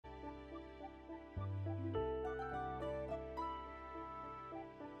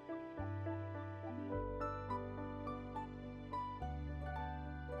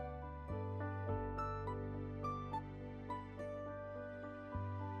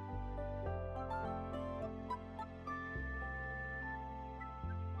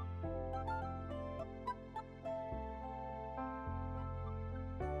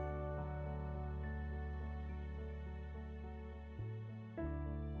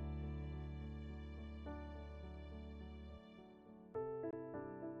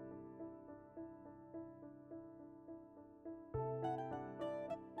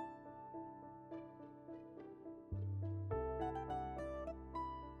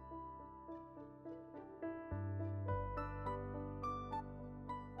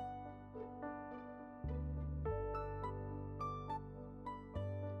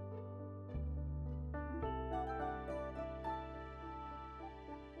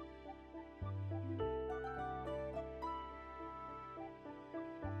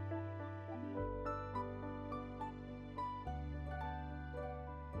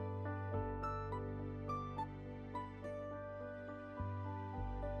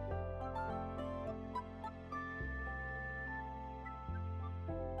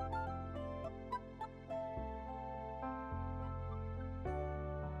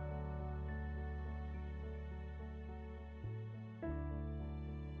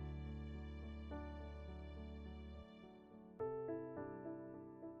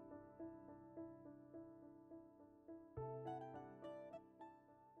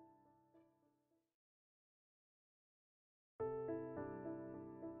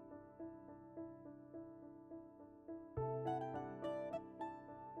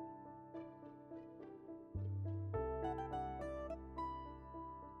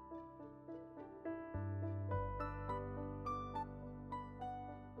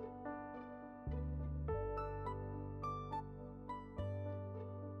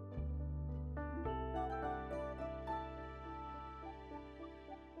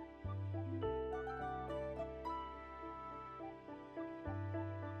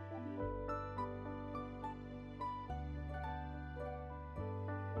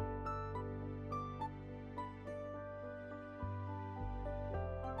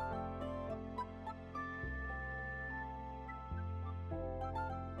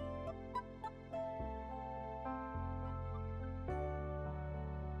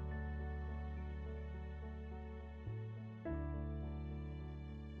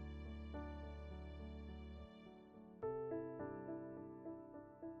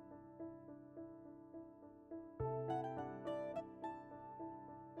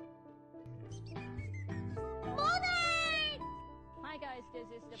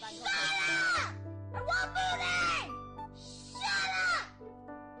Shut up! I want morning! Shut up!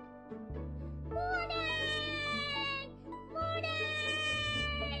 Morning! Morning!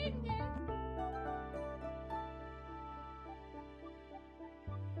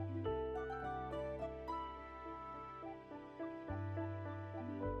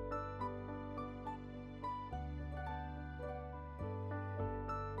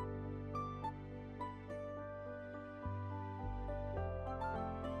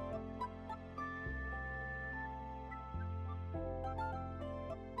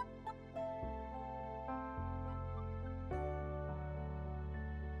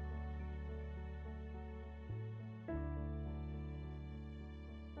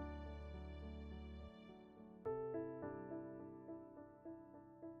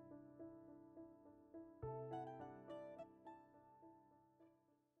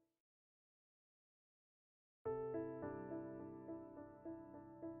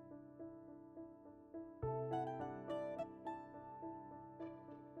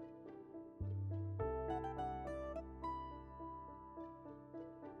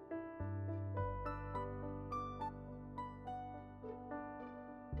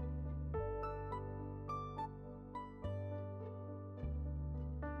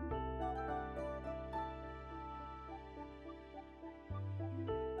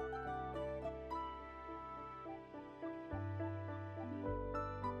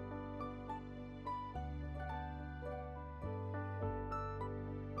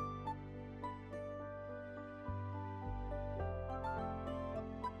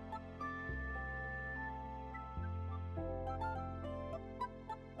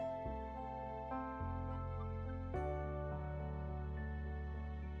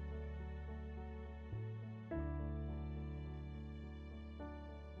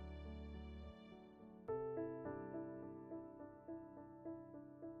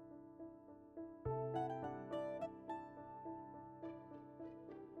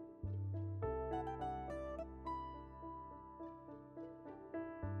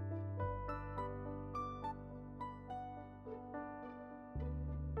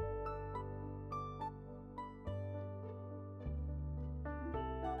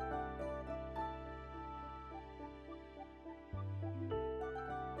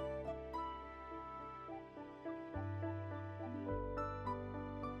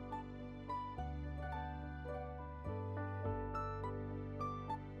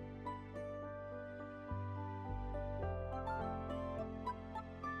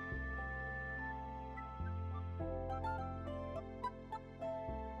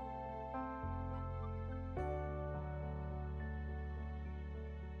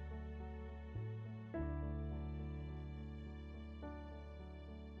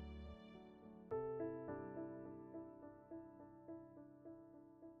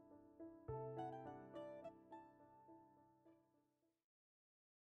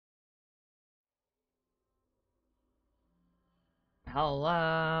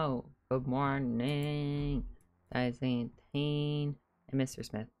 Hello, good morning, Dizane and Mr.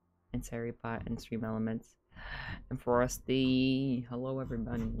 Smith, and Saripot, and Stream Elements, and Frosty. Hello,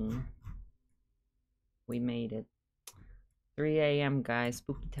 everybody. We made it. 3 a.m., guys.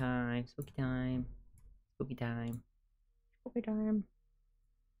 Spooky time, spooky time, spooky time, spooky time.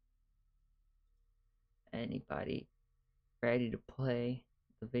 Anybody ready to play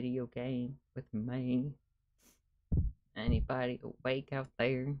the video game with me? Anybody awake out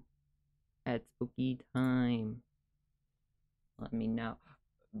there at spooky time? Let me know.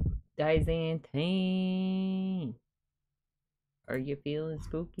 Dizantine, are you feeling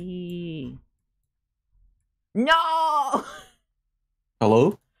spooky? No!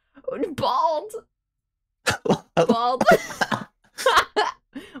 Hello? Bald! Bald!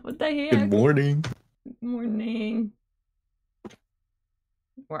 What the heck? Good morning. Good morning.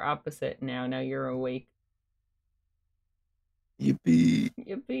 We're opposite now. Now you're awake. Yippee.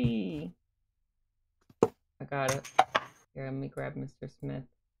 Yippee. I got it. Here, let me grab Mr. Smith.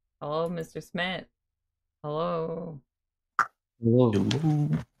 Hello, Mr. Smith. Hello. Hello.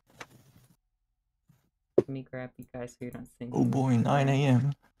 Let me grab you guys so you're not singing. Oh boy, 9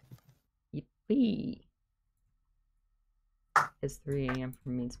 a.m. Yippee. It's 3 a.m. for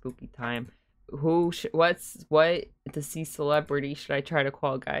me, spooky time. What deceased celebrity should I try to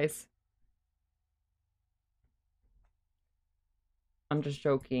call, guys? I'm just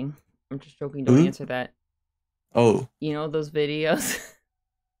joking. I'm just joking. Don't answer that. Oh. You know those videos?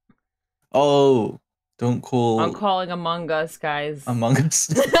 Oh. Don't call... I'm calling Among Us, guys. Among Us?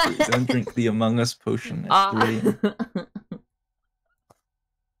 Don't drink the Among Us potion. It's 3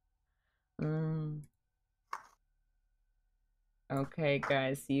 a.m. Okay,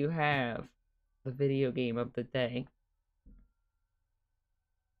 guys, you have the video game of the day.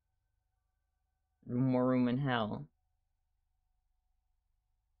 More Room in Hell.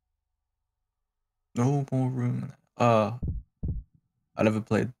 No more room. I never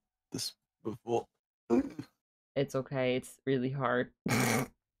played this before. It's okay. It's really hard.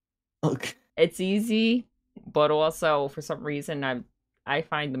 Okay. It's easy, but also for some reason I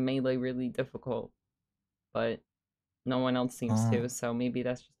find the melee really difficult. But no one else seems to, so maybe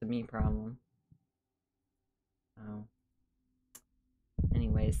that's just a me problem. Oh.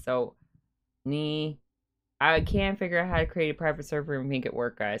 Anyway, so I can't figure out how to create a private server and make it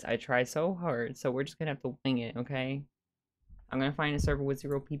work, guys. I try so hard, so we're just gonna have to wing it, okay? I'm gonna find a server with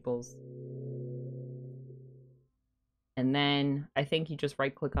 0 peoples. And then I think you just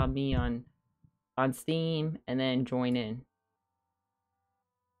right click on me on Steam and then join in.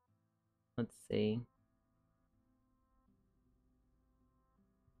 Let's see.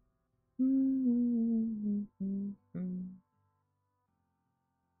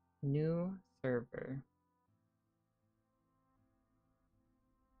 New server.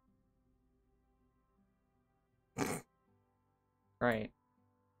 Right.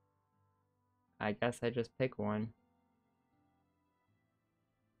 I guess I just pick one.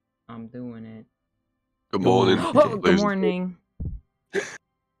 I'm doing it. Good morning. Oh, good morning.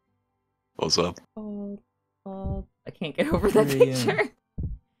 What's up? I can't get over that 3 a.m. picture.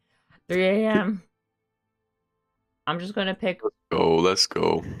 3 a.m. I'm just gonna pick Let's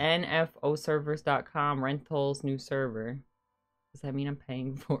go. nfoservers.com rentals new server. Does that mean I'm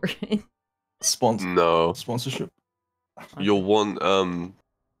paying for it? No. Sponsorship. You'll want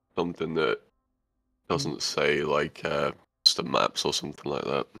something that doesn't say like custom maps or something like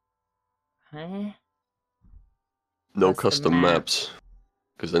that. Huh? No Custom custom maps.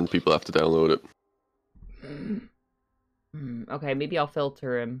 Because then people have to download it. Okay, maybe I'll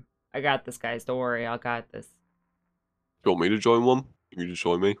filter him. I got this, guys. Don't worry, I got this. You want me to join one? You can just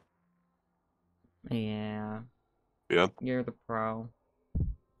join me. Yeah. Yeah. You're the pro.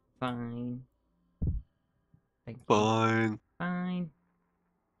 Fine. Thank you. Fine. Fine.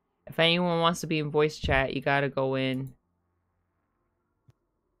 If anyone wants to be in voice chat, you gotta go in.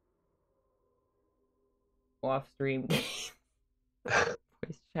 Off stream voice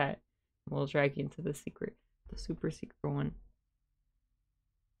chat. We'll drag you into the super secret one.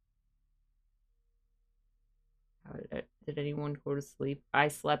 How did anyone go to sleep? I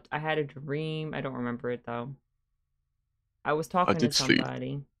slept. I had a dream. I don't remember it though. I was talking to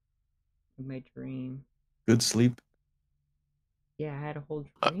somebody in my dream. Good sleep. Yeah, I had a whole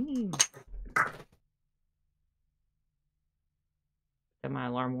dream. Then my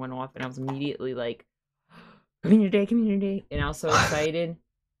alarm went off and I was immediately like, community day. And I was so excited.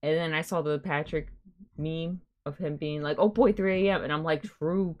 And then I saw the Patrick meme of him being like, oh boy, 3 a.m. And I'm like,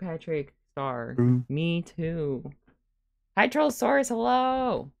 true, Patrick Star. True. Me too. Hi, Trollosaurus,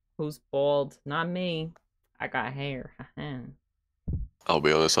 hello. Who's bald? Not me. I got hair. I'll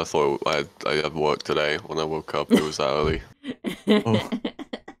be honest, I thought I had work today. When I woke up, it was that early. Oh.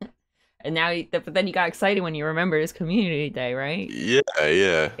 And now, but then you got excited when you remembered it's community day, right? Yeah.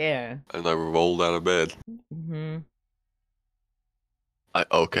 Yeah. And I rolled out of bed. Mm-hmm.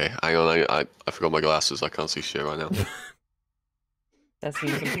 Okay, hang on, I forgot my glasses. I can't see shit right now. That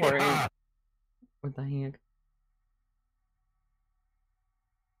seems important. What the heck?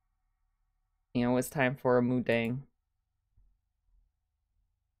 You know, it's time for a Mudang.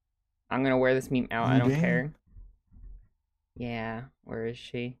 I'm gonna wear this meme out. I don't care. Yeah, where is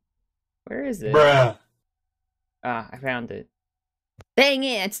she? Where is it? Bruh. Ah, I found it. Dang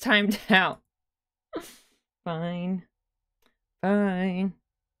it, it's timed out. Fine.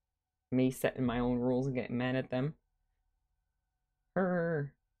 Me setting my own rules and getting mad at them.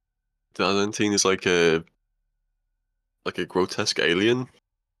 Her. 2019 is like a grotesque alien.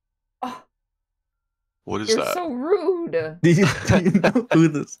 Oh, what is you're that? so rude. Do you know who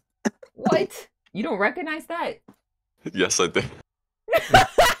this? What? You don't recognize that? Yes, I did.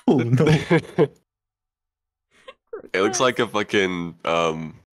 Oh no. It looks like a fucking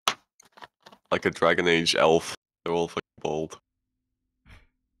like a Dragon Age elf. They're all fucking bald.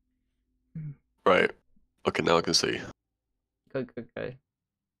 Right. Okay, now I can see. Good.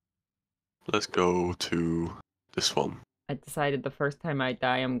 Let's go to this one. I decided the first time I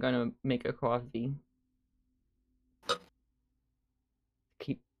die, I'm gonna make a coffee.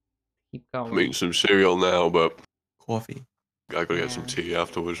 Keep going. I'm eating some cereal now, but Coffee. I gotta get some Yeah. tea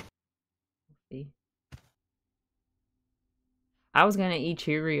afterwards. I was gonna eat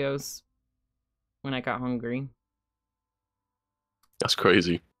Cheerios when I got hungry. That's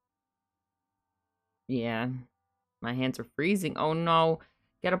crazy. Yeah. My hands are freezing. Oh no.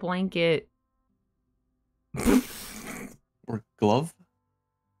 Get a blanket. Or glove?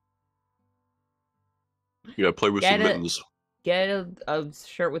 Yeah, play with some Get it. mittens. Get a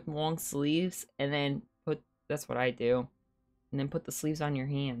shirt with long sleeves and then that's what I do. And then put the sleeves on your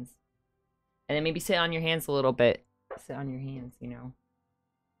hands. And then maybe sit on your hands a little bit. Sit on your hands, you know.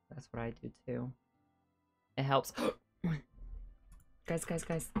 That's what I do too. It helps. Guys.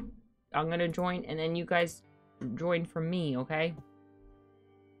 I'm gonna join and then you guys join from me, okay?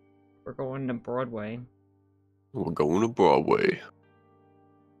 We're going to Broadway. We're going to Broadway.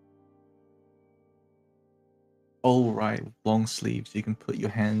 Oh, right. Long sleeves. You can put your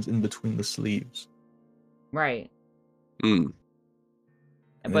hands in between the sleeves. Right. Hmm.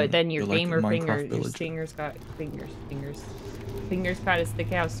 But then your you're like a gamer Minecraft fingers, your villager. fingers gotta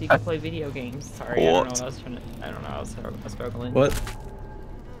stick out so you can play video games. Sorry, I don't know what I was trying to. I don't know. I was struggling. What?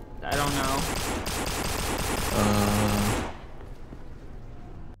 I don't know.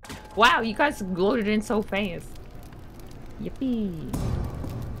 Wow, you guys loaded in so fast. Yippee!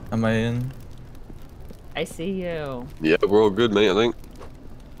 Am I in? I see you. Yeah, we're all good, mate, I think.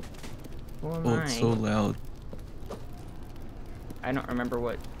 Who am Oh, I? it's so loud. I don't remember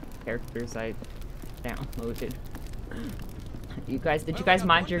what characters I downloaded. You guys, did you guys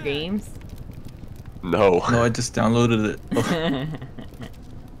mod your games? No. No, I just downloaded it.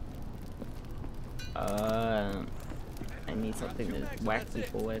 Oh, I need something to whack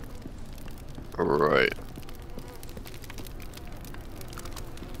people with. Alright.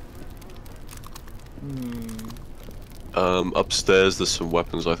 Upstairs there's some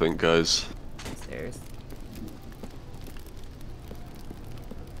weapons, I think, guys. Upstairs.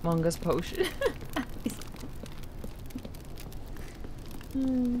 Mungus potion.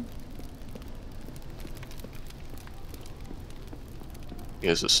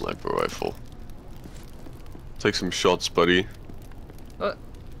 Here's a sniper rifle. Take some shots, buddy.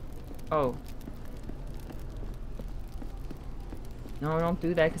 Oh. No, don't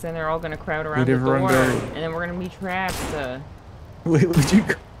do that, because then they're all gonna crowd around the everyone door, go? and then we're gonna be trapped. Wait, would you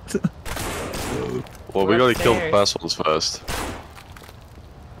go? Well, we gotta kill the upstairs. fast ones first.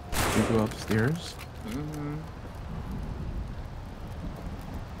 You go upstairs? Mm-hmm.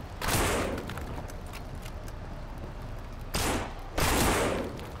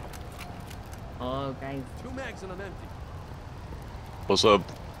 Oh, guys. 2 mags and I'm empty. What's up?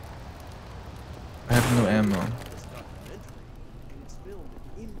 I have no ammo. This documentary, and it's filmed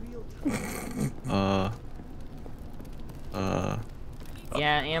in real time.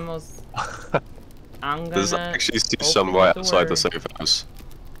 Yeah, ammo's. I'm gonna. There's actually open some the right outside the door. safe house.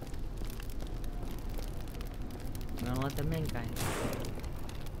 I'm gonna let them in, guys.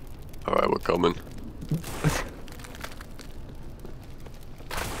 Alright, we're coming.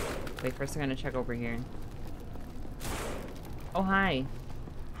 Wait, first I'm gonna check over here. Oh, hi.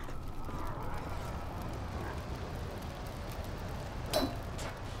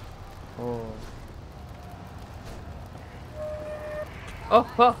 Oh.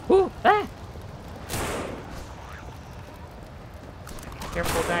 Oh, ooh, ah!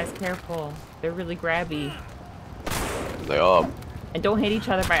 Careful, guys, careful. They're really grabby. They are. And don't hit each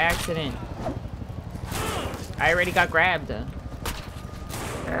other by accident. I already got grabbed.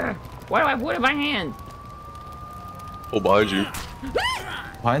 Why do I have wood in my hand? Oh, behind you.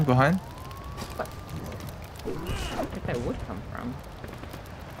 Behind? Where did that wood come from?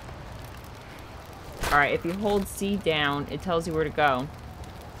 Alright, if you hold C down, it tells you where to go.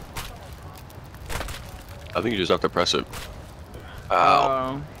 I think you just have to press it. Ow.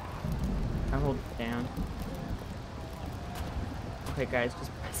 Oh. I hold it down. Okay, guys,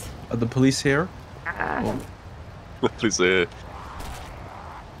 just press it. Are the police here? Ah. Please say it.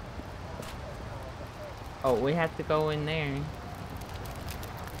 Oh, we have to go in there.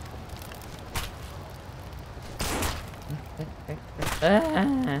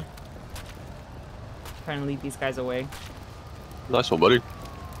 Ah. Trying to lead these guys away. Nice one, buddy.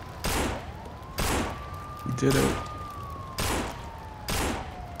 You did it.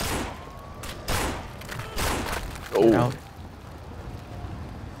 Oh, Out.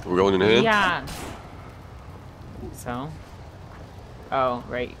 we're going in here? Yeah. So? Oh,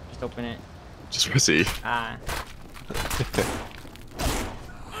 right. Just open it. Just press E. Ah.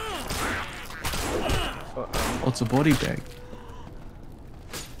 Uh-oh. Oh, it's a body bag.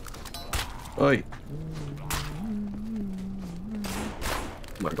 Oi.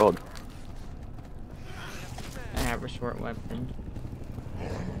 Oh my god. I have a short weapon.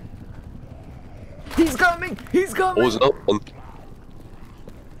 He's coming! He's Oh, coming! there's another one.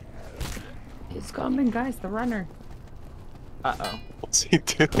 He's coming, guys. The runner. Uh-oh. What's he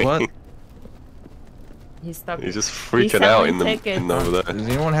doing? What? He's stuck. He's just He's freaking out selling in the tickets. over there. Does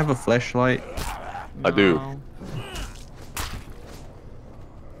anyone have a flashlight? I do. No.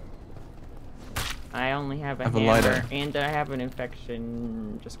 I only have a Have a hammer, lighter. and I have an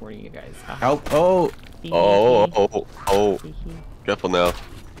infection. Just warning you guys. Help! Oh! Oh. Careful now.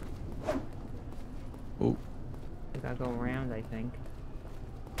 Oh! We gotta go around, I think.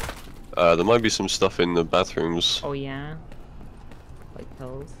 There might be some stuff in the bathrooms, Oh yeah? Like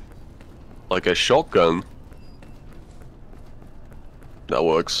pills? like a shotgun. That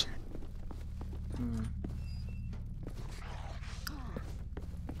works. Hmm.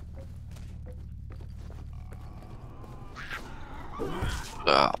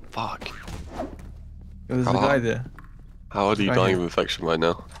 Ah, fuck. There's a Oh. guy there. How are you Right dying here. of infection right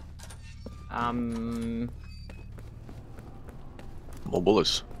now? More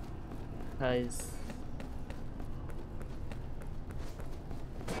bullets. Cause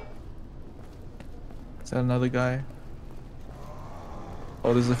Is that another guy?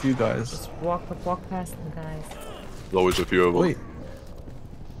 Oh, there's a few guys. just walk past them, guys. There's always a few of them. Wait,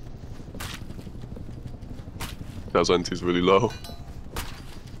 That anti's really low.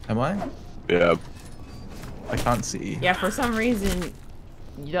 am I? Yeah. I can't see. Yeah, for some reason,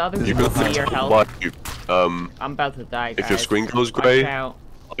 the other You You people can see your health. I'm about to die, guys. if your screen goes Watch grey, out.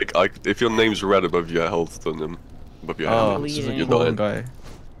 if your name's red above your health, then above your Oh, health, this is a Bleeding. tall guy.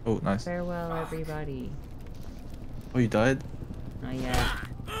 Oh, nice. Farewell, everybody. Oh, you died? Not yet.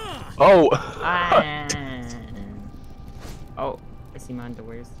 Oh! Ah. Oh, I see my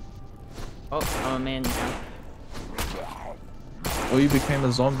underwears. Oh, I'm a man now. Oh, you became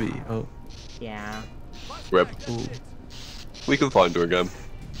a zombie. Oh, Yeah. Rip. cool. We can find her again.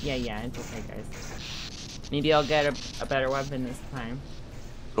 Yeah, it's okay, guys. Maybe I'll get a better weapon this time.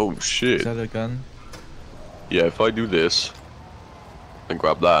 Oh shit. Is that a gun? Yeah, if I do this and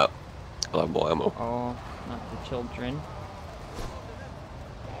grab that, I'll have more ammo. Oh, not the children.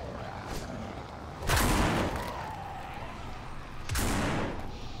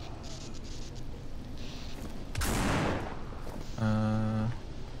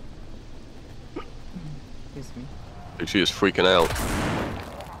 Excuse me. She is freaking out.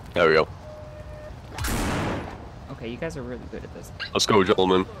 There we go. Okay, you guys are really good at this. Let's go,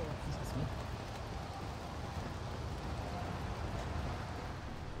 gentlemen. Excuse me.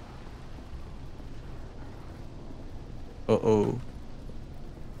 Uh-oh.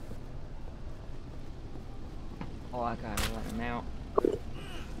 Oh, I gotta let him out.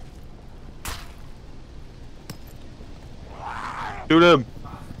 Shoot him!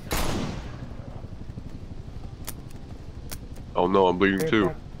 Oh no, I'm bleeding too.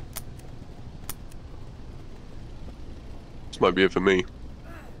 Back. This might be it for me.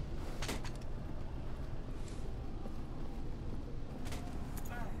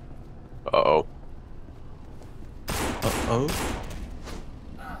 Uh-oh. Uh-oh.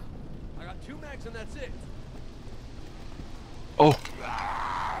 I got 2 mags and that's it. Oh!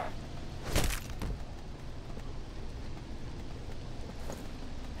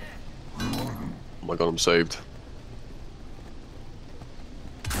 Oh my god, I'm saved.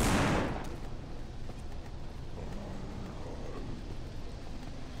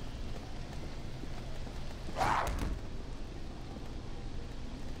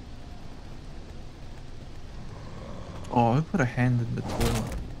 Oh, I put a hand in the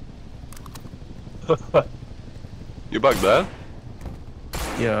toilet. You back there?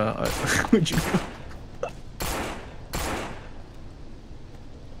 Yeah, where'd you go?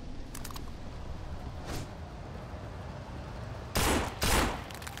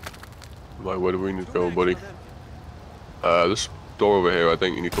 Right, where do we need to go, buddy? This door over here, I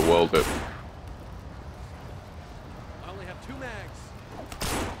think you need to weld it. I only have 2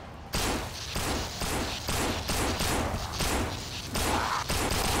 mags.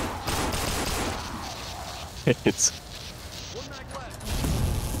 It's... 1 mag left.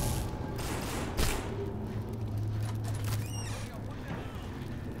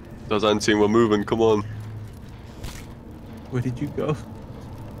 Does team, we're moving, come on. Where did you go?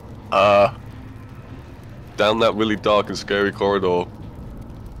 Down that really dark and scary corridor.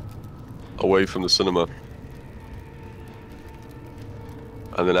 Away from the cinema.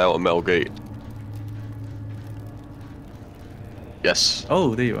 And then out a metal gate. Yes.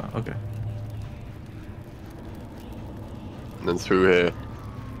 Oh, there you are. Okay. And then through here.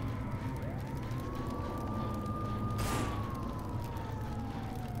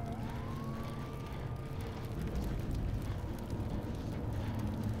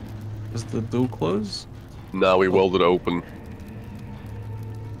 Does the door close? Now we weld it open.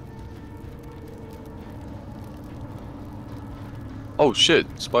 Oh shit,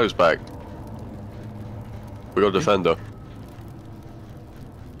 Spider's back. We got a defender.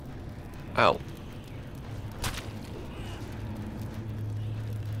 Ow.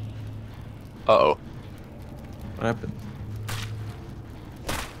 Uh-oh. What happened?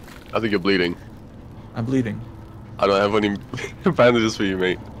 I think you're bleeding. I'm bleeding. I don't have any bandages for you,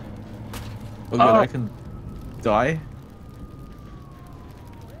 mate. Oh god, I can die?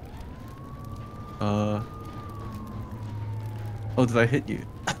 Oh, did I hit you?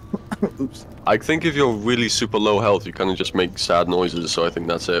 Oops. I think if you're really super low health, you kind of just make sad noises, so I think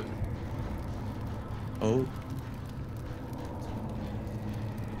that's it. Oh.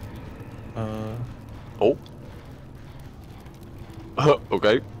 Oh.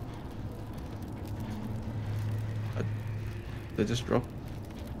 Okay. They just dropped.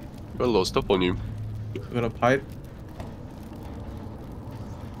 Got a lot of stuff on you. I got a pipe.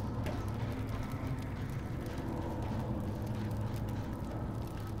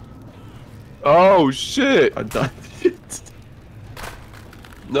 Oh shit! I died.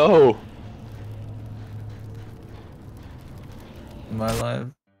 No! Am I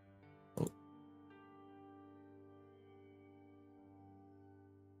alive?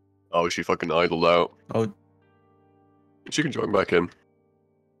 Oh, she fucking idled out. Oh, She can join back in.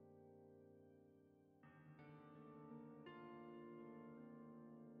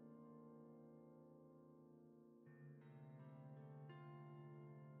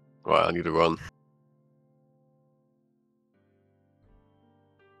 Right, I need to run.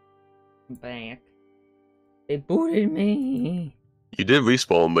 I'm back. They booted me. You did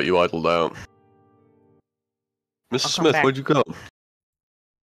respawn, but you idled out. Mr. I'll come Smith, back. where'd you go?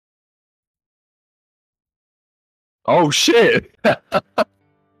 Oh shit!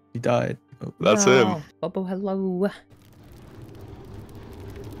 he died. Oh, That's him. No. Bobo, hello.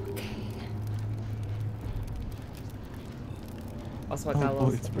 Okay. Also, I got a oh little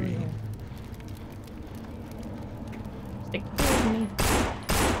boy, it's free. Stick with me.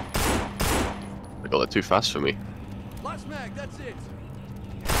 I got that too fast for me. Last mag, that's it.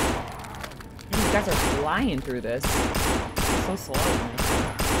 You guys are flying through this. It's so slow. Man.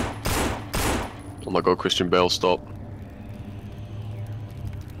 Oh my god, Christian Bale, stop.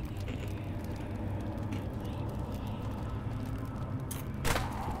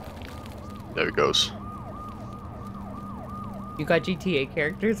 There he goes. You got GTA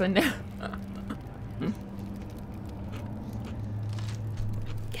characters in there?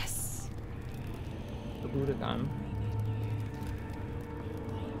 Yes. The Budokan.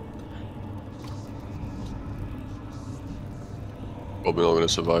 Probably not gonna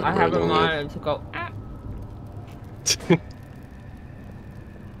survive. I very haven't long, wanted to go. Ah.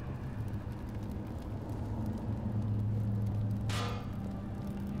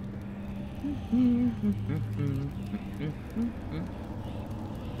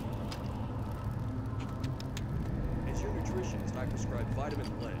 As your nutritionist, I prescribe vitamin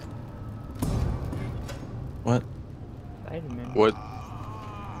lead. What? Vitamin. What?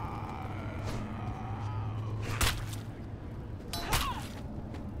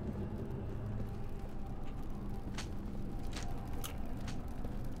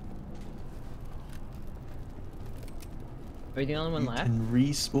 Are you the only one You left? can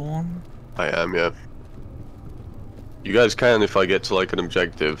respawn? I am, yeah. You guys can if I get to like an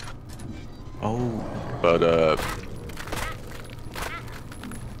objective, Oh. but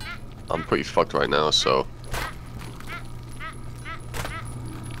I'm pretty fucked right now, so.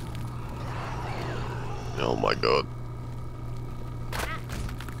 Oh my god.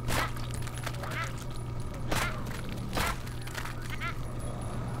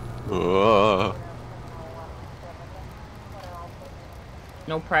 Ah.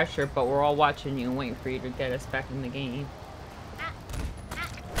 No pressure, but we're all watching you and waiting for you to get us back in the game.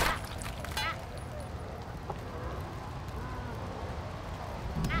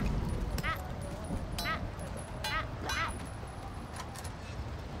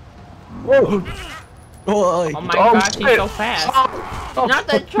 Whoa! Oh, Oh my Oh, gosh, he's shit. so fast. Not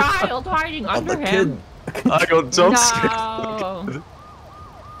the child hiding I'm under the him. kid. I got jump scared. No.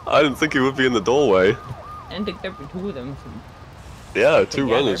 I didn't think he would be in the doorway. I didn't think there were two of them. Yeah, two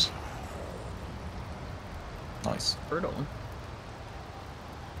Together. runners. Nice. Fertile.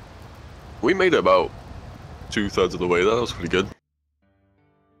 We made it about 2/3 of the way. That was pretty good.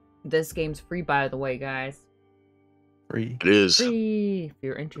 This game's free, by the way, guys. Free. It is. Free, if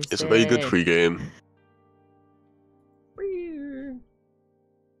you're interested. It's a very good free game. Free.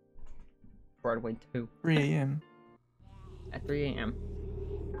 Broadway 2 3 a.m. at 3 a.m.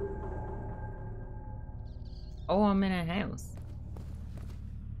 Oh, I'm in a house.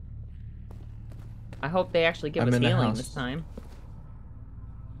 I hope they actually give I'm us in a healing house. this time.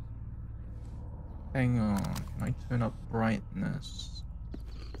 Hang on. Can I turn up brightness?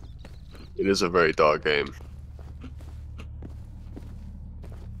 It is a very dark game.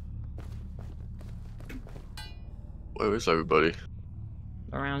 Where is everybody?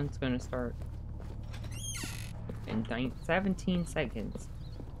 The round's gonna start in 17 seconds.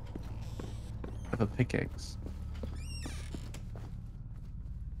 I have a pickaxe.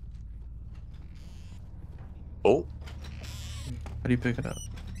 Oh, How do you pick it up?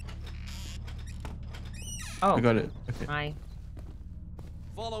 Oh, I got it. Okay. hi.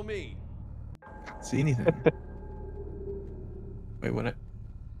 Follow me. Can't see anything. Wait, what?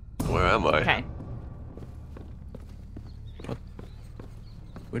 where am I? Okay.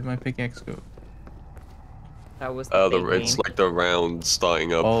 Where'd my pickaxe go? That was the fake It's game. like the round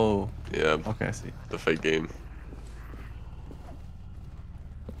starting up. Oh, Yeah, okay, I see. the fake game.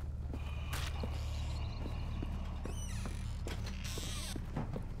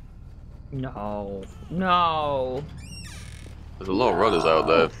 No. No. There's a lot of runners out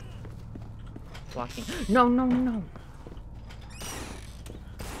there. Blocking. No, no, no.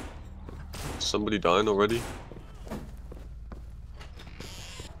 Somebody dying already?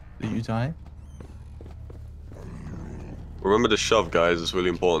 Did you die? Remember to shove, guys. It's really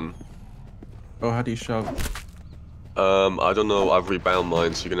important. Oh, how do you shove? I don't know. I've rebound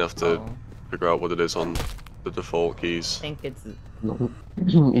mine, so you're gonna have to Oh, figure out what it is on the default I keys. think it's No,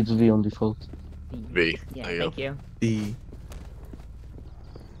 it's V on default. V. Yeah, There you thank go. you. The.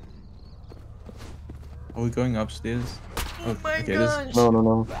 Are we going upstairs? Oh my gosh! No, no,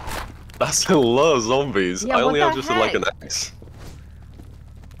 no. That's a lot of zombies. Yeah, I only what have the just like an heck? axe.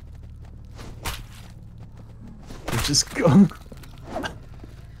 We just go.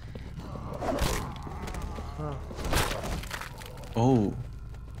 Oh. Oh.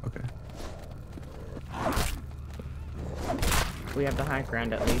 Okay. We have the high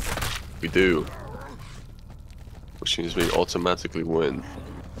ground at least. We do. Which means we automatically win.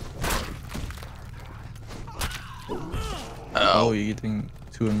 Oh, Ow. you're getting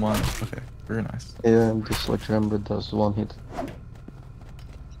 2 and 1. Okay, very nice. Yeah, and this sledgehammer does one hit.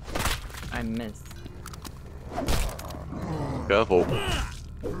 I missed. Careful.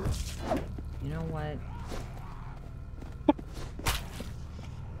 You know what?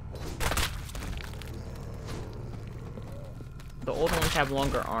 The old ones have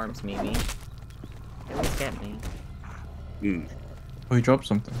longer arms, maybe. They always get me. Hmm. Oh, he dropped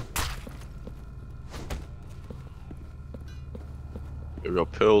something. We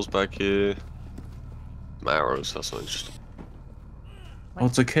got pills back here. Marrows, that's not interesting. Oh,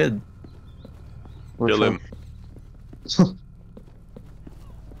 it's a kid. Which Kill one? him.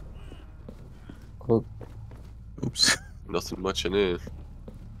 Oh, Oops. Nothing much in here.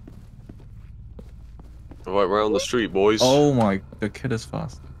 Right round the street, boys. Oh my, the kid is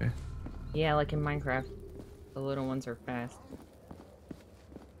fast. Okay. Yeah, like in Minecraft. The little ones are fast.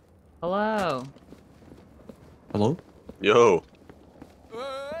 Hello. Hello? Yo.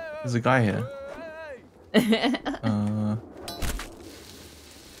 There's a guy here. I'm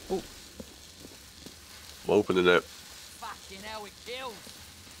opening it. Fucking hell, it kills.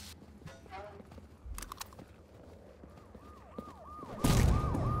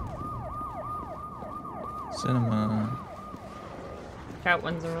 Cinema. Cat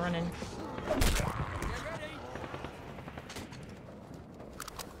ones are running.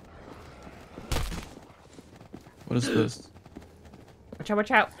 What is this? Watch out,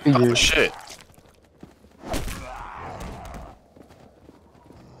 watch out. Oh yeah. shit.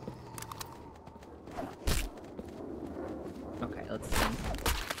 Okay, let's see.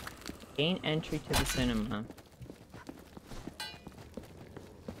 Gain entry to the cinema.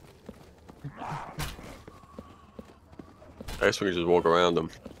 I guess we can just walk around them.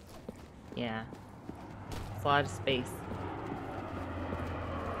 Yeah. It's a lot of space.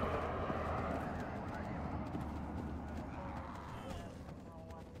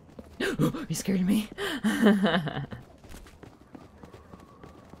 You scared me.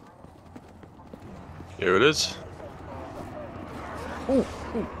 Here it is. Ooh,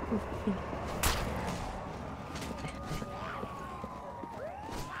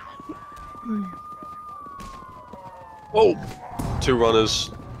 Oh! 2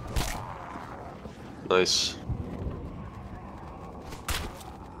 runners. Nice.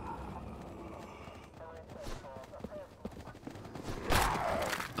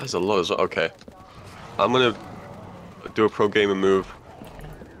 There's a lot of... Okay. I'm gonna do a pro gamer move.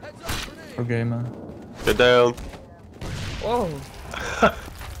 Pro gamer. Get down. Whoa.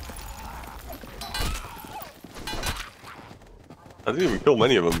 I didn't even kill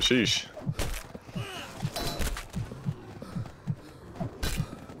many of them, sheesh.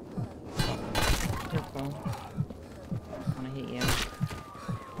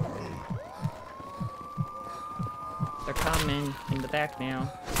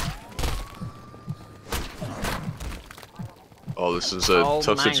 now. Oh, this is a Oh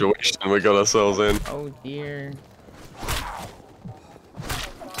tough my- situation we got ourselves in. Oh dear.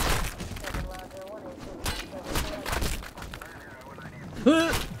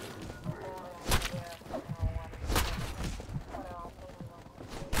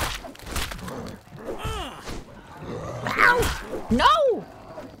 Ow! No!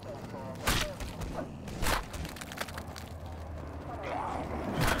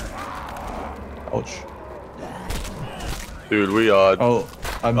 Ouch. Dude, we are. Oh,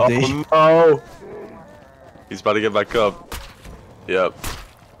 I'm Oh dead. no! He's about to get back up. Yep.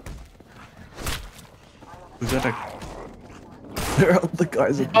 We gotta. There are the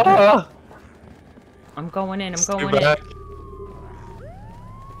guys at the Ah! I'm going in. I'm Stay going in. back. You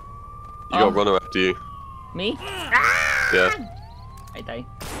got Oh. a runner after you. Me? Yeah. I die.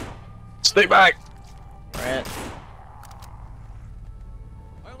 Stay back! Alright.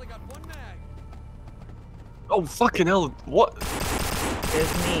 I only got one mag. Oh fucking hell! What?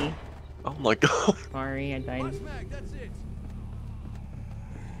 It's me. Oh my god! Sorry, I died. Last mag, that's it.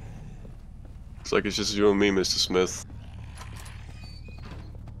 It's like it's just you and me, Mr. Smith.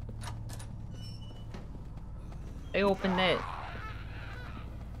 I opened it.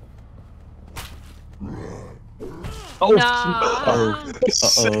 Oh! No! Uh-oh.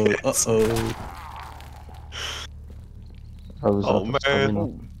 I was Oh, out of man. stamina.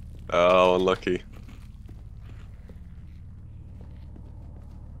 Oh, unlucky.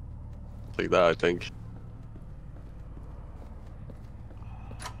 Like that, I think.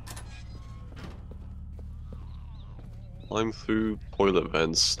 Climb through toilet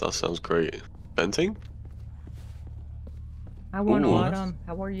vents. That sounds great. Venting? I want Ooh. Autumn.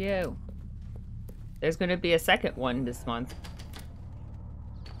 How are you? There's gonna be a second one this month.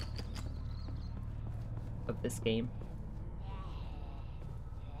 Of this game.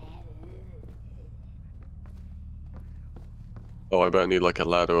 Oh, I bet I need like a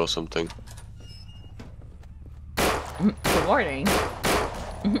ladder or something. Good morning.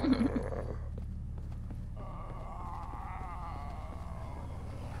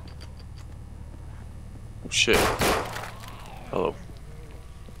 Oh shit. Hello.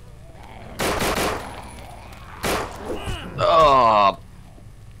 Ah!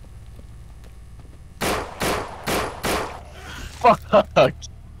 Fuck!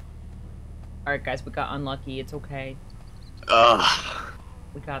 Alright guys, we got unlucky. It's okay. Ah!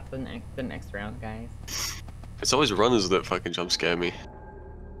 We got the next round, guys. It's always runners that fucking jump scare me.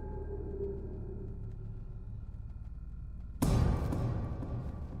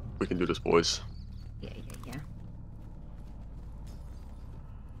 We can do this, boys. Yeah.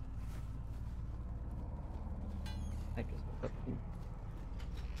 I just woke up.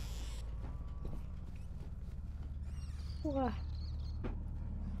 Whoa.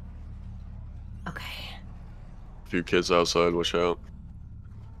 Okay. A few kids outside, watch out.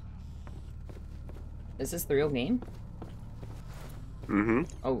 Is this the real game? Mm-hmm.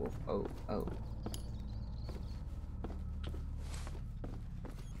 Oh.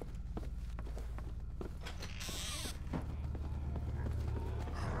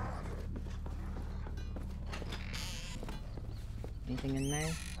 Anything in there?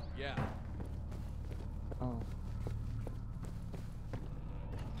 Yeah. Oh.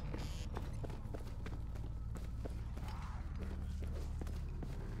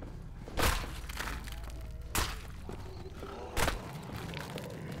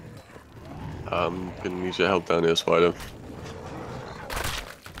 Gonna need your help down here, Spider.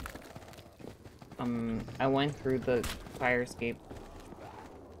 I went through the fire escape.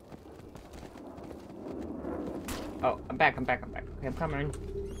 Oh, I'm back. Okay, I'm coming.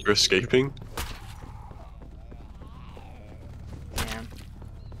 You're escaping? Yeah.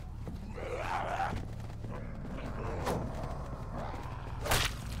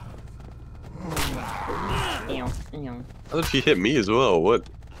 Ew. How did he hit me as well? What?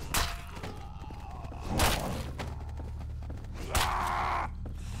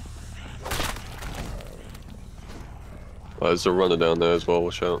 Oh, there's a runner down there as well,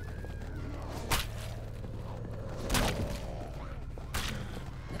 watch out.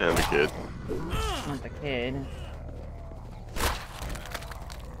 And the kid. Not the kid.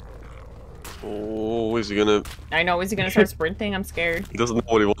 Oh, is he gonna... I know, is he gonna start sprinting? I'm scared. He doesn't know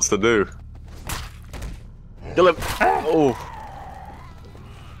what he wants to do. Kill him! Oh!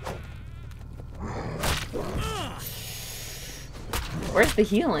 Where's the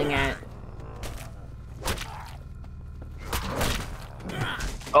healing at?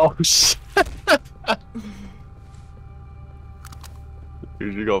 Oh, shit!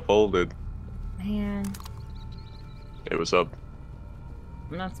 Dude, you got folded. Man. Hey, what's up?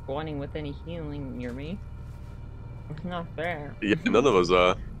 I'm not spawning with any healing near me. It's not fair. Yeah, none of us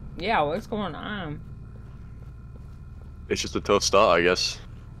are. Yeah, what's going on? It's just a tough start, I guess.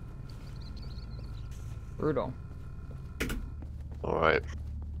 Brutal. Alright.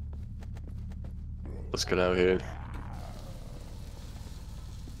 Let's get out of here.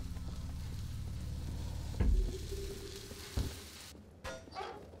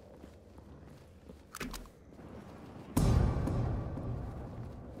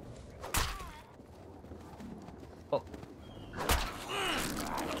 Oh.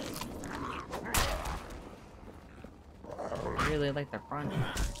 I really like the crunch.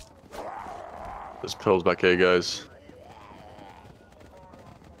 There's pills back here, guys.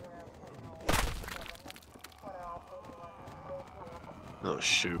 Oh,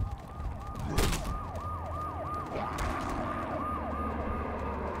 shoot.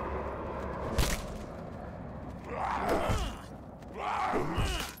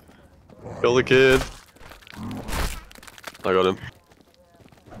 Kill the kid. I got him.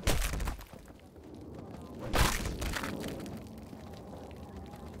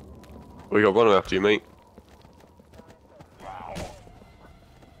 We got one after you, mate.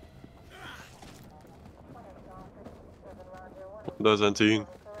 There's Antine.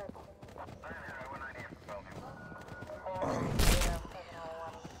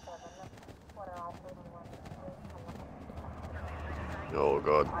 Oh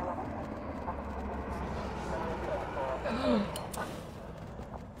god.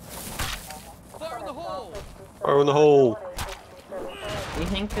 Fire in the hole! Fire in the hole! You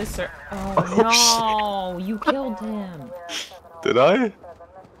think this Oh no! You killed him! Did I?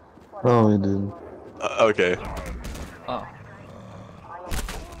 No, you didn't. Okay. Oh.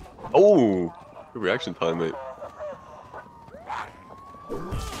 Oh! Good reaction time, mate.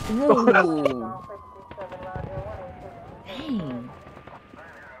 Ooh. Dang.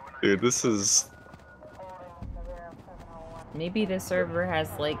 Dude, this is... Maybe the server has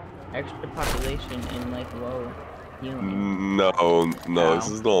like extra population and like low healing. No, no, this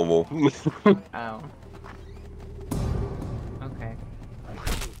Ow. is normal. Oh. Okay.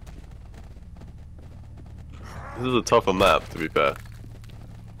 This is a tougher map, to be fair.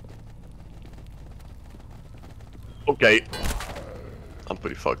 Okay. I'm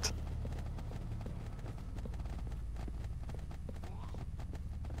pretty fucked.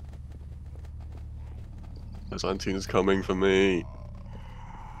 Byzantine's coming for me.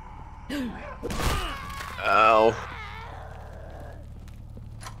 Ow.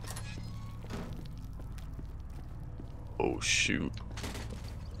 Oh shoot.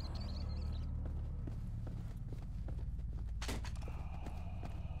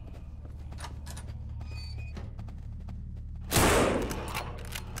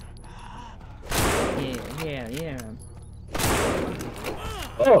 Yeah.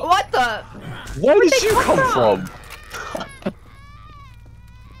 Oh, What the? where did you come from? from?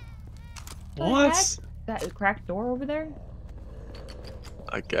 The What? heck? That cracked door over there?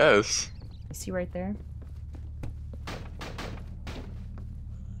 I guess. You see right there?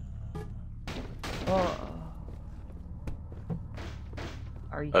 Oh.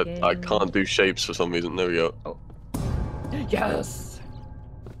 Are you kidding I me? can't do shapes for some reason. There we go. Yes!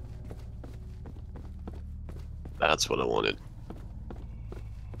 That's what I wanted.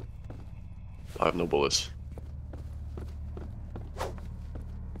 I have no bullets. I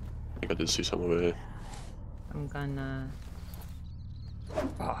think I did see some over here. I'm gonna...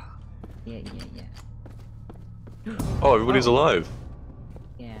 Oh. Yeah. Oh, everybody's Oh. alive.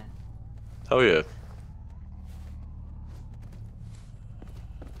 Yeah. Hell yeah.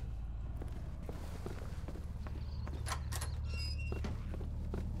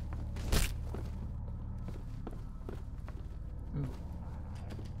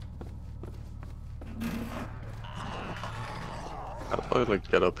 How do I like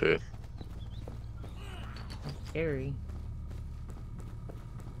get up here? Scary.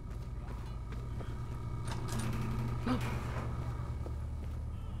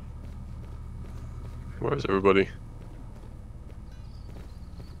 Where is everybody?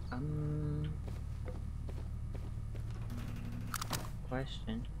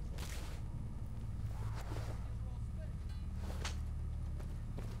 Question.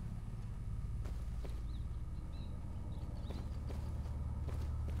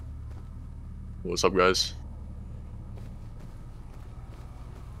 What's up, guys?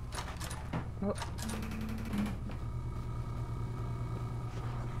 Oh.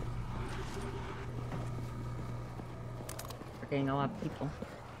 We're getting a lot of people.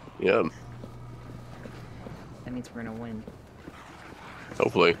 Yeah, That means we're gonna win.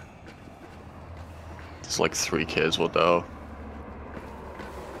 hopefully. There's like 3 kids, what the hell?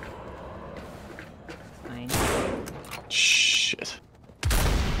 Shit.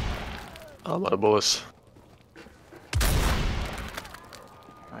 I'm out of bullets.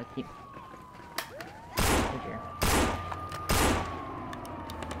 I keep. Oh dear.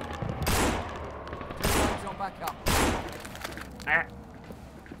 Zone back up. Ah.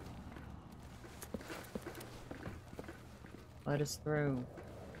 Let us through.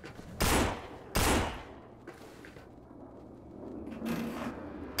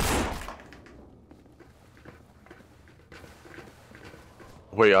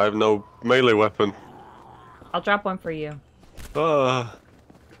 Wait, I have no melee weapon. I'll drop one for you. Ah,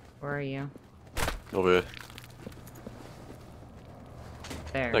 Where are you? over here.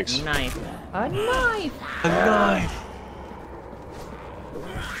 There. Thanks. Knife. A knife! A knife!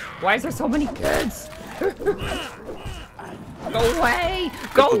 Why is there so many kids? Go away!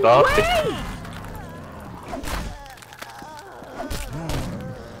 Go the dog. away!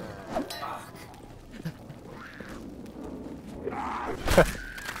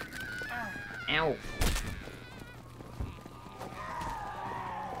 Ow.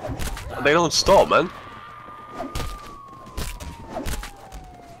 They don't stop, man.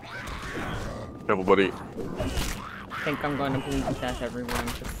 Careful, buddy. I think I'm going to bleed to death, everyone.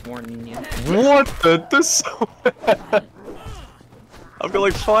 Just warning you. What the? This so bad. I've got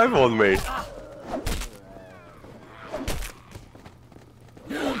like 5 on me.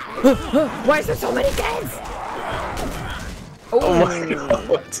 Why is there so many kids? Oh my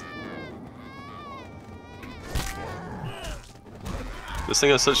god. This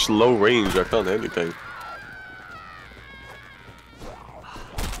thing has such low range, I can't hit anything.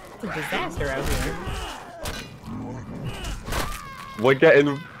 It's a disaster out here. We're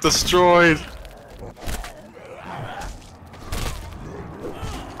getting destroyed.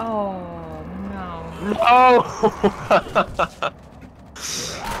 Oh no. Oh!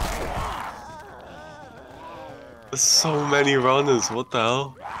 There's so many runners, what the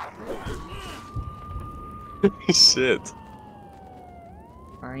hell? Shit.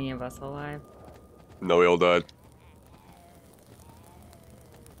 Are any of us alive? No, we all died.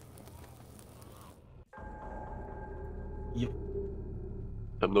 Yep.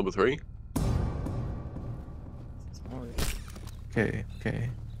 Step number 3? Okay, okay.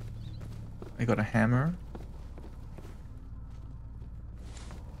 I got a hammer.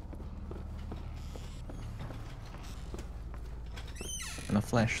 And a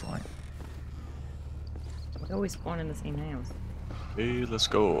flashlight. We always spawn in the same house. Hey, let's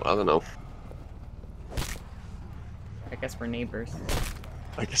go. I don't know. I guess we're neighbors.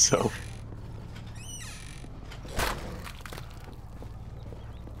 I guess so.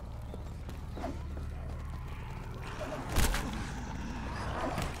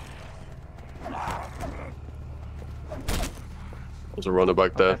 There's a runner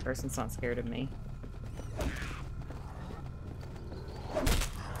back Oh, there. that person's not scared of me.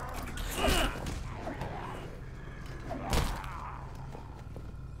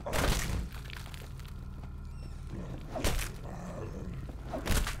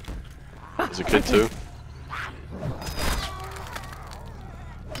 There's a kid too.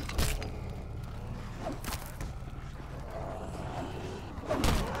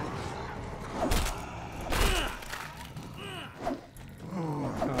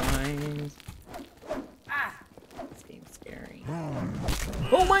 Guys. This game's scary.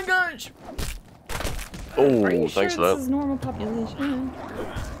 Oh my gosh! Are Oh, you thanks sure for this is that. normal population?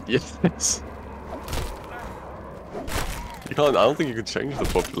 Yes. You can't. I don't think you can change the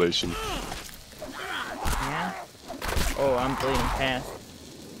population. Yeah? Oh, I'm bleeding fast.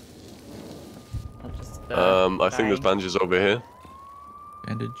 I'll just, I think there's die. bandages over here.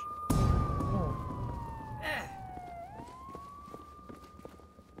 Bandage. Oh.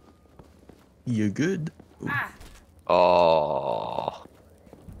 You good? Ooh, Oh,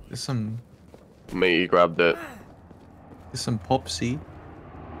 there's some me grabbed it. popsy.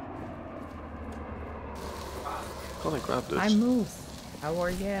 Can't I grab this? Hi, Moose. How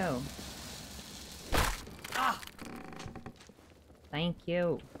are you? Thank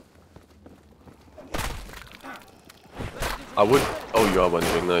you. I would. Oh, you are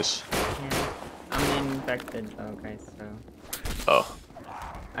bandaging. Nice. Yeah. I'm infected though, guys, so. Oh.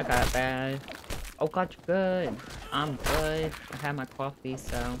 I got bad. Oh god, you're good. I'm good. I had my coffee,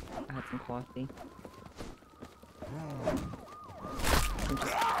 so I had some coffee. I'm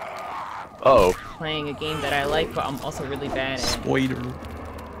just Oh. playing a game that I like, but I'm also really bad at. Spider.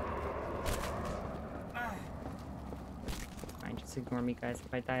 Fine, just ignore me, guys.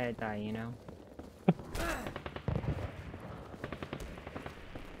 If I die, I die, you know?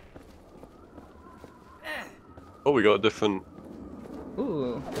 Oh, we got a different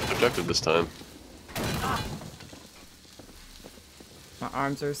Ooh. objective this time. My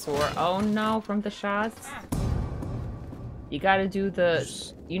arms are sore. Oh no, from the shots. You gotta do the,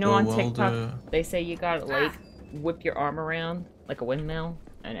 you know, on TikTok, they say you gotta like whip your arm around like a windmill,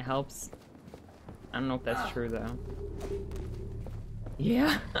 and it helps. I don't know if that's true though.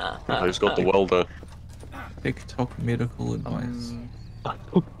 Yeah. I just got the welder. TikTok medical advice.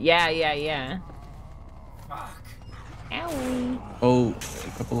 Yeah. Owie. Oh,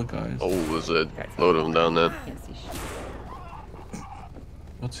 a couple of guys. Oh, there's a load of them down there. Can't see shit.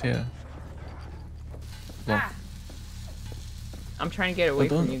 What's here? Look. I'm trying to get away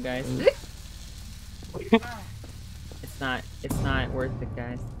Hold from on. you guys. It's not worth it,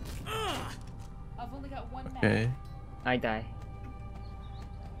 guys. I've only got one Okay. I die.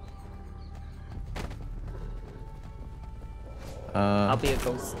 I'll be a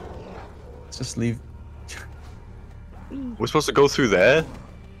ghost. Let's just leave. We're supposed to go through there?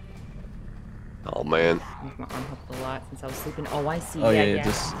 Oh man. My arm helped a lot since I was sleeping. Oh, I see. Oh yeah, yeah,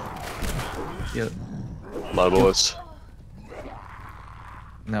 just yeah. My boys.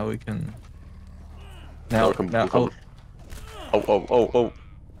 Now we can. Now Now, we can- now. we can- Oh.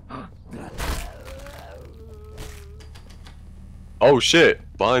 Oh shit!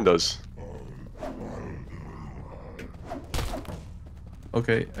 Behind us.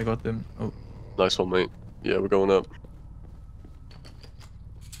 Okay, I got them. Oh, Nice one, mate. Yeah, we're going up.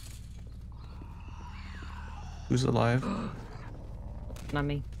 who's alive? Not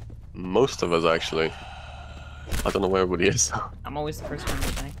me. Most of us, actually. I don't know where everybody is. I'm always the first one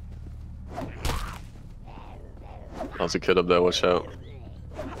to die. There's a kid up there, watch out.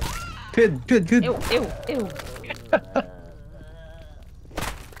 Kid. Ew.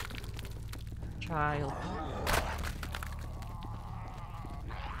 Child.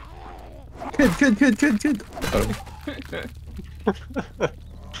 Kid. Oh,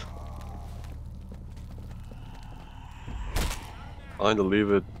 Find a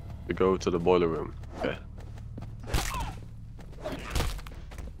lever to go to the boiler room. Okay.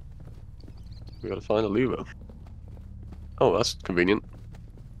 We gotta find a lever. Oh, that's convenient.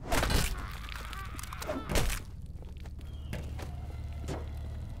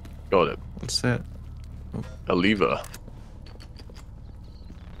 Got it. what's that? A lever.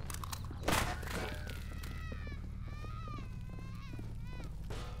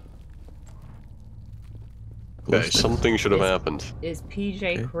 Okay, Ghost. something should have happened. Is PJ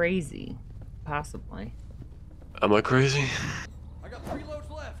Okay. crazy? Possibly. Am I crazy? I got 3 loads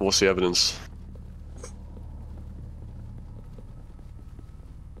left. What's the evidence?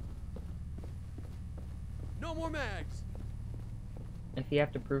 No more mags. If you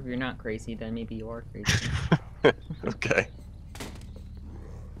have to prove you're not crazy, then maybe you are crazy. Okay.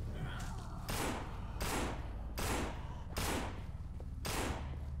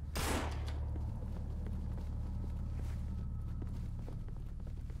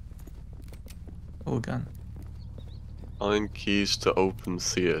 Oh, gun. Find keys to open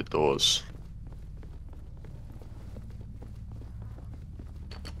theater doors.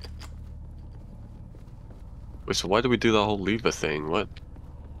 Wait, so why do we do that whole lever thing? What?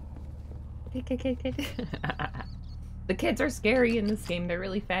 The kids are scary in this game. They're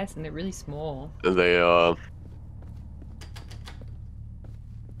really fast and they're really small. They, Oh,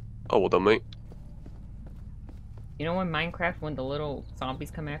 well done, mate. You know in Minecraft when the little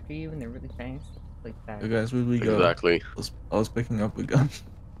zombies come after you and they're really fast? Like that. Hey guys, where we go? Exactly. I was picking up a gun.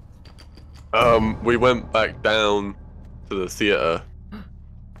 We went back down to the theater.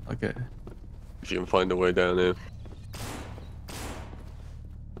 Okay. If you can find a way down here.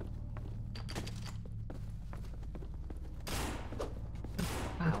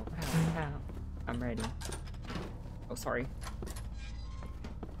 Ow. I'm ready. Oh, sorry.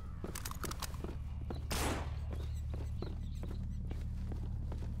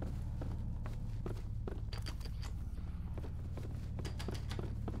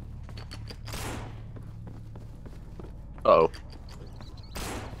 Uh-oh.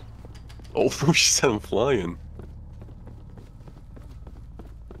 Oh, she said I'm flying.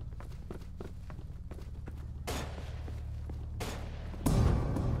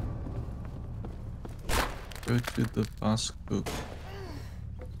 Go to the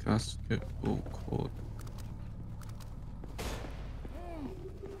basketball court.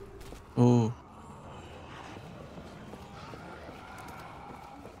 Oh.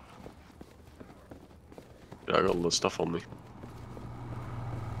 Yeah, I got all the stuff on me.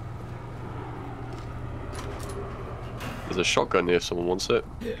 There's a shotgun here if someone wants it.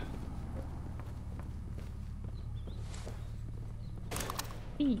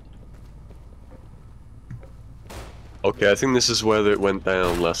 Okay, I think this is where it went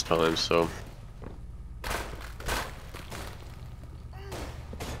down last time, so...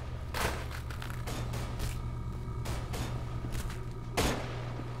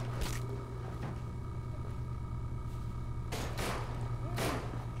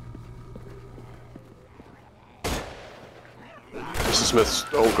 Smiths.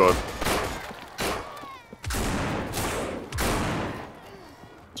 Oh god.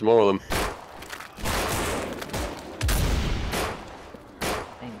 There's more of them.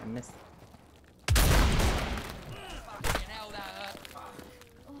 Dang, I missed.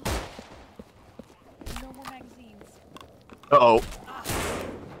 No more magazines. Uh-oh.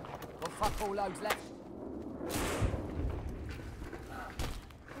 Well, fuck all loads left.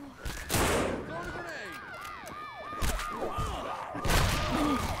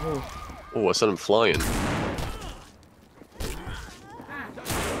 Oh, I sent him flying.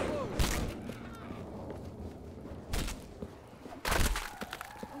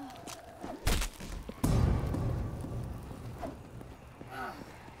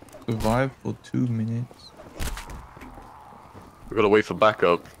 Survive for 2 minutes. We gotta wait for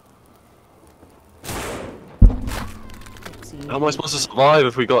backup. Oopsie. How am I supposed to survive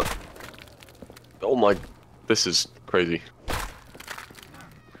if we got... Oh my... This is crazy.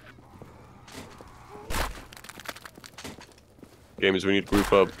 Gamers, we need to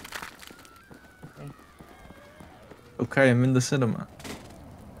group up. Okay, I'm in the cinema.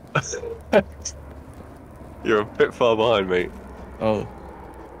 You're a bit far behind, mate. Oh.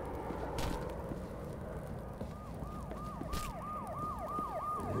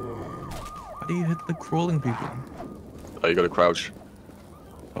 How do you hit the crawling people? Oh, you gotta crouch.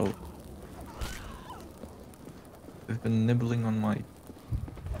 Oh. They've been nibbling on my...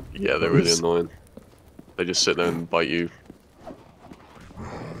 Yeah, they're really Oops. annoying. They just sit there and bite you.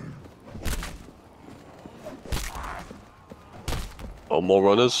 Oh, more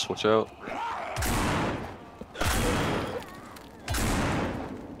runners, watch out.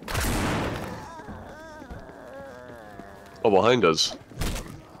 Oh, behind us.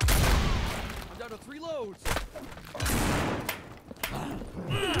 I'm down to 3 loads. I'm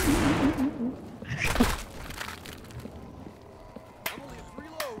only at 3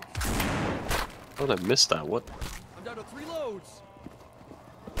 loads. How did I miss that? What? I'm down to 3 loads.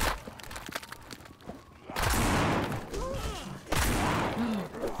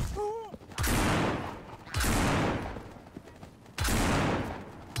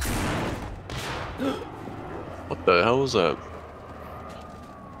 What the hell was that?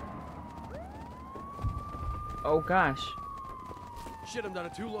 Oh gosh. Shit, I'm down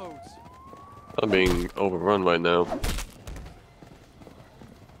to 2 loads. I'm being overrun right now.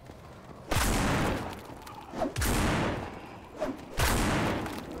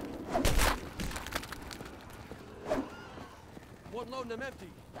 One load and I'm empty.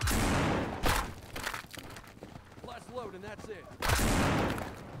 Last load and that's it.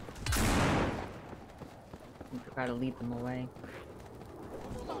 We gotta lead them away.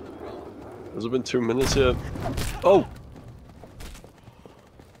 Has it been 2 minutes yet? Oh!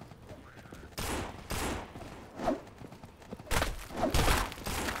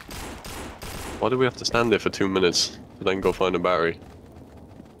 Why do we have to stand there for 2 minutes to then go find a battery?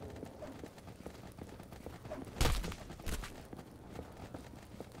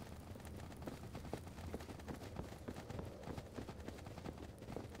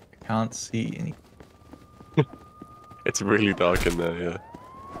 I can't see any... It's really dark in there, yeah.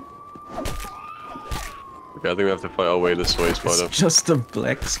 Okay, I think we have to fight our way this way, Spider. It's just a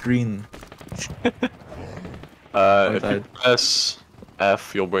black screen. If you died. press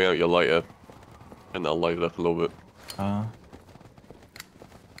F, you'll bring out your lighter. And that'll light it up a little bit.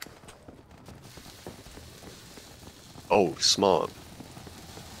 Oh, smart.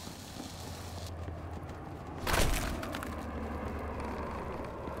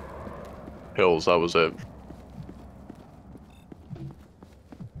 Hills, that was it.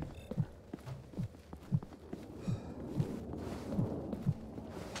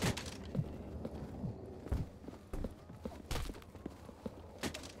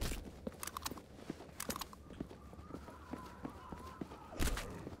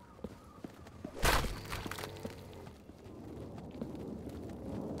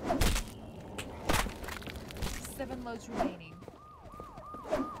 Seven loads remaining.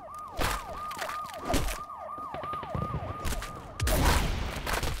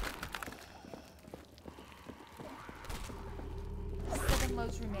 Seven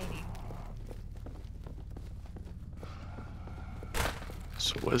loads remaining.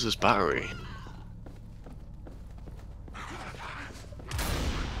 So where's this battery?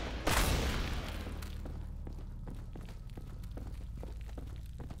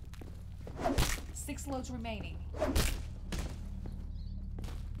 Six loads remaining.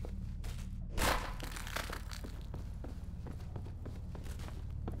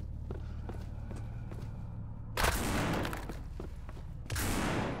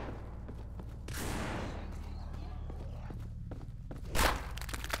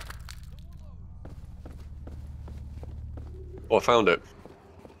 Oh, I found it.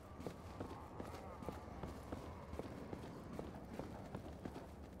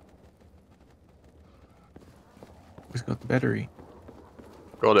 Who's got the battery?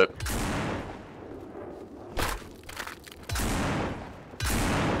 Got it.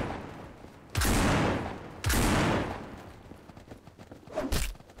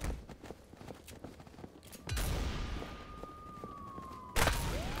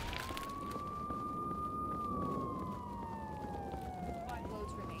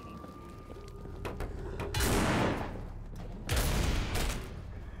 Loads remaining.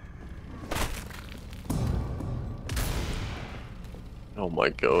 Oh my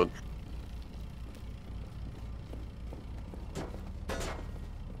god.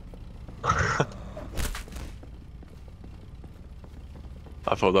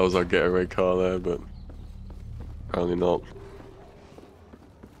 I thought that was our getaway car there, but apparently not.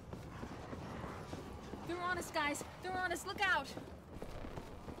 They're on us, guys. They're on us. Look out.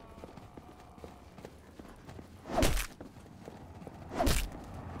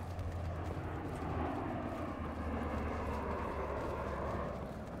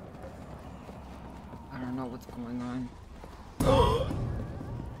 I don't know what's going on.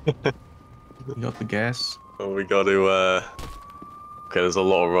 You got the gas? Oh, we got to, okay, there's a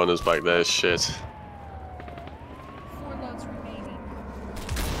lot of runners back there, shit. 4 loads remaining.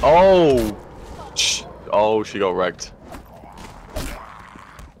 Oh! Oh, she got wrecked.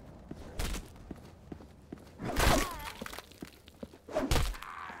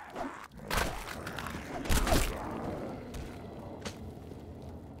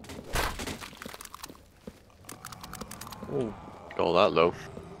 Oh, got that low.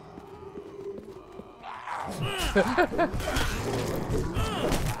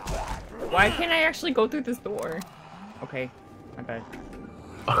 Why can't I actually go through this door? Okay, my bad.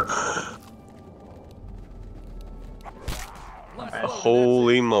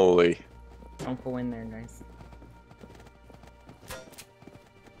 Holy moly. Don't go in there, guys.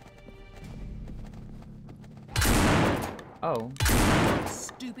 Oh.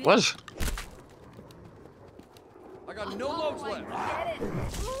 Stupid. What? I got no loads left. Get it.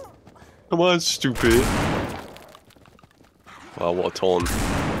 Come on, stupid. Wow, what a taunt.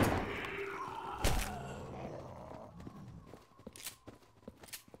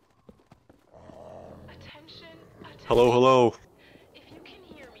 Attention, attention. Hello, hello. If you can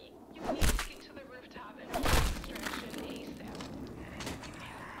hear me, you need to get to the rooftop and make extraction ASAP. You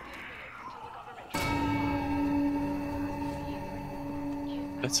have 5 minutes until the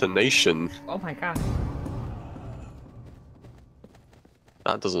government. It's a nation. Oh my god.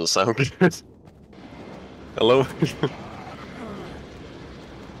 That doesn't sound good. Hello?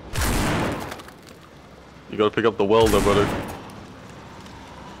 You gotta pick up the welder, brother.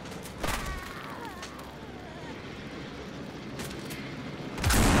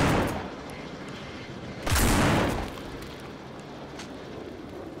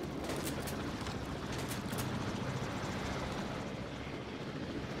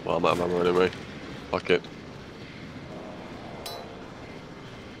 Well, I'm out of ammo anyway. Fuck it.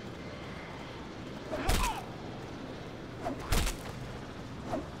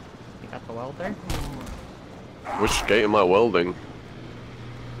 You got the welder? Which gate am I welding?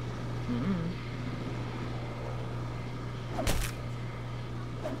 Mm-hmm.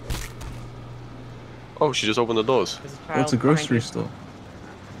 Oh, she just opened the doors. There's a Oh, child it's a behind grocery you. store.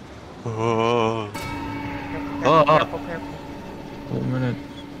 Oh. Careful, Ah, careful, careful. 4 minutes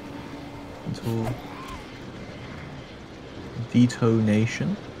until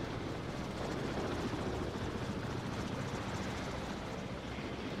detonation.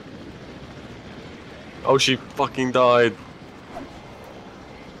 Oh, she fucking died.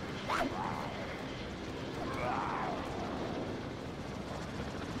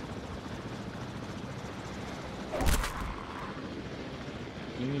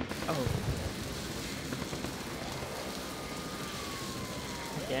 You need. Oh.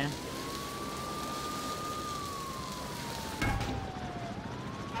 Yeah.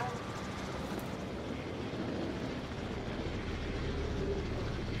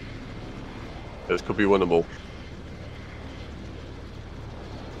 This could be winnable.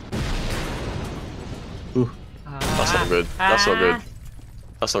 Ooh, That's not good. That's not good.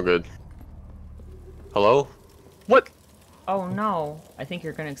 That's not good. Hello? What? Oh no. I think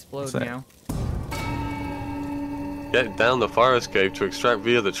you're gonna explode What's that? now. Get down the fire escape to extract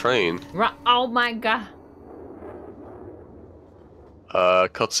via the train. Oh my god.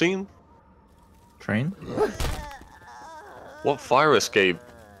 Cutscene? train? What fire escape?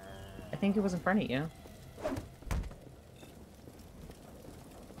 I think it was in front of you.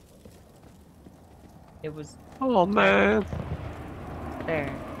 It was. Oh man.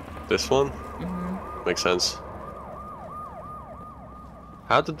 there. This one? Mm-hmm. Makes sense.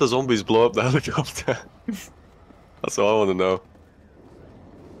 How did the zombies blow up the helicopter? That's all I want to know.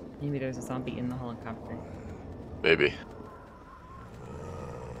 Maybe there's a zombie in the helicopter. Maybe.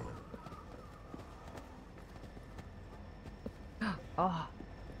 Oh,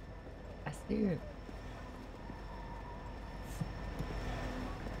 I see it.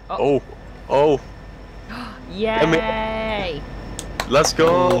 Oh, oh, Yay! let's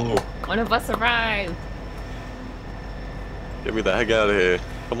go! One of us arrived. Get me the heck out of here.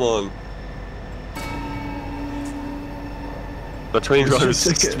 Come on. The train Where's your driver's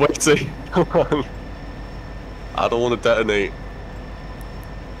just ticket? waiting. Come on. I don't want to detonate.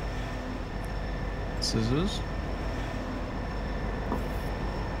 Scissors?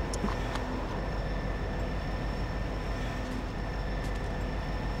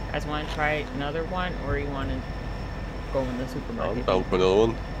 You guys want to try another one, or you want to go in the I'm supermarket? down for another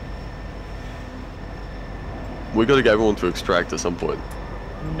one. We gotta get everyone to extract at some point.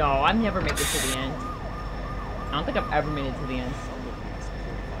 No, I've never made it to the end. I don't think I've ever made it to the end.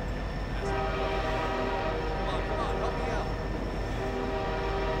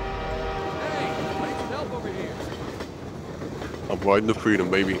 I'm riding the freedom,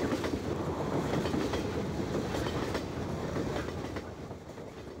 baby.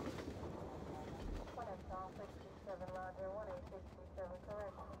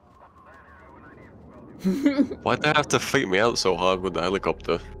 Why'd they have to fake me out so hard with the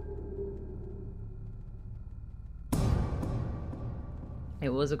helicopter? It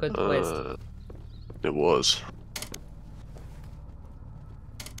was a good twist. It was.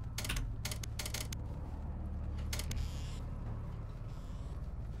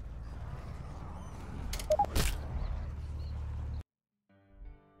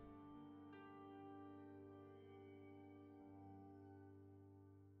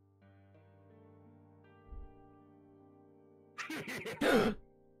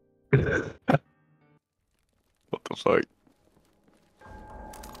 What the fuck?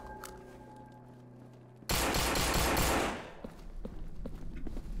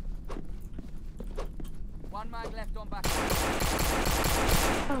 One mag left on back.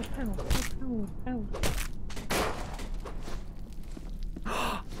 Oh, oh.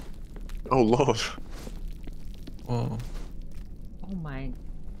 Oh lord. Whoa. Oh my.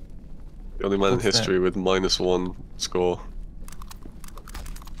 The only man in What's that? history with -1 score.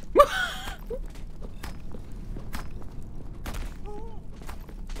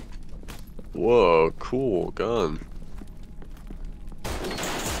 Whoa, cool gun.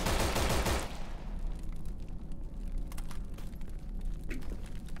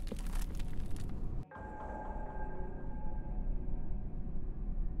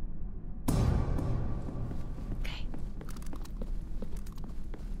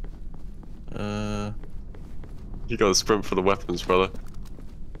 You gotta sprint for the weapons, brother.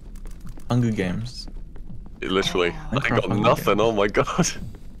 Hunger Games. Literally. I Minecraft got Hunger nothing, Games. oh my god.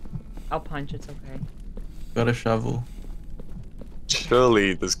 I'll punch, it's okay. Got a shovel.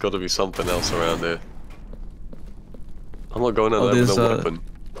 Surely there's gotta be something else around here. I'm not going out Oh, there with there's, a weapon.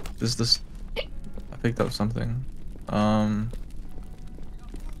 There's this. I picked up something.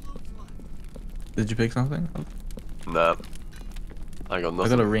 Did you pick something? Nah. I got I nothing.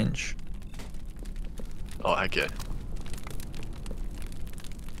 got a wrench. Oh, heck yeah.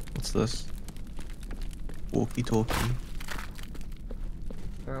 What's this? Walkie-talkie.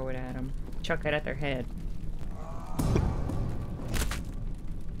 Throw it at them. Chuck it at their head.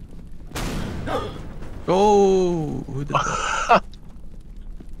 Oh! Who did that?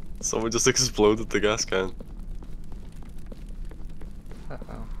 Someone just exploded the gas can.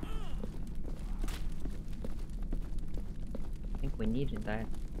 Uh-oh. I think we needed that.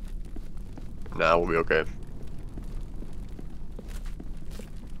 Nah, we'll be okay.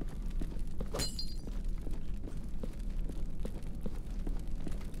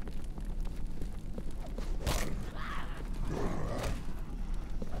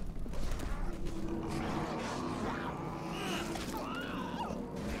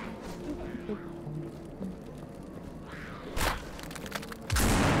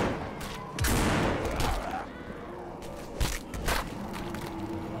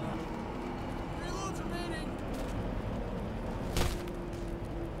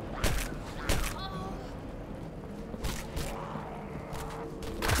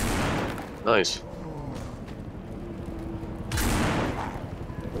 Nice.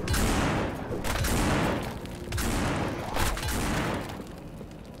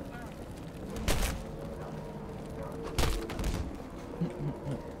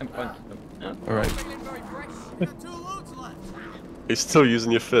 I'm punching them. No. Alright. You're still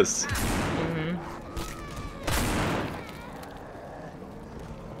using your fists. Mm-hmm.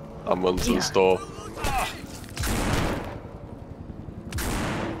 I'm running to Yeah. the store.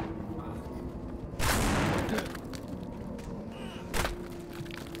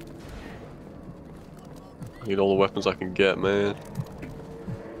 I need all the weapons I can get, man.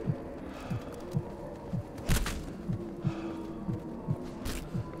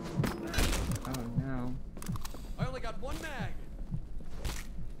 Oh no. I only got one mag.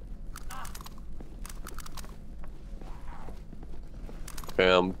 Okay,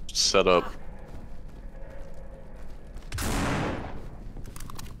 I'm set up.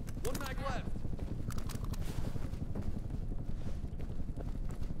 One mag left.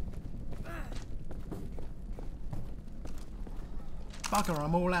 Bugger,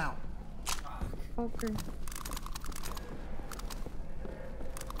 I'm all out. Fucker.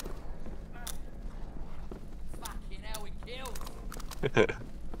 Fucking hell, we killed.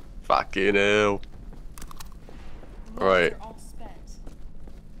 Fucking hell. Alright. All spent.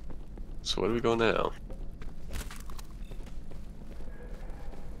 So where do we go now?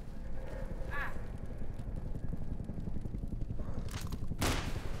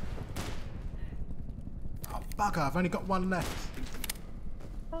 Oh, bugger, I've only got one left.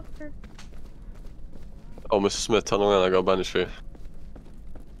 Fucker. Oh, Mr. Smith, turn around, I got a bandage for you.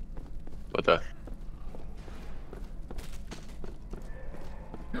 Right there.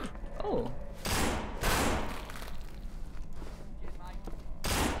 Oh.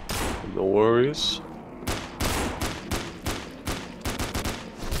 No worries.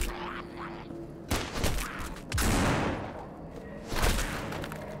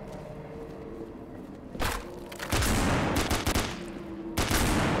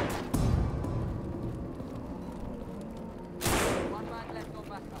 One mag left on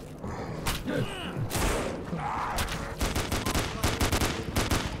backup.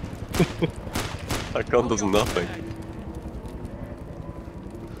 That gun does nothing.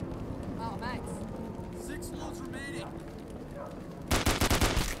 Oh, Max. 6 loads remaining.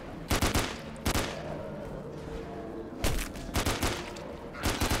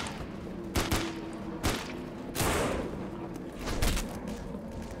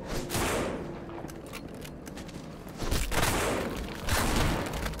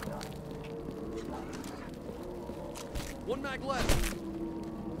 One mag left.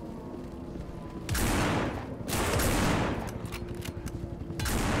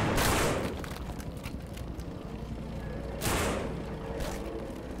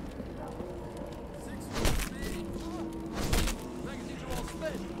 Magazines are all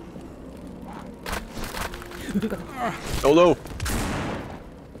spent. Oh no!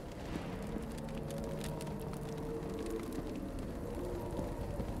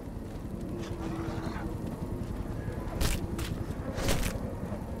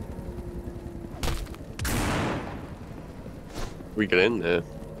 We get in there.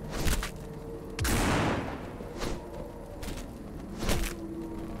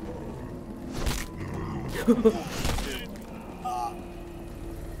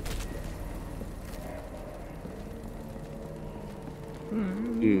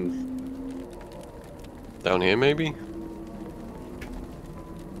 Down here, maybe?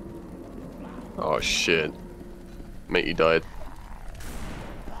 Oh shit. Mate, you died.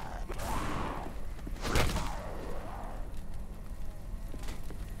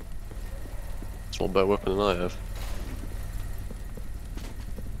 It's a lot better weapon than I have.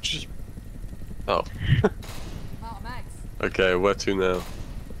 Just... Oh. Oh, Max. Okay, where to now?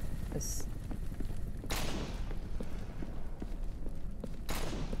 This.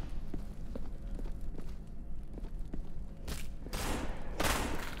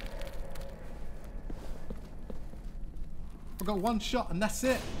 I've got one shot and that's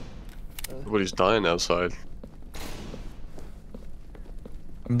it. Everybody's dying outside.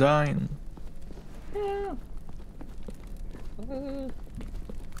 I'm dying. Yeah. Ooh.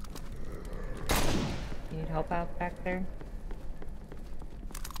 Need help out back there?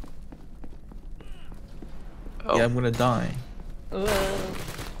 Oh, Yeah, I'm gonna die. Ooh.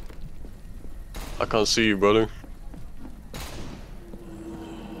 I can't see you, brother.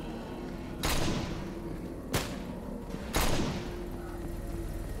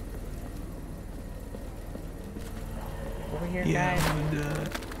 Over here, Yeah, guys. I'm gonna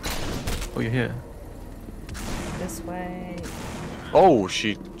die. Oh, you're here. This way. Oh,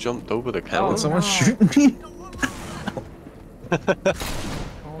 she jumped over the counter. Oh, Did someone no. shoot me?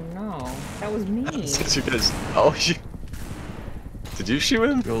 Oh no. That was me. Did you guys? Oh, you. Did you shoot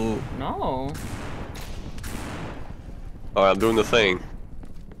him? Yo, No. Alright, I'm doing the thing.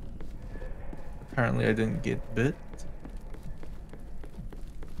 apparently I didn't get bit.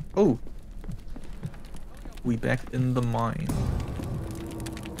 Oh. We back in the mine.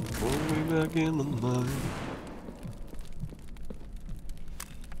 Way back in the mine.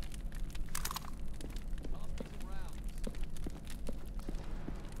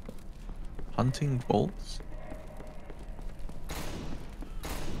 Hunting bolts?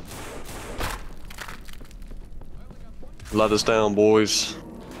 Ladders down, boys.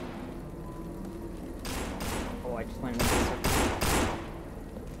 Oh, I just went in the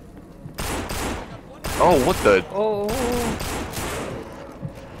Oh, what the? Oh.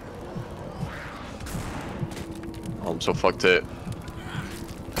 I'm so fucked it.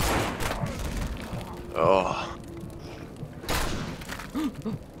 Oh.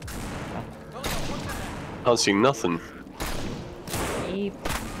 Can't see nothing. Eep.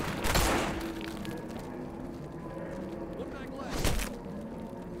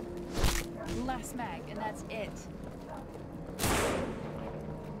 Last mag, and that's it.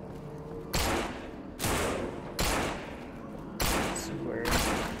 Swear.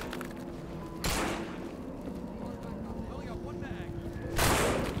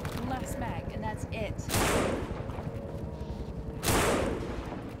 Last mag, and that's it.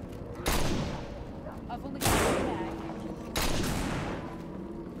 I've only got one mag.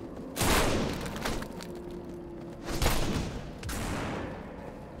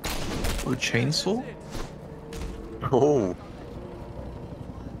 Oh, chainsaw? Oh.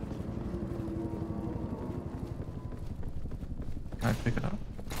 Can I pick it up?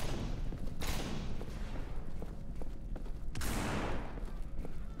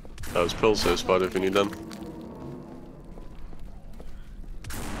 Those pills there, Spider, if you need them.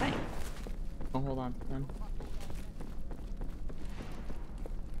 Thanks. I'll hold on to them.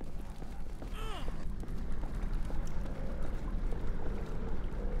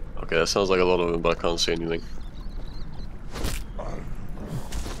 Okay, that sounds like a lot of them, but I can't see anything.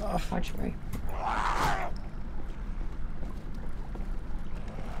 Watch me.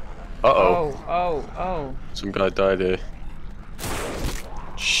 Uh-oh. Oh. Some guy died here.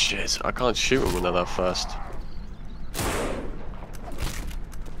 Shit, I can't shoot him when they're that fast.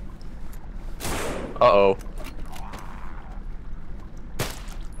 Uh-oh.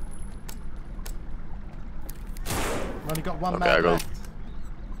 I've only got one Okay, mag I got left.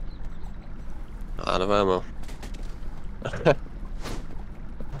 Out of ammo.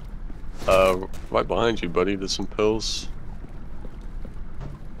 Right behind you, buddy. There's some pills.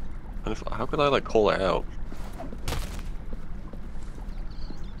 And if, how could I, like, call it out?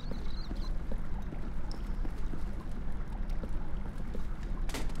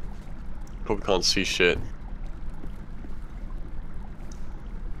 Probably can't see shit.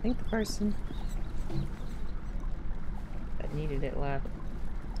 I think the person that needed it left.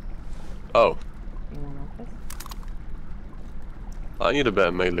 Oh, Anyone want this? I need a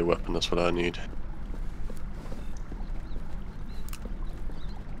better melee weapon. That's what I need.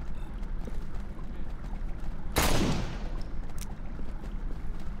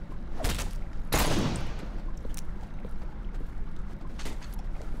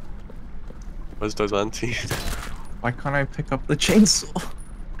 Where's those anti? Why can't I pick up the chainsaw?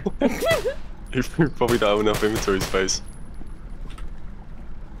 You probably don't have enough inventory space.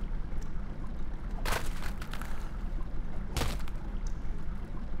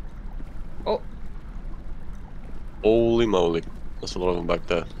 Oh. Holy moly. There's a lot of them back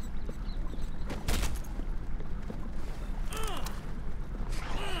there.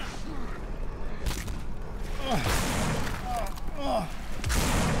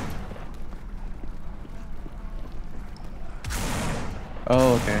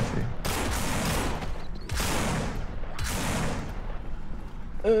 Oh, okay, I see.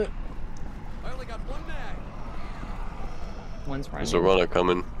 I only got one mag. One's There's a running. runner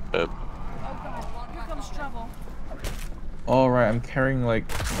coming. Yeah. Oh god, here comes trouble. Alright, I'm carrying like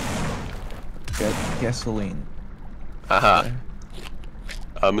gasoline. Haha. Okay.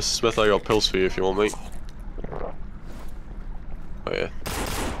 Mr. Smith, I got pills for you if you want me. Oh yeah.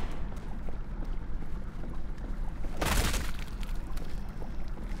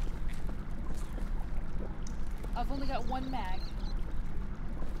 I've only got one mag.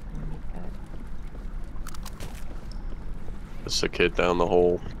 There's a kid down the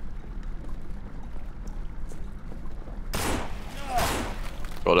hole.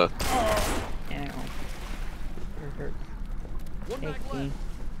 Got her. Ow. It hurts. One mag Take me. left.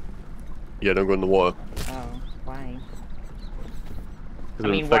 Yeah, don't go in the water. Oh, why? 'Cause I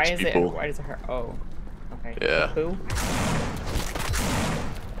it mean, why infects is it? people. Why does it hurt? Oh, okay. Yeah. Who?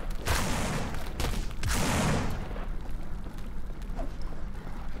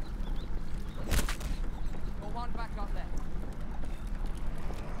 Go on back on there.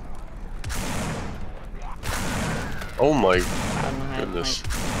 Oh my I don't know how to goodness.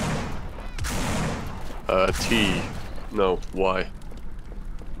 fight. T. No, Y.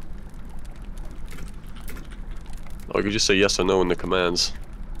 Oh, you could just say yes or no in the commands.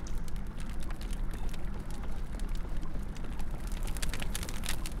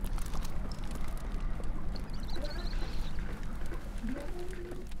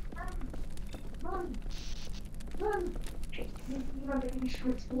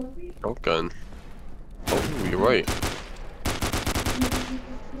 Shotgun. Oh, you're right.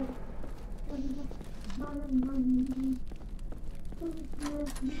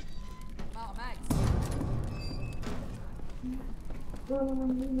 Oh,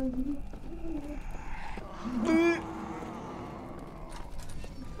 Max.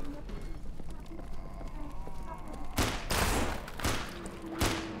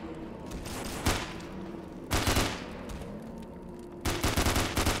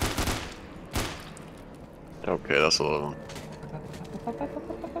 Okay, that's a little.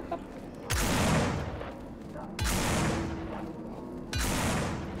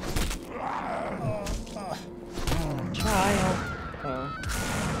 Child.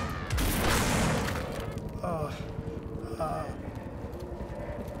 Oh.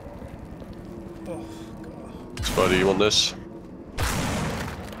 Spuddy, you want this?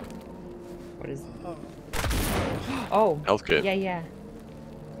 What is? Oh. Health kit. Yeah, yeah.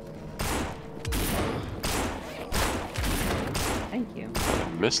 Thank you. I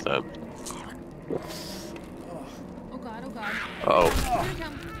missed that. Oh god, oh god. Uh-oh. Here they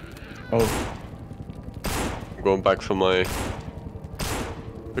come. Oh, I'm going back for my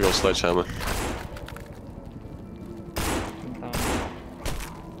big old sledgehammer. I'm gone.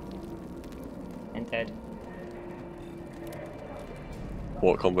 And dead.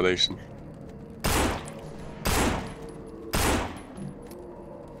 What combination?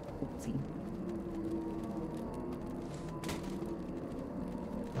 Oopsie.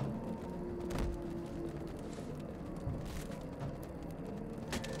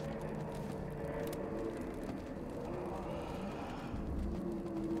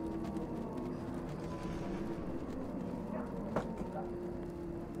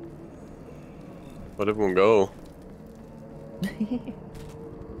 Where'd everyone go?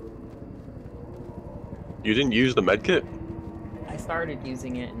 You didn't use the medkit? I started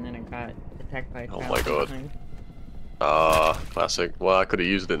using it and then I got attacked by a Oh child my God. behind. Classic. Well, I could have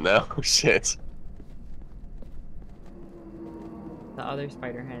used it now. Shit. The other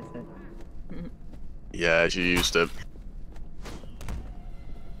spider has it. Yeah, she used it.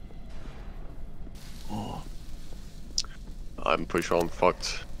 Oh. I'm pretty sure I'm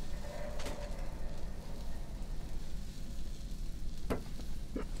fucked.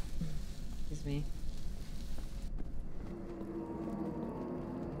 Excuse me.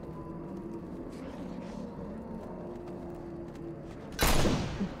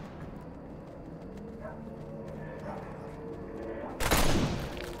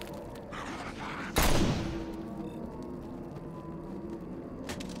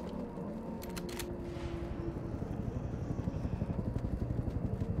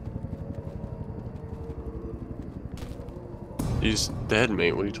 He's dead,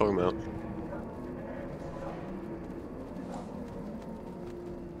 mate. What are you talking about?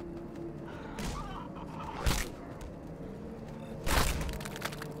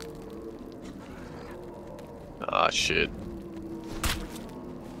 Ah, shit.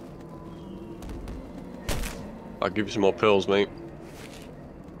 I'll give you some more pills, mate.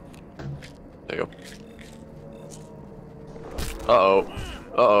 There you go. Uh-oh.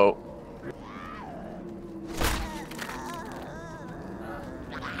 Uh-oh.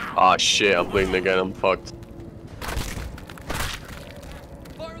 Ah, shit, I'm bleeding again, I'm fucked.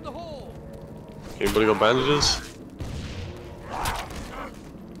 Fire in the hole! Anybody got bandages?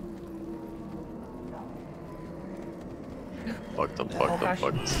 Fucked, I'm fucked, I'm gosh.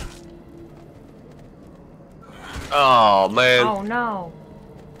 fucked. Oh, man. Oh no.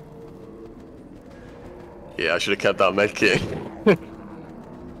 Yeah, I should have kept that med kit.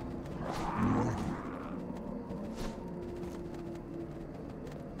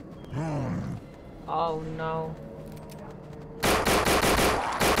 Oh no.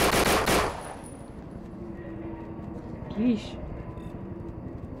 Yeesh.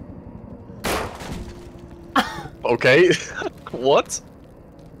 Okay. What?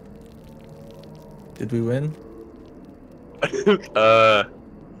 did we win?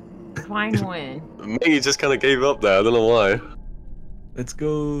 Fine win. Maggie just kind of gave up there. I don't know why. Let's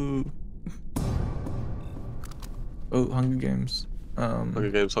go. Oh, Hunger Games.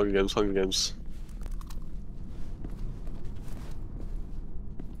 Hunger Games, Hunger Games, Hunger Games.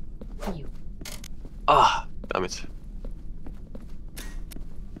 You. Ah, damn it.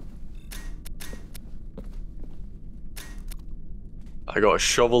 I got a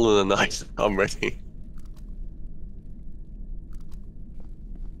shovel and a knife. I'm ready.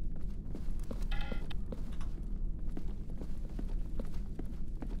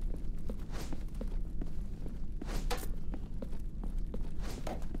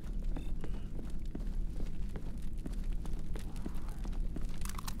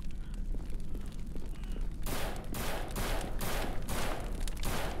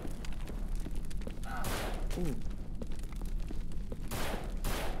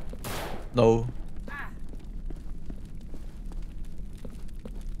 No.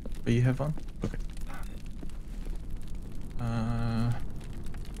 But you have one? Okay.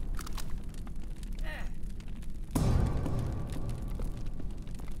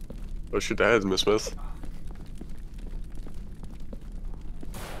 What's your dad, Miss Smith?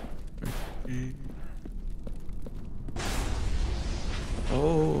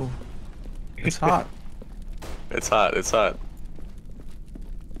 Oh. It's hot. It's hot, it's hot.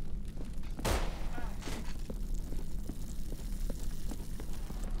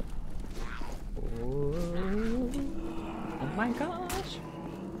 Oh my gosh.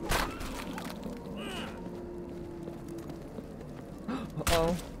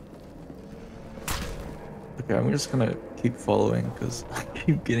 Uh-oh. Okay, I'm just gonna keep following because I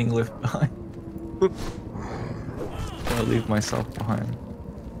keep getting left behind. I'll leave myself behind.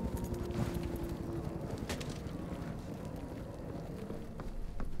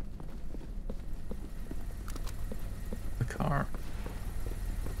 The car.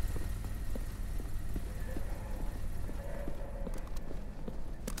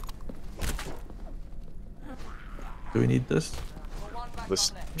 Do we need this?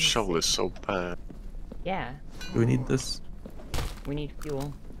 This shovel is so bad. Yeah, Do we need this? we need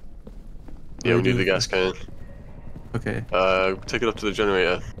fuel. Yeah, we do need the gas can. Okay, Take it up to the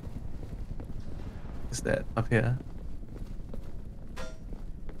generator. is that up here?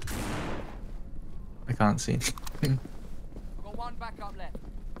 I can't see anything. I've got one backup left.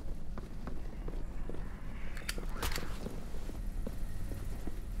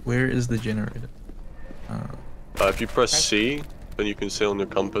 Where is the generator? If you press C, then you can see on your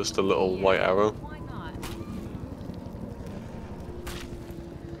compass the little white arrow. Why not?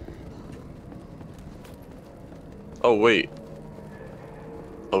 Oh wait.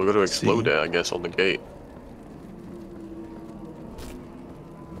 Oh, we gotta explode C. it, I guess, on the gate.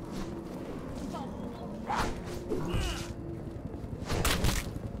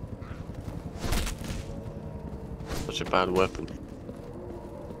 Such a bad weapon.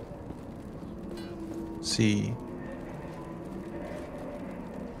 C.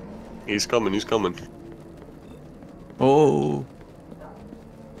 He's coming, he's coming. Oh,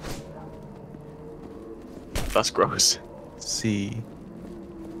 That's gross. C.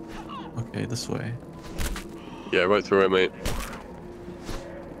 Okay, this way. Yeah, right through it, mate.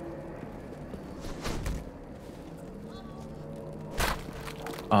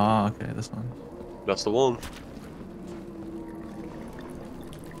 Ah, okay, this one. That's the one.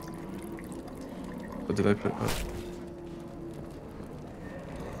 What did I put up?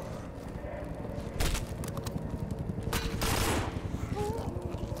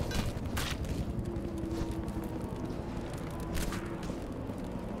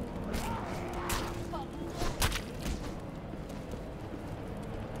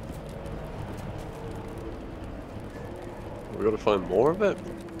 We gotta find more of it?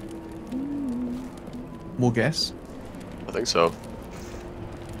 More gas? I think so.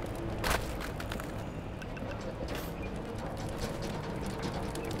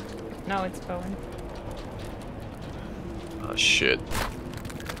 No, it's Bowen. Ah, shit.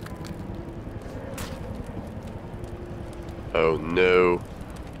 Oh no.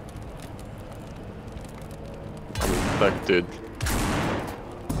 I'm infected.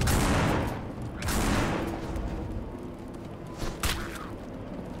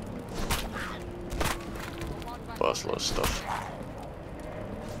 Well, that's a lot of stuff.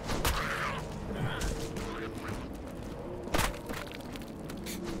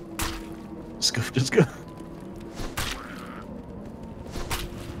 Just go.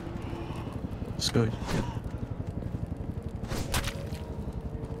 Just go. Yeah.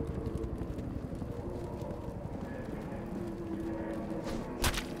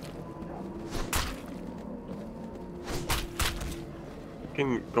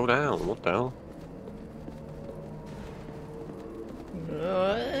 Fucking go down, what the hell?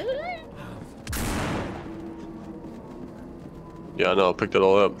 Yeah, I know, I picked it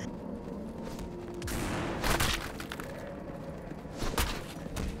all up.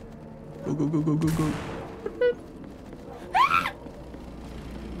 Go, go, go, go, go, go.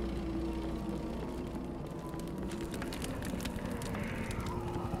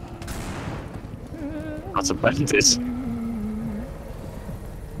 That's a bandit.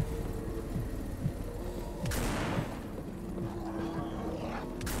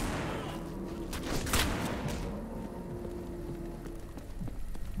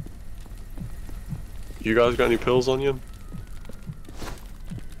 You guys got any pills on you?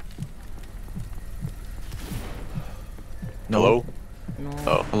 No. Hello? No.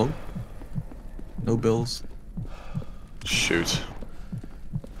 Oh, Hello? No bills. shoot.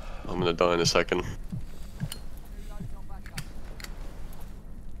 I'm gonna die in a second.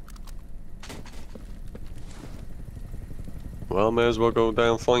 Well, may as well go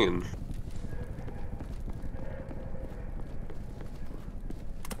down flying.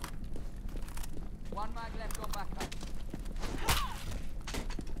 One mag left on backup.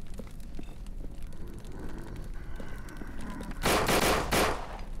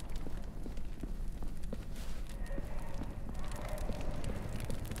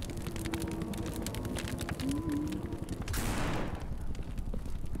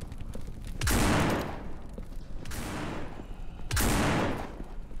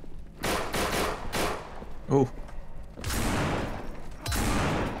 Oh.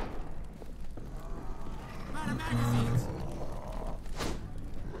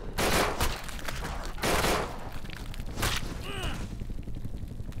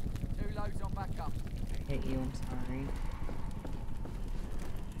 New loads on backup. I hit you, I'm sorry.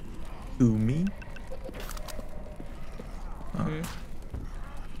 To me? Oh. Hmm?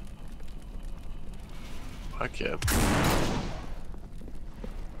 Heck yeah.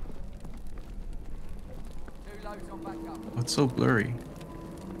 New loads on backup. Oh, it's so blurry.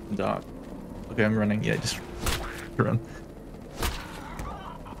 Dark. Okay, I'm running. Yeah, just run.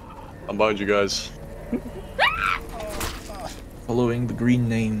 I'm behind you guys. Following the green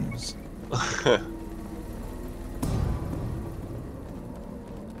names.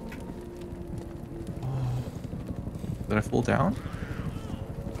 Did I fall down?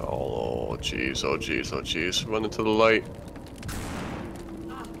 Oh jeez, oh jeez, oh jeez. Run into the light.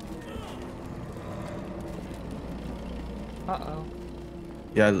 Uh-oh.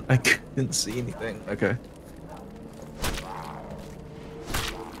 Yeah, I couldn't see anything. Okay.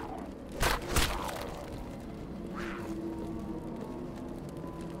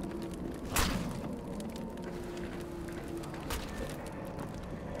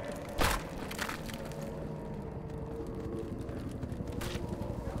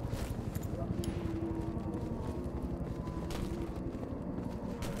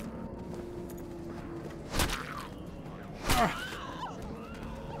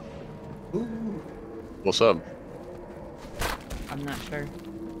 What's up? I'm not sure.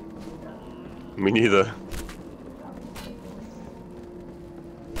 Me neither.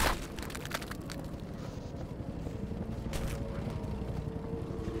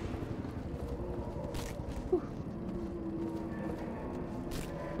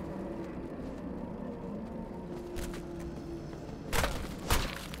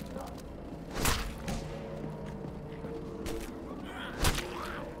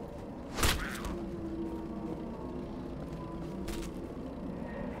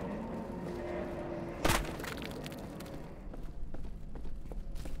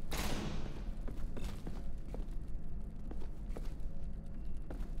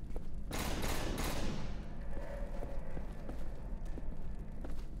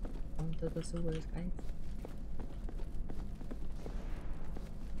 Come to the sewers, guys.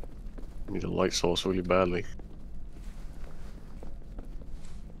 Need a light source really badly.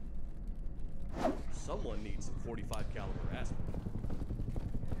 Someone needs some 45 caliber aspirin.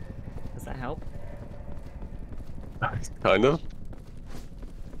 Does that help? Kind of.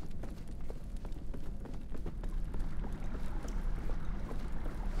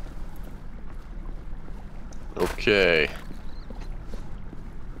 Okay.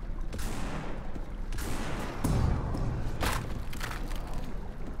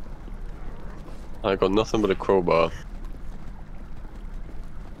 I got nothing but a crowbar.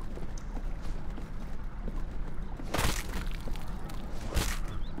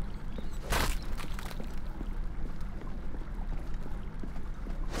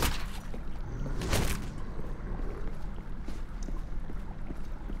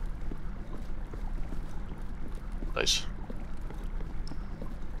 Nice.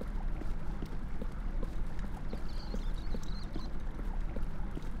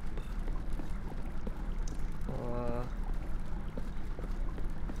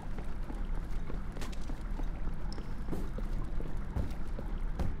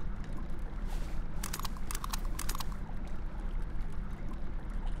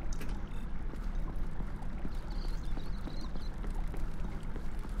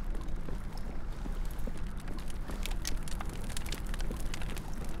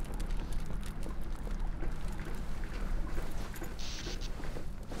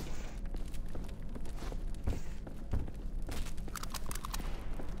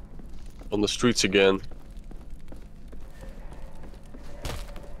 On the streets again.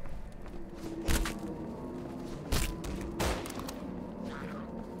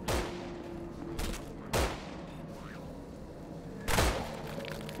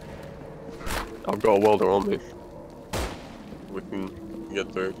 I've got a welder on me. We can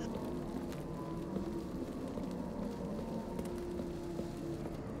get through.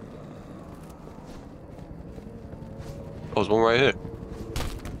 Oh, there's one right here.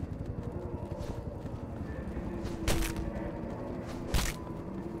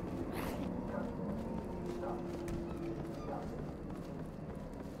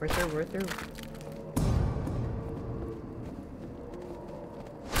 We're through.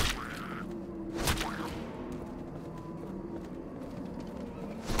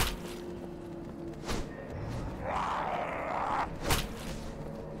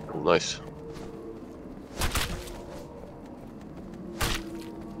 Oh, nice.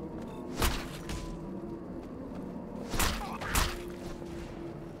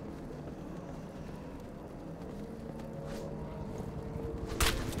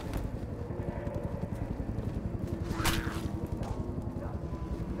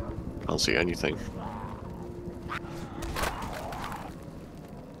 Can't see anything.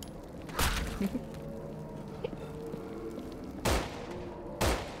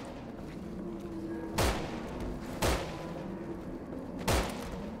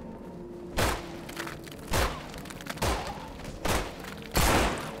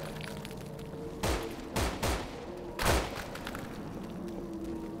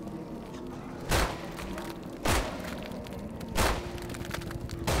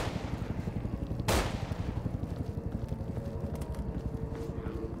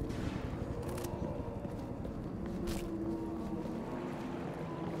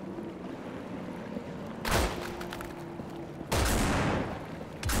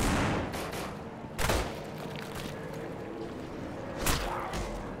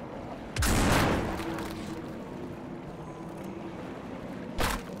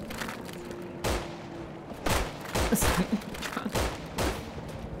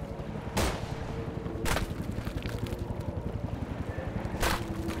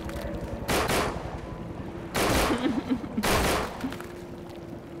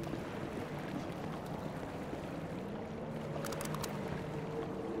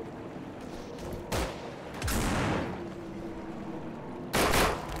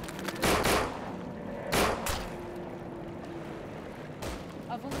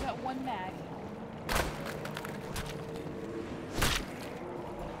 I've only got one mag.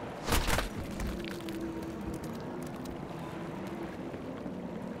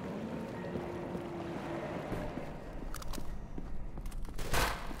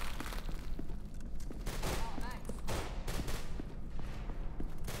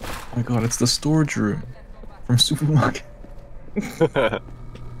 Oh my god, it's the storage room from Supermarket. The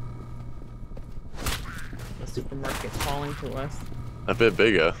supermarket's calling to us. A bit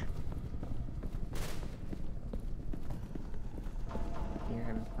bigger. You're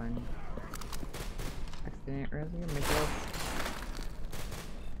having fun. Accident earlier, my gloves.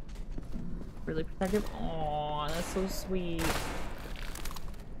 Really protective. Aw, that's so sweet.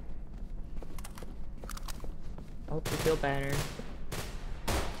 I hope you feel better.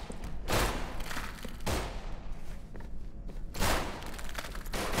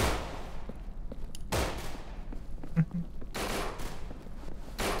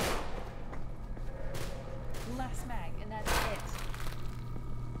 Last mag, and that's it.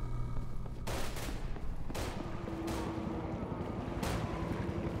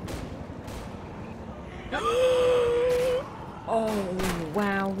 Oh,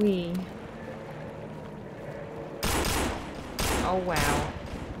 wowee. Oh, wow.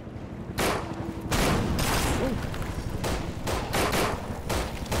 Ooh.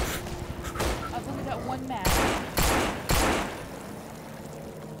 I've only got one mag.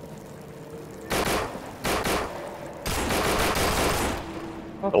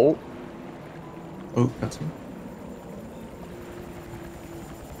 Oh. Oh, that's him.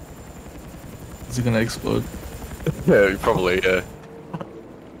 Is it gonna explode? Yeah, probably, yeah.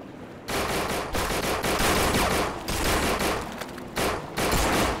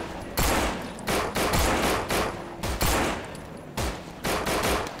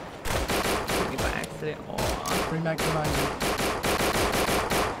 Hit me by accident. Aw. Bring back the money.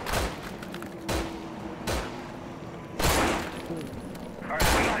 Alright,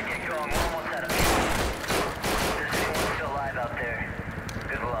 we gotta get going. We're almost out of fuel. There's anyone still alive out there.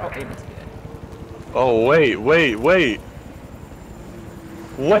 Good Oh, luck. Ava's good. Oh, wait. Wait!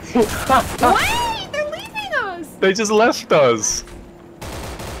 They're leaving us! They just left us!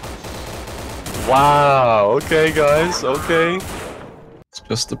 Wow. Okay, guys. Okay. It's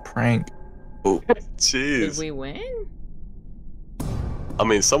just a prank. Oh, Did Jeez. we win? I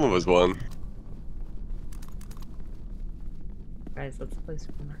mean, some of us won. Guys, let's play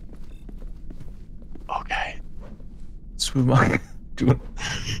supermarket. Okay. supermarket.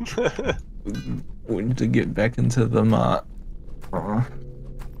 We need to get back into the mart.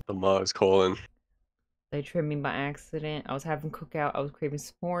 The Mars calling. They trimmed me by accident. I was having cookout. I was craving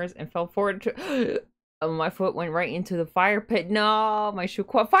s'mores and fell forward. My foot went right into the fire pit. No, my shoe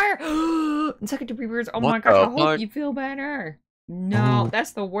caught fire. And second degree burns. Oh my What gosh, the I hope fuck? you feel better. No, Oh.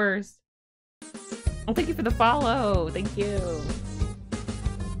 that's the worst. Oh, thank you for the follow. Thank you.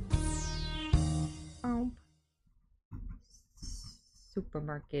 Oh.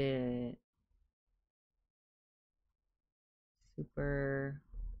 Supermarket. Super.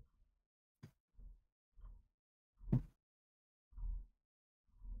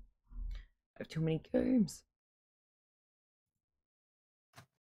 I have too many games.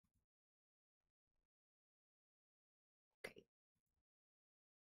 Okay.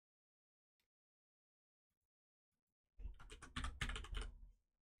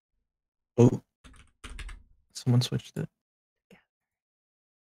 Oh, someone switched it.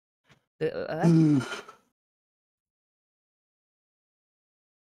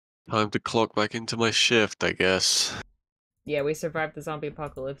 Time to clock back into my shift, I guess. Yeah, we survived the zombie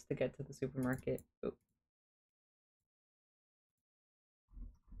apocalypse to get to the supermarket. Oh.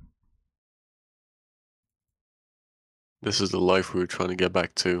 This is the life we were trying to get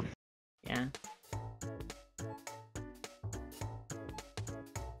back to. Yeah.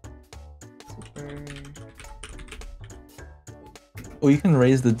 Super. Oh, you can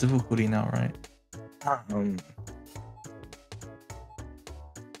raise the difficulty now, right?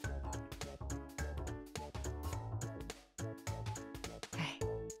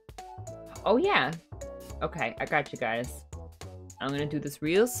 Oh yeah. Okay, I got you guys. I'm gonna do this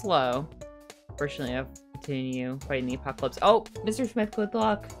real slow. Fortunately, I'll continue fighting the apocalypse. Oh, Mr. Smith, good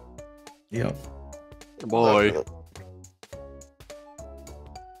luck. Yep. Boy.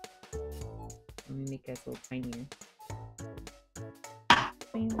 Let me make guys a little tinier.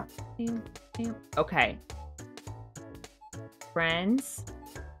 Okay. Friends,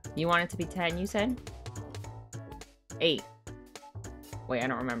 you want it to be 10, you said? 8. Wait, I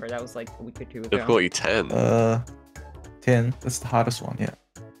don't remember. That was like a week or two ago. Difficulty 10. 10. That's the hardest one, yeah.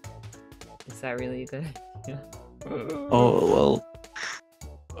 Is that really good? Yeah. Oh,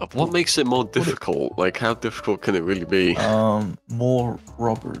 well, What makes it more difficult? Like, how difficult can it really be? more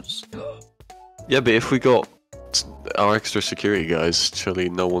robbers. Yeah, but if we got our extra security guys, surely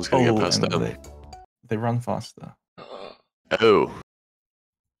no one's gonna get past and them. they run faster. Oh.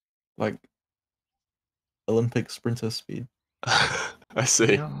 Like Olympic sprinter speed. I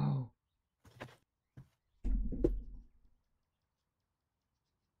see. No.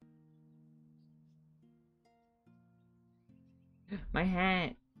 My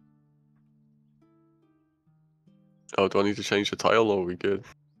hat. Oh, do I need to change the title or are we good?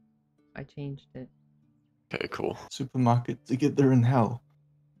 I changed it. Okay, cool. Supermarket together in hell.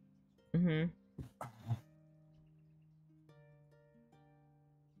 Mm-hmm.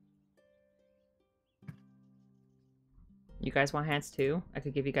 You guys want hats too? I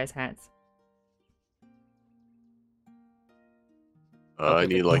could give you guys hats. I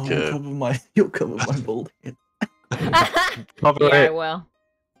need like you'll cover my bald head. Cover Yeah, I it. will.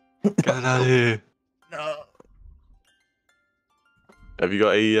 Get it out of here. No. Have you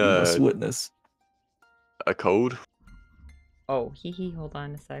got You must witness. a code? Oh, hold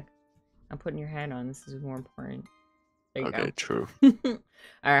on a sec. I'm putting your hat on. This is more important. There you Okay, true. go.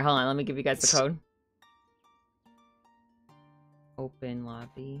 Alright, hold on. Let me give you guys the code. Open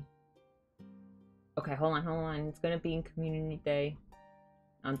lobby. Okay, hold on. It's gonna be in Community Day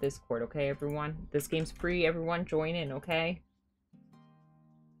on Discord, okay, everyone? This game's free. Everyone join in, okay?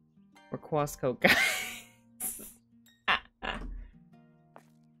 We're Quasco, guys.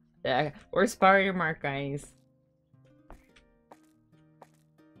 Yeah, we're Spider Mark, guys.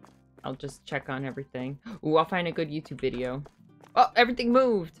 I'll just check on everything. Ooh, I'll find a good YouTube video. Oh, everything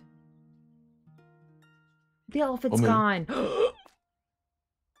moved. The elephant's Oh, gone.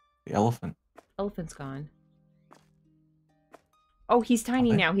 The elephant. Elephant's gone. Oh, he's tiny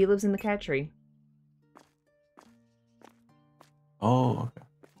Okay. now. He lives in the cat tree. Oh, okay.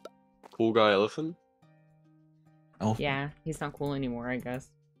 Cool guy elephant? Elephant. Yeah, he's not cool anymore, I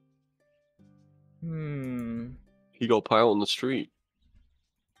guess. He got put out on the street.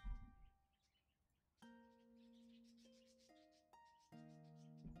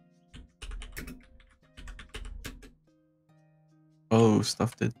 Oh,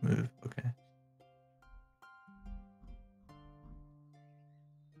 stuff did move. Okay.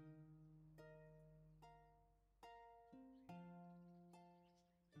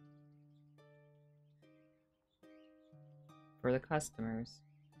 for the customers.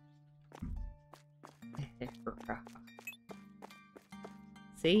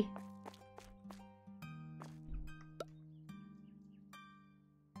 See?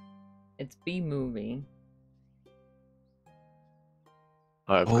 It's B movie.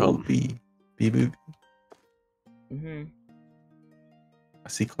 I've Oh, come. B movie. Mm-hmm. I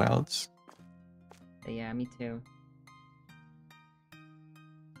see clouds. Yeah, me too.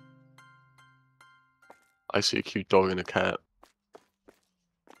 I see a cute dog and a cat.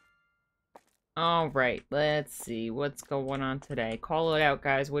 Alright, let's see. What's going on today? Call it out,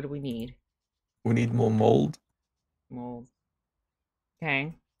 guys. What do we need? We need more mold. Mold.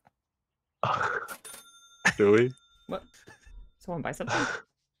 Okay. Do we? What? Someone buy something?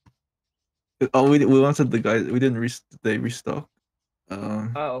 Oh, we wanted the guys. We didn't they restock.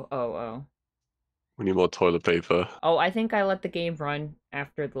 Oh. We need more toilet paper. Oh, I think I let the game run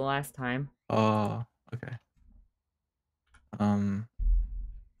after the last time. Oh, okay.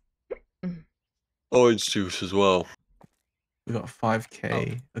 Orange juice as well. We got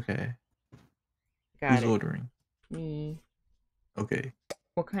 5K. Okay. Got Who's it. ordering? Me. Okay.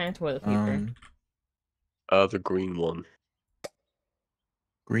 What kind of toilet paper? The green one.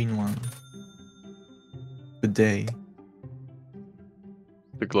 Green one. Bidet.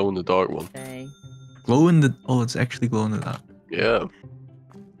 The glow in the dark one. Okay. Glow in the. Oh, it's actually glow in the dark. Yeah.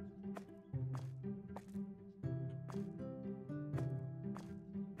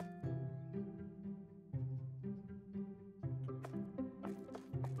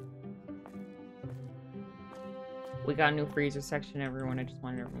 We got a new freezer section, everyone. I just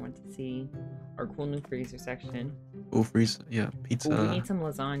wanted everyone to see our cool new freezer section. Oh, freeze. Yeah, pizza. Ooh, we need some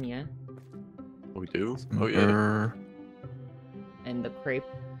lasagna. We do? some Oh, yeah. burr, And the crepe.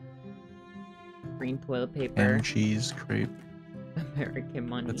 Green toilet paper. and cheese crepe. American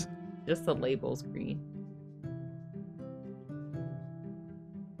money. That's- Just the label's green.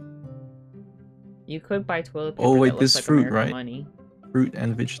 You could buy toilet paper. Oh, wait, that looks this like fruit, American right? money. Fruit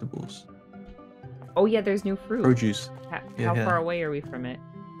and vegetables. Oh yeah, there's new fruit. Produce. How Yeah. far away are we from it?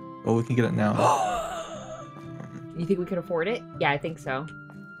 Oh, we can get it now. You think we could afford it? Yeah, I think so.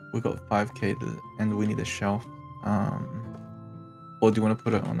 We got 5K and we need a shelf. Or do you want to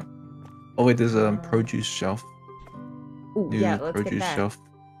put it on? Oh wait, there's a produce shelf. Ooh, New yeah, let's get produce that. shelf.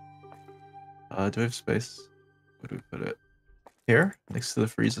 Do we have space? Where do we put it? Here, next to the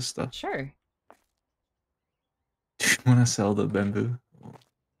freezer stuff. Sure. Do you want to sell the bamboo?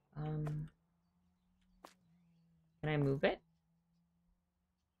 Can I move it?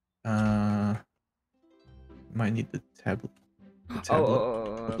 Might need the tablet. The Oh,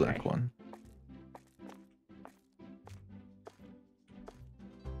 tablet, the black okay. one.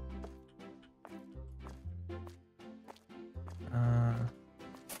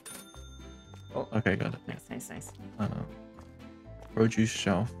 Oh. Okay, got it. Nice. Produce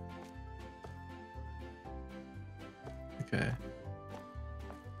shelf. Okay.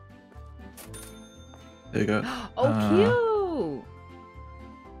 There you go. Oh, cute!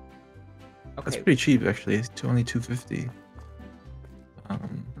 That's Okay, pretty cheap, actually. It's only 250.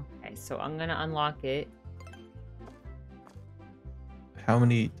 okay, so I'm gonna unlock it. How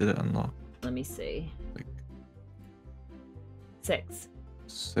many did it unlock? Let me see. Like 6.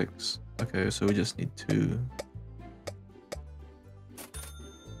 6. Okay, so we just need 2.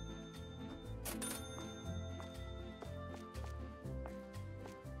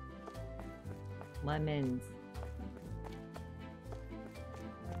 Lemons.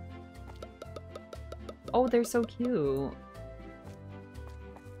 Oh, they're so cute.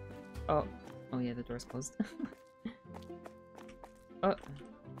 Oh yeah, the door's closed. Oh,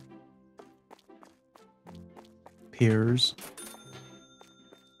 Pears.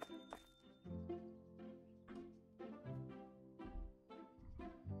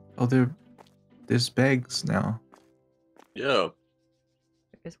 Oh, there's bags now. Yeah.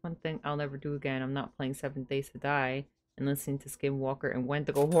 there's one thing I'll never do again. I'm not playing 7 Days to Die and listening to Skinwalker and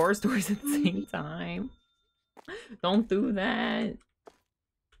Wendigo horror stories at the same time. Don't do that.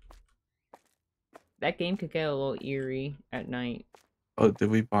 That game could get a little eerie at night. Oh,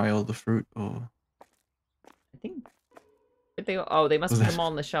 did we buy all the fruit? Or I think. But they they must put them all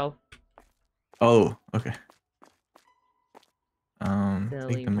on the shelf. oh, okay.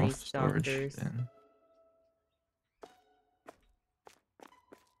 Silly Take them off race storage doctors. then.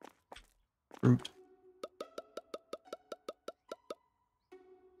 Fruit.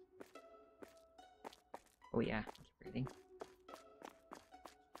 Oh yeah, keep reading.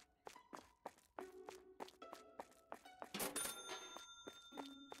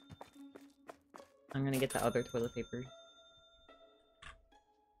 I'm gonna get the other toilet paper.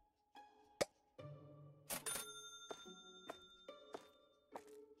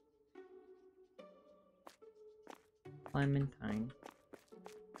 Clementine.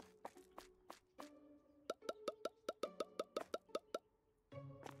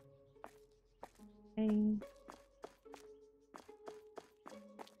 Hey.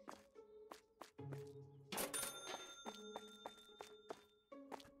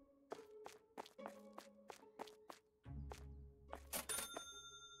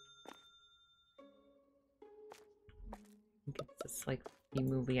 Get this like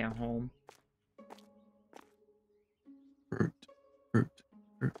movie at home. Fruit, fruit,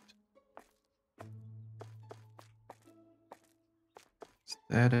 fruit. Is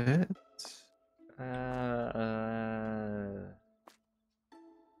that it? I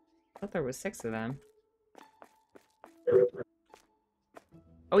thought there was 6 of them.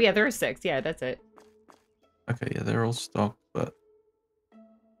 Oh yeah, there are 6. Yeah, that's it. Okay, yeah, they're all stocked, but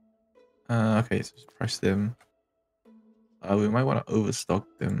okay, so just price them. We might want to overstock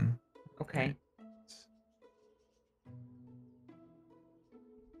them. Okay.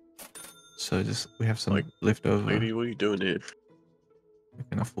 So just we have some Like, left over. Lady, what are you doing here? We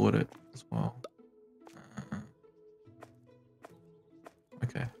can afford it as well.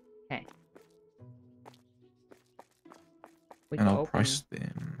 Okay. Okay. And I'll price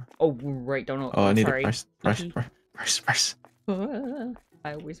them. Oh right, don't know. Oh, I need sorry. a price.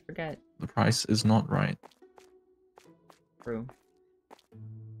 I always forget. The price is not right. True.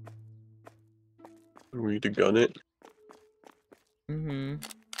 We need to gun it. Mm-hmm.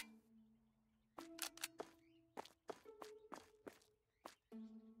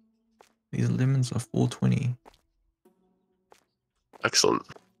 These lemons are 420. Excellent.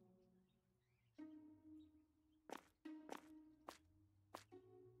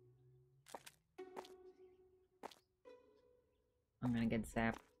 I'm gonna get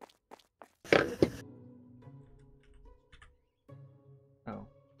zapped. Oh.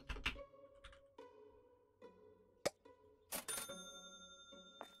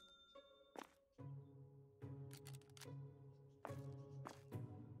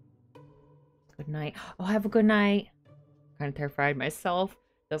 Good night. Oh, have a good night. Kind of terrified myself.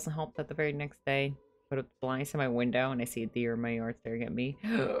 Doesn't help that the very next day, put up the blinds in my window and I see a deer in my yard staring at me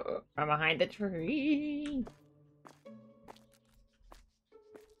from behind the tree.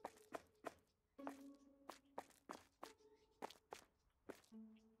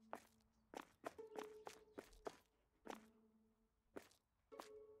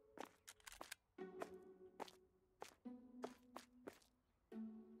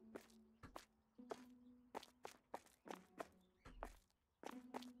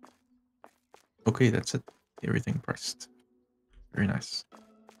 Okay, that's it. Everything priced. Very nice.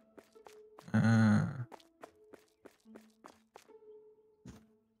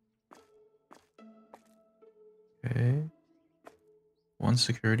 Okay. 1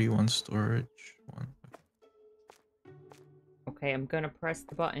 security, 1 storage, 1. Okay, I'm gonna press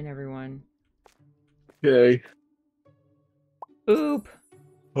the button, everyone. Yay. Boop!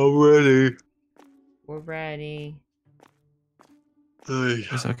 I'm ready. We're ready. Hey.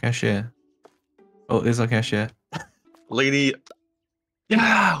 There's our cashier. Oh, there's our cashier. Lady.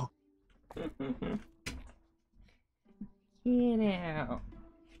 Yeah. Get out.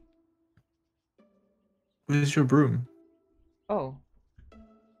 Where's your broom? Oh.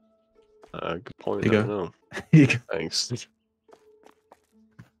 Good point. There you I don't go. know. Here you go. Thanks.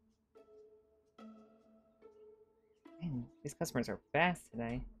 Man, these customers are fast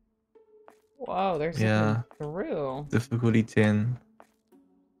today. Whoa, they're Yeah. zipping through. Difficulty 10.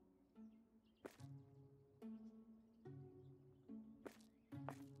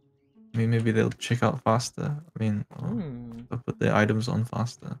 I mean, maybe they'll check out faster. I mean, they'll put their items on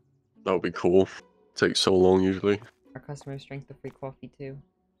faster. That would be cool. Takes so long usually. Our customers drink the free coffee too.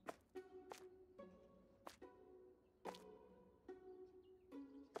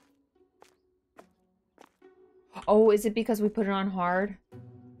 Oh, is it because we put it on hard?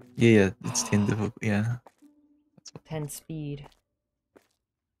 Yeah, it's 10 difficult. Yeah. 10 speed.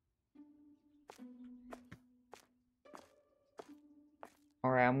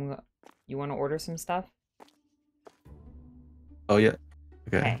 Alright, you want to order some stuff? Oh, yeah.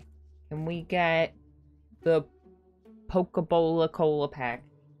 Okay. Okay. Can we get the Pokebola Cola pack?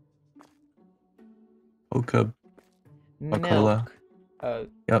 Cola. Milk.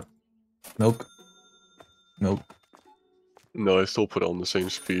 Yep. Milk. Milk. No, I still put it on the same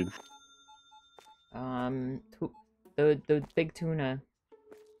speed. The big tuna.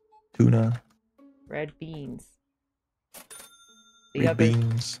 Tuna. Red beans. Red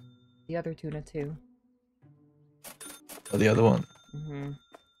beans. The other tuna too. Oh, the other one. Mm-hmm.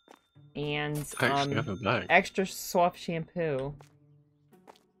 And I actually have a bag. extra soft shampoo.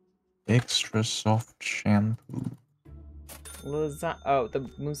 Extra soft shampoo. Oh, the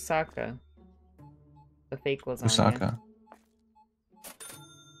moussaka. The fake lasagna. Osaka.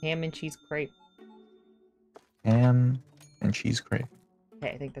 Ham and cheese crepe. Ham and cheese crepe.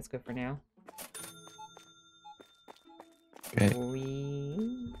 Okay, I think that's good for now. Okay,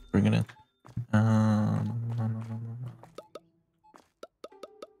 bring it in.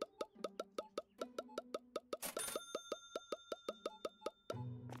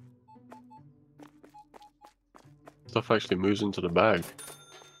 Stuff actually moves into the bag.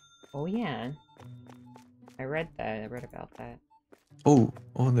 Oh yeah. I read that. I read about that. Oh,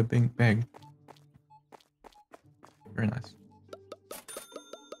 the big bag. Very nice.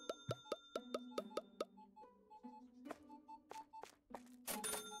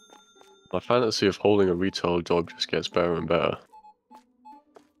 My fantasy of holding a retail job just gets better and better.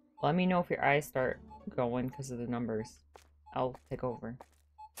 Let me know if your eyes start going because of the numbers. I'll take over.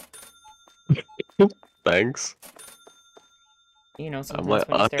 Thanks. You know, My sometimes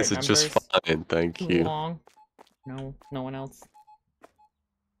when you stare eyes at are just numbers fine, thank too you. long. No one else.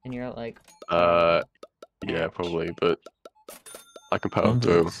 And you're like, Yeah, ouch. probably, but I can power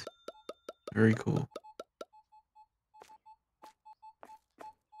through. Numbers. Very cool.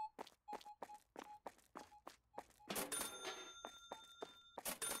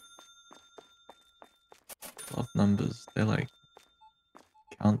 Love numbers. They like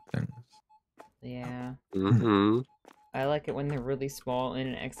count things. Yeah. Mm-hmm. I like it when they're really small in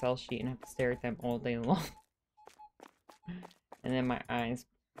an Excel sheet and I have to stare at them all day long. And then my eyes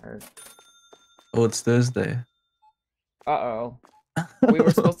hurt. Oh, it's Thursday. Uh-oh. We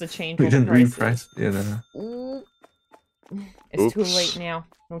were supposed to change We all the didn't prices. reprice. Yeah, no. Ooh. It's too Oops. late now.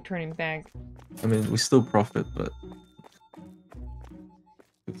 No turning back. I mean, we still profit, but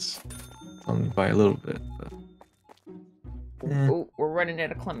it's only by a little bit. But eh. Oh, we're running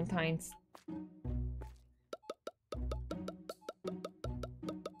out of clementines.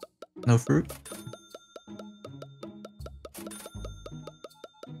 No fruit.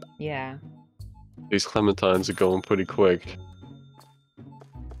 Yeah, These clementines are going pretty quick.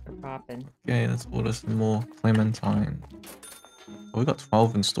 they're popping. Okay, let's order some more clementine. Oh, we got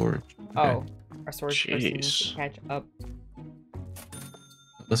 12 in storage. Okay. Oh, our storage person needs to Jeez. catch up.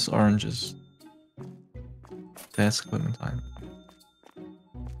 This oranges. That's clementine.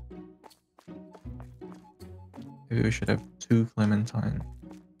 Maybe we should have 2 clementine.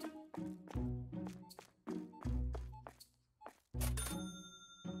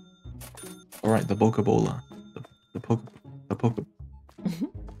 Alright, the Pokeballer. The Poke.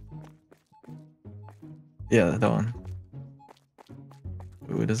 Yeah, that one.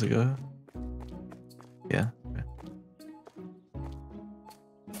 Where does it go? Yeah. Okay.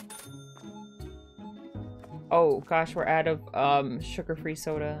 Oh gosh, we're out of sugar-free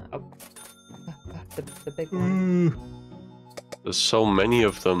soda. Oh, the big one. There's so many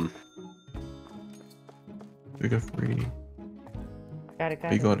of them. Sugar free. Got it.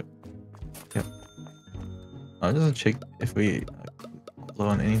 We got it. Yep. I just check if we low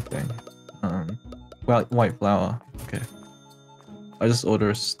on anything. Well, white flour. Okay. I just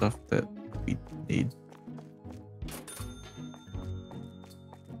order stuff that we need.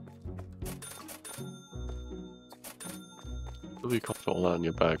 Really can't fit all that in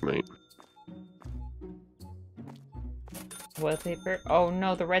your bag, mate. Toilet paper. Oh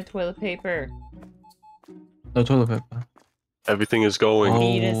no, the red toilet paper. No toilet paper. Everything is going. Oh.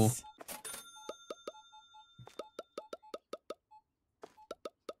 Fetus.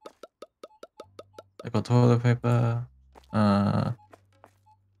 I got toilet paper.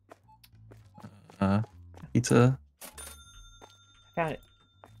 Pizza. Found it.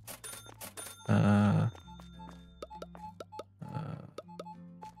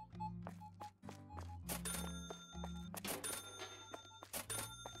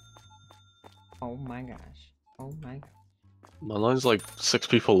 Oh my gosh. Oh my god. My line's like 6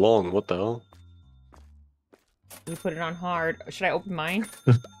 people long. What the hell? We put it on hard. Should I open mine?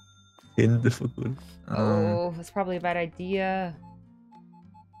 In difficult. Oh, that's probably a bad idea.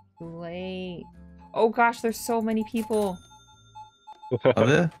 Too late. Oh gosh, there's so many people. Are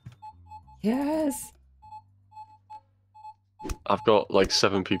there? Yes. I've got like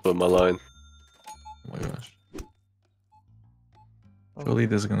 7 people in my line. Oh my gosh. Surely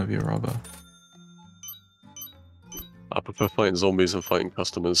there's gonna be a robber. I prefer fighting zombies and fighting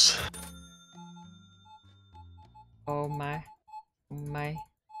customers. Oh my. Oh my.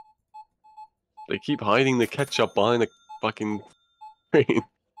 They keep hiding the ketchup behind the fucking screen.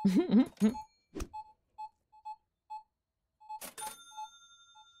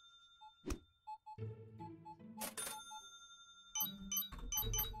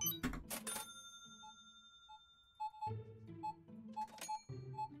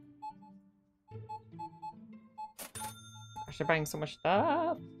 they're buying so much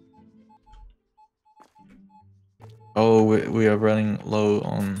stuff. Oh, we are running low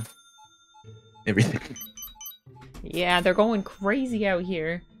on everything. Yeah, they're going crazy out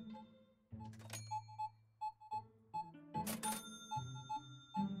here. I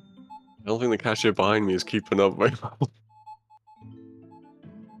don't think the cashier behind me is keeping up very well.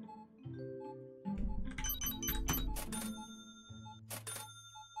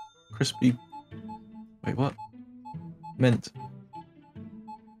 Crispy. Wait, what? Mint.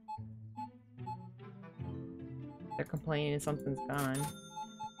 They're complaining something's gone.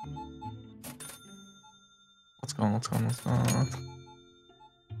 What's going on? What's going on? What's going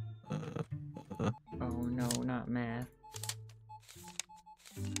on? Oh no, not math.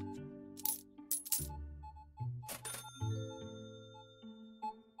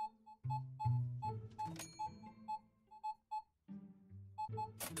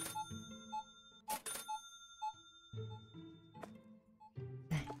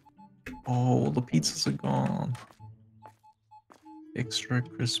 Oh, the pizzas are gone. Extra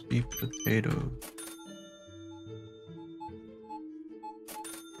crispy potato.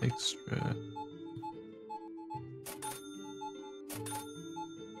 Extra.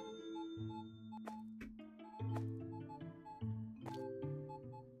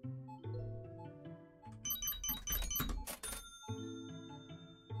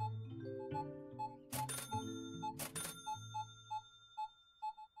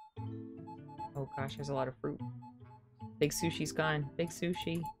 Oh gosh, there's a lot of fruit. Big sushi's gone. Big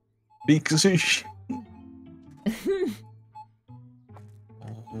sushi. Big sushi.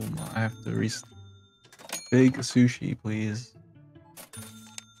 Oh my, I have to big sushi, please.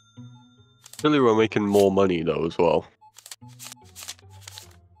 Really, we're making more money though as well.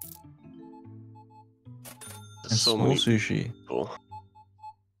 And So small many sushi. people.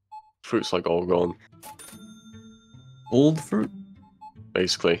 Fruit's like all gone, Old fruit?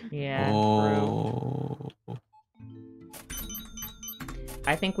 basically. Yeah, fruit. Oh.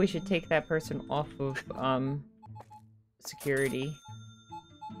 I think we should take that person off of security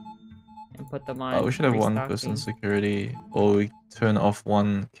and put them on. Oh, we should have one person restocking. security, or we turn off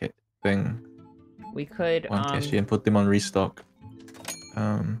one thing, We could one cashier, and put them on restock.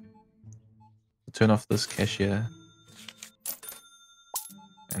 Turn off this cashier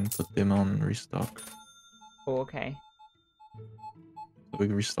and put them on restock. oh, okay. So we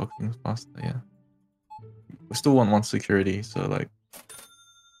can restock things faster. Yeah, we still want one security, so like,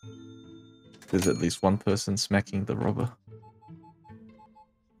 there's at least one person smacking the robber.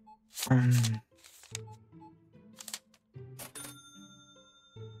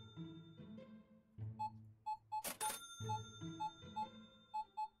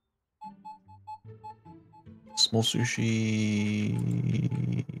 Small sushi.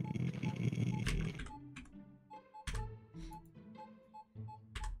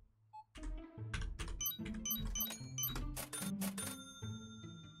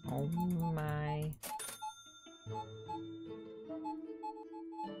 Oh my.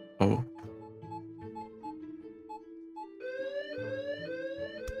 Oh.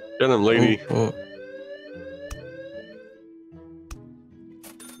 Get him, lady. Oh.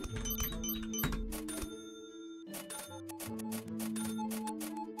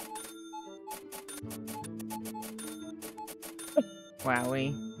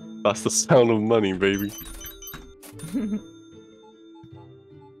 Wowie. That's the sound of money, baby.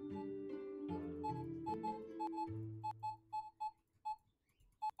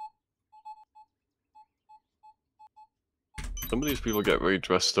 Some of these people get very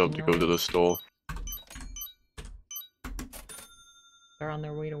dressed up to go to the store. They're on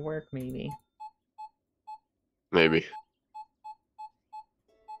their way to work, maybe. Maybe.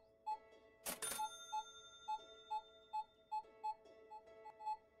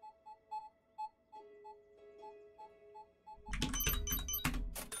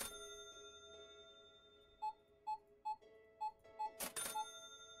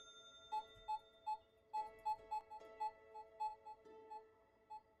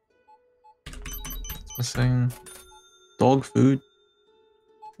 Missing dog food.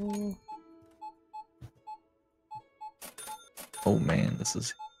 Ooh. Oh man, this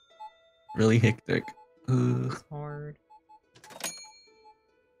is really hectic. Ugh. It's hard.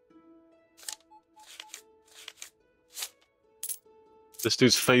 This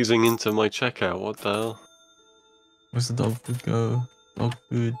dude's phasing into my checkout. What the hell? Where's the dog food go? Dog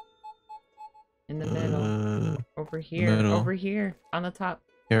food. In the middle. Over here. middle. Over here. On the top.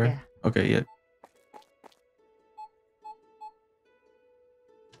 Here? Yeah. Okay, yeah.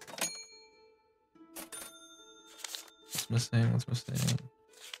 What's missing? What's missing?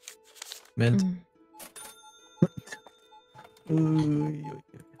 Mint. Mm. Oy, oy, oy.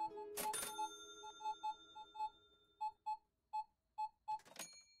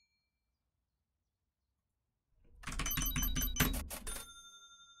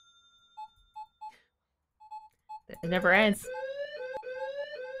 It never ends.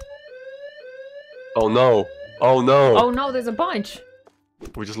 Oh no! Oh no! Oh no, there's a bunch.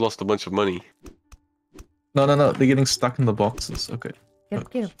 We just lost a bunch of money. No, no, no. They're getting stuck in the boxes. Okay. Get him,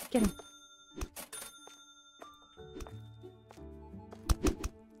 get him, get him.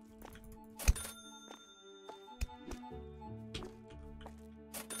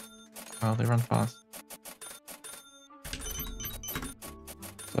 Wow, they run fast.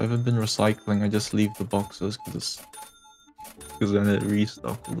 So I haven't been recycling. I just leave the boxes because then it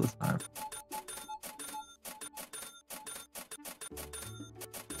restock all the time.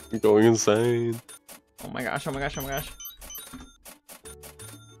 I'm going insane. Oh my gosh, oh my gosh, oh my gosh.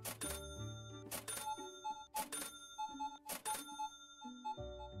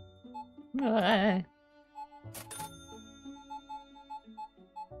 Ah.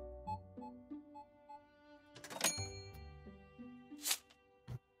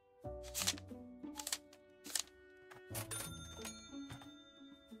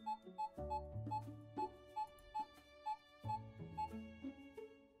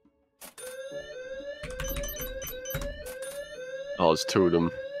 Oh, there's two of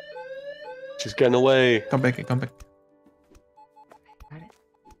them. She's getting away. Come back, come back. Got it.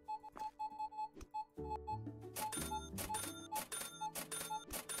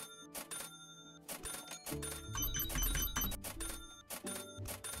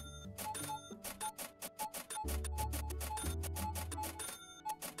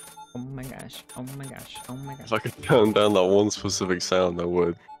 Oh my gosh, oh my gosh, oh my gosh. If I could turn down that one specific sound, I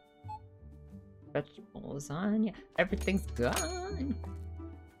would. Vegetable lasagna, everything's gone.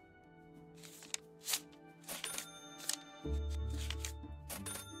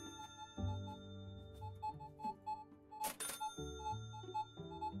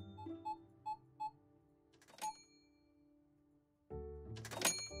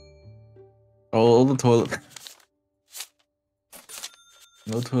 Oh, all the toilet.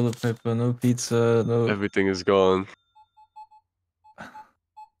 No toilet paper, no pizza, no. Everything is gone.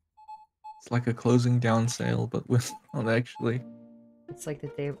 It's like a closing down sale, but with not actually. It's like a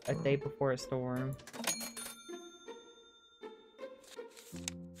day before a storm.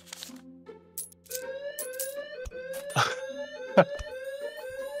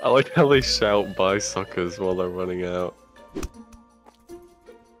 I like how they shout "buy suckers" while they're running out.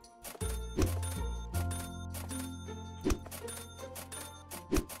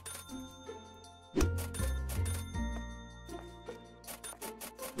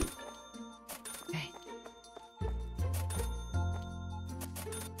 Okay.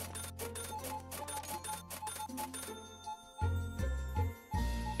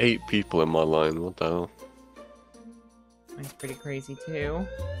 8 people in my line. What the hell? Mine's pretty crazy too.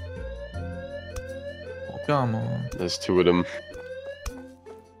 Oh, come on. There's 2 of them.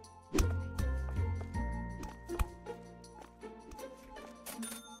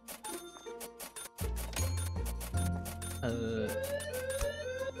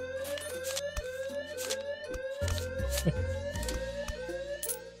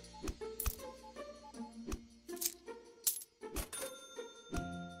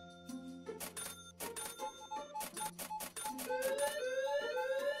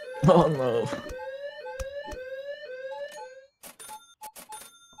 Oh no.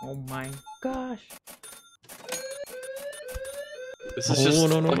 Oh my gosh. This is Oh, just no,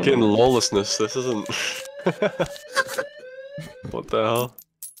 no, no, fucking no. lawlessness. This isn't. What the hell?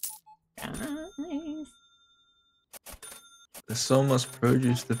 Guys. There's so much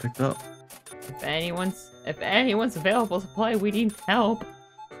produce to pick up. If anyone's available to play, we need help.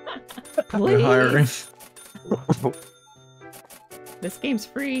 We're hiring. This game's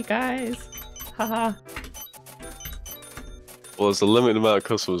free, guys. Haha. Well, there's a limited amount of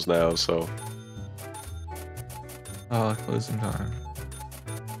customers now, so. Ah, closing time.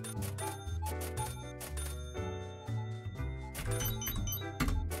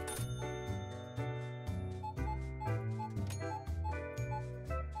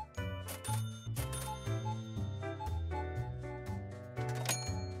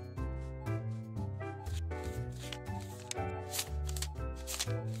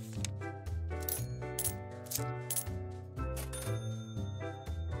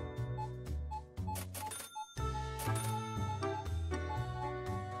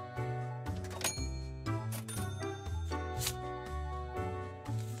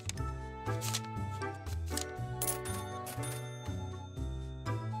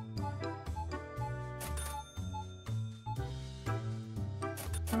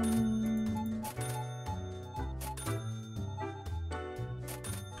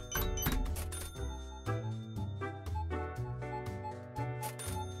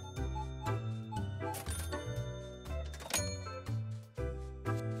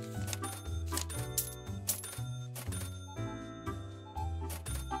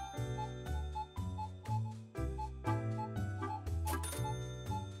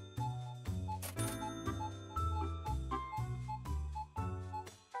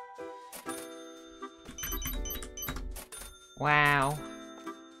 Wow.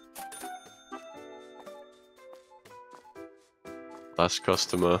 Last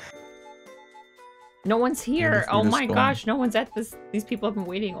customer. No one's here. the Oh food is my gone. gosh, no one's at this. These people have been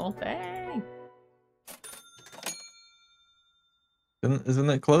waiting all day. Isn't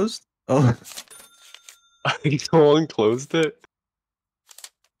it closed? Oh, Someone closed it.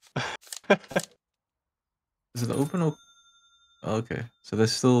 is it open or? Oh, okay, so they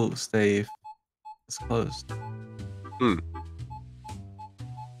still stay if it's closed. Hmm.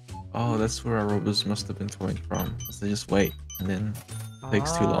 Oh, that's where our robbers must have been coming from. So they just wait, and then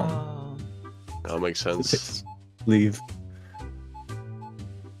takes too long. That makes sense. Leave.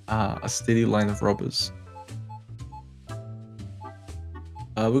 A steady line of robbers.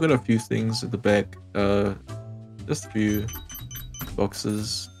 We got a few things at the back. Just a few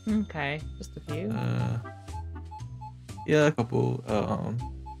boxes. Okay, just a few. Yeah, a couple. Um,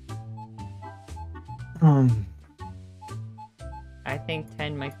 I think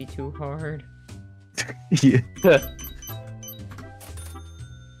 10 might be too hard. yeah.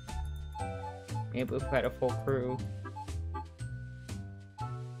 Maybe if we had a full crew.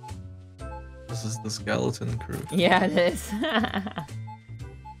 This is the skeleton crew. Yeah, it is.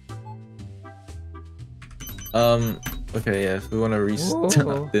 Okay, yeah, if we want to restart,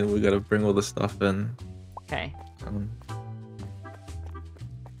 Ooh. then we gotta bring all the stuff in. Okay.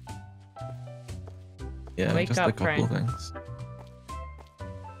 Yeah, Wake just a up, couple friend. things.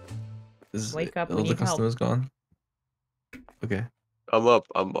 Is Wake up, we all the need help. customers gone? Okay. I'm up.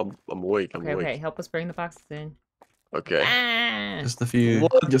 I'm awake. I'm Okay, awake. okay, help us bring the boxes in. Okay. Ah! Just a few.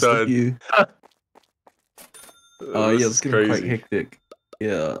 What Just a the- few. This Yeah, is it's getting quite crazy. hectic.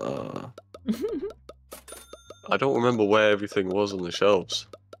 Yeah. I don't remember where everything was on the shelves.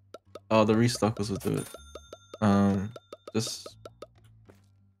 Oh, the restockers will do it. Just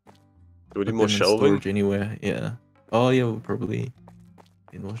Do we need put more them in shelving? storage anywhere. Yeah. Oh yeah, we'll probably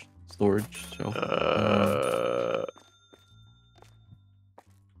need more storage shelf.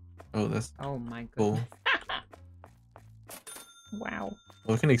 Oh, that's Oh my cool. goodness. Wow.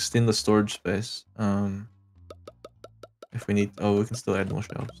 Well, we can extend the storage space. If we need. Oh, we can still add more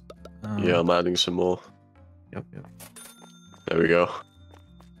shelves. Yeah, I'm adding some more. Yep. There we go.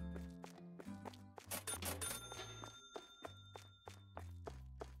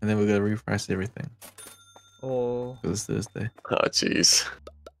 And then we gotta reprice everything Oh. because it's Thursday. Ah, jeez.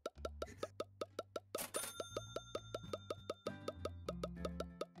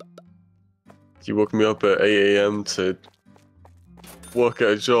 You woke me up at 8 AM to work at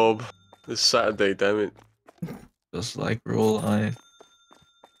a job. It's Saturday, damn it. Just like real life.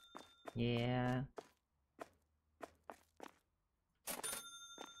 Yeah.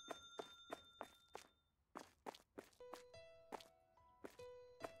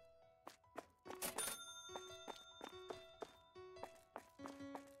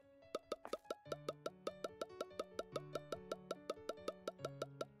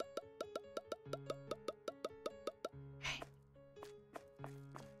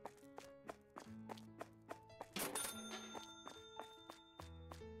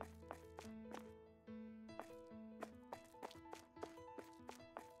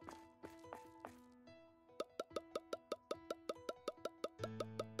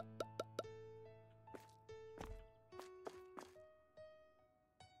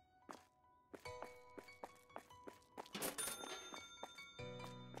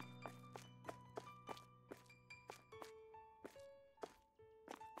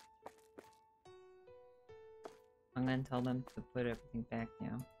 I'm gonna tell them to put everything back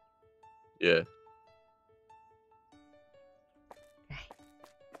now. Yeah.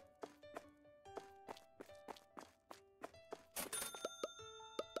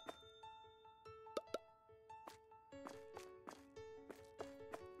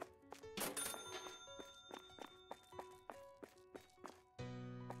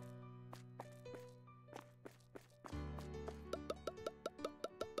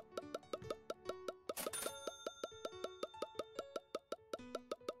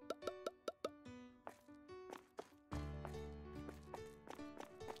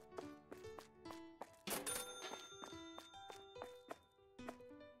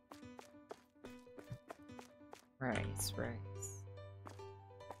 Rice.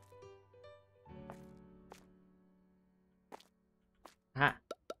 Ah.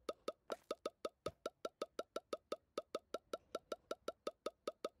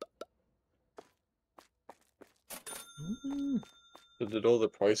 So did all the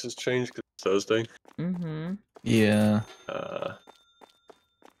prices change because it's Thursday? Mm-hmm. Yeah. I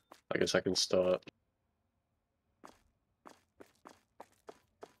guess I can start.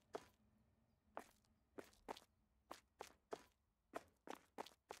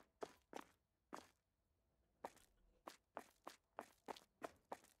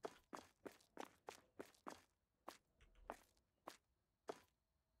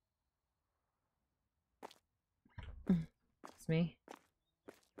 It's me.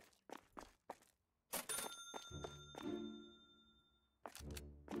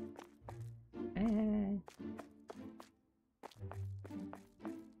 Eh.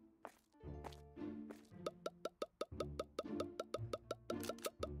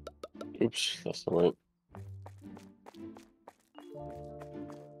 Oops, that's not right.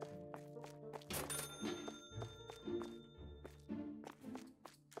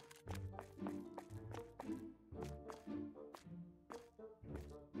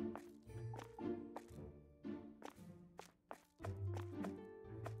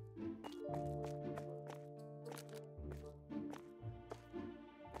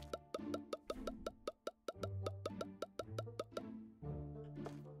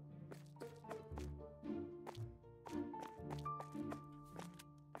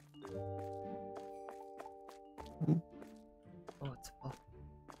 Oh, it's full.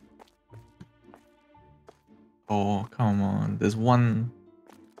 Oh, come on. There's one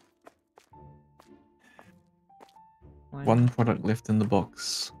product left in the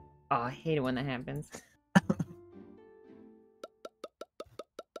box. Oh, I hate it when that happens.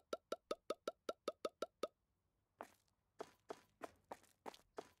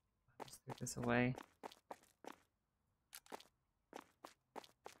 Let's throw this away.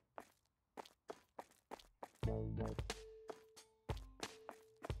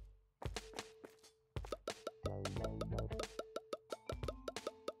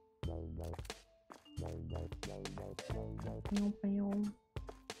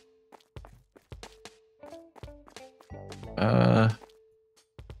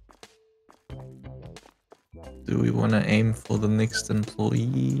 Do we want to aim for the next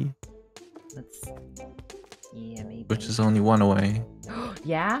employee? Let's. Yeah, maybe. Which is only one away.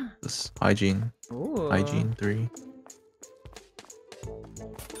 Yeah. This hygiene. Ooh. Hygiene 3.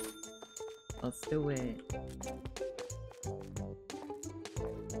 Let's do it.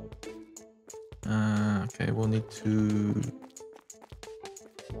 Okay, we'll need to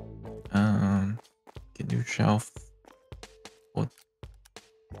get new shelf. What?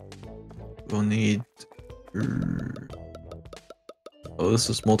 We'll need. Oh, this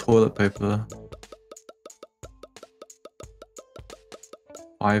is more toilet paper.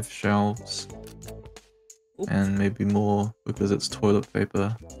 5 shelves. Oops. And maybe more because it's toilet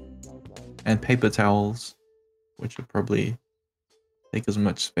paper. And paper towels, which would probably take as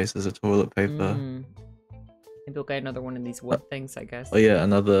much space as a toilet paper. Maybe we'll get another one of these wood things, I guess. Oh yeah,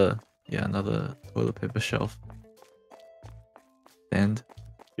 another toilet paper shelf. And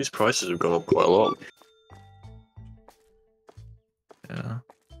These prices have gone up quite a lot. yeah,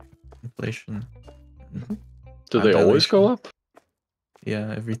 inflation. Do they always go dilation. up?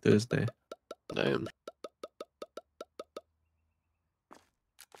 Yeah, every Thursday. Damn.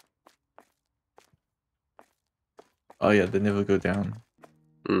 Oh yeah, they never go down.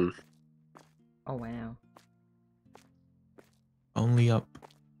 Hmm. Oh wow. Only up.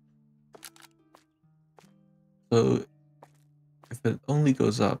 So if it only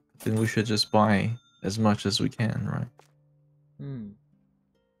goes up, then we should just buy as much as we can, right?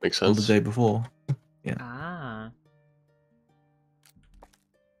 Makes Till sense. the day before. Ah.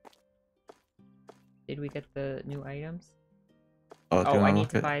 Did we get the new items? Oh, Oh, I need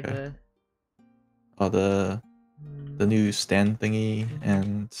okay, to buy okay. the. The new stand thingy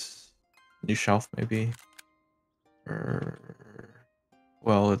and new shelf maybe.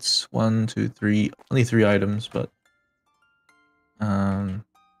 Well, it's 1, 2, 3, only 3 items, but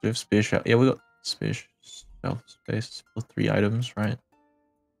we have spare shelf. Yeah, we got spare shelf space for 3 items, right?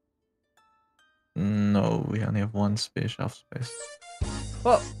 No, we only have 1 spare shelf space.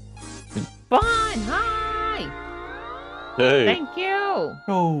 Whoa. Fun! Hi! Hey! Thank you!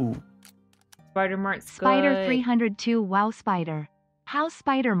 Oh! Spider Mart's Spider good. 302 Wow Spider. How's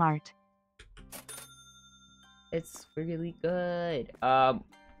Spider Mart? It's really good.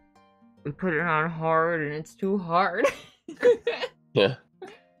 We put it on hard and it's too hard. Yeah.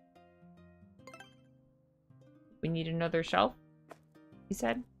 We need another shelf, you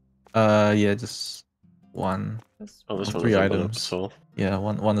said? Yeah, just 1. Oh, this or one 3 hasn't gone up items. at all. Yeah,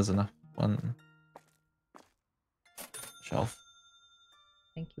 one is enough. 1 shelf.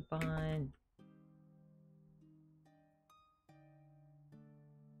 Thank you, Bon.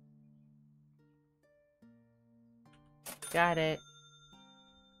 Got it.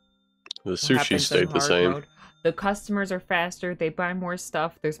 The What sushi happens in stayed the hard same. mode? The customers are faster, they buy more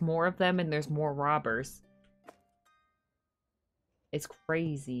stuff, there's more of them, and there's more robbers. It's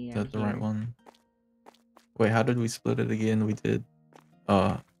crazy. Is that the right one? Wait, how did we split it again? We did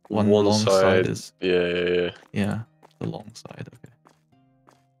one long side is yeah. yeah, the long side, okay.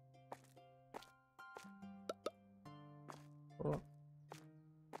 cool.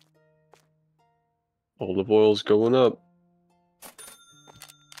 Olive oil's going up.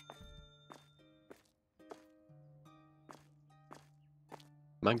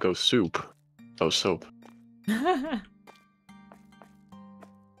 Mango soup. Oh, soap.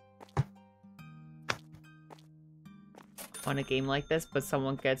 On a game like this, but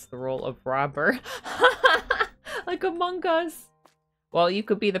someone gets the role of robber. Like Among Us. Well, you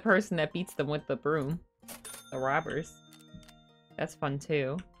could be the person that beats them with the broom. The robbers. That's fun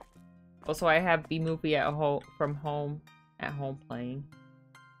too. Also, I have B-Movie at home at home playing.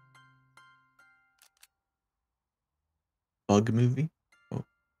 Bug movie? Oh.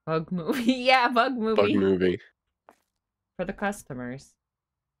 Bug movie. Yeah, bug movie. Bug movie. For the customers.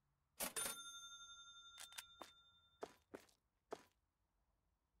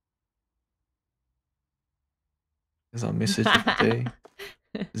 Is our message of the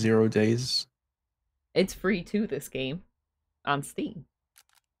day? 0 days. It's free too, this game. On Steam.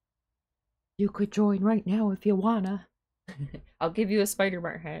 You could join right now if you wanna. I'll give you a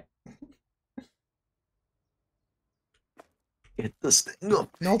Spider-Mart hat. Get this thing up.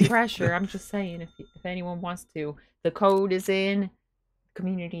 No pressure. I'm just saying if anyone wants to. The code is in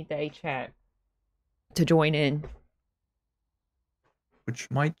Community Day chat to join in. Which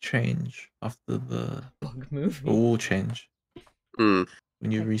might change after the Bug movie. It will change Mm.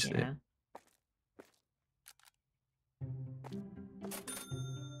 when you Heck reset. yeah.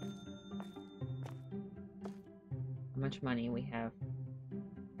 How much money we have?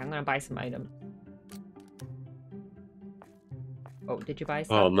 I'm gonna buy some items. Oh, did you buy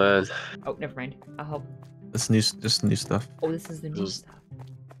some? Oh man. Oh, never mind. I'll help. It's new, just new stuff. Oh, this is the new This- stuff.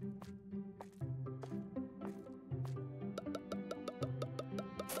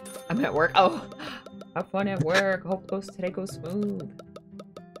 I'm at work. Oh, have fun at work. Hope today goes smooth.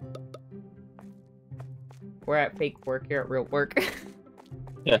 We're at fake work. You're at real work.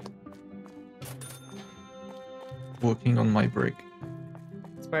 Yeah. Working on my break.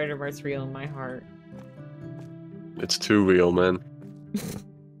 Spider-Verse real in my heart. It's too real, man. I feel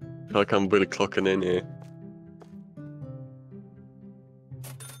like I'm really clocking in here.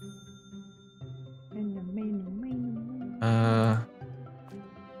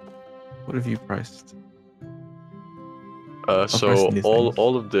 What have you priced? So pricing these things.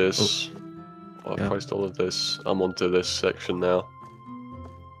 all of this, I Yeah. priced all of this. I'm onto this section now.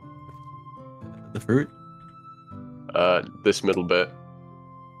 The fruit? This middle bit,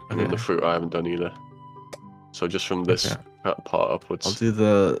 and then the Okay. fruit I haven't done either. So just from this Okay. part upwards. I'll do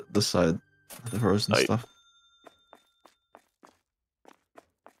the side, the frozen Right. stuff.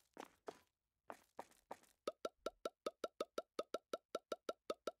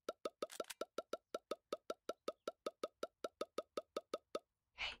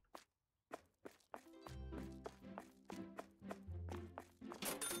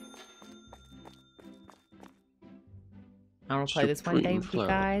 I want to play this one day Supreme with you flower.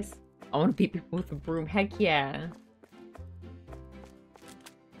 guys. I want to beat people with a broom. Heck yeah.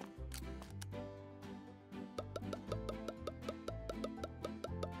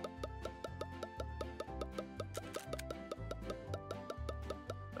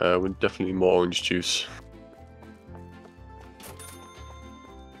 With definitely more orange juice.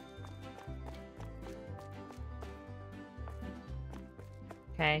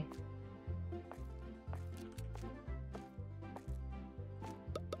 Okay.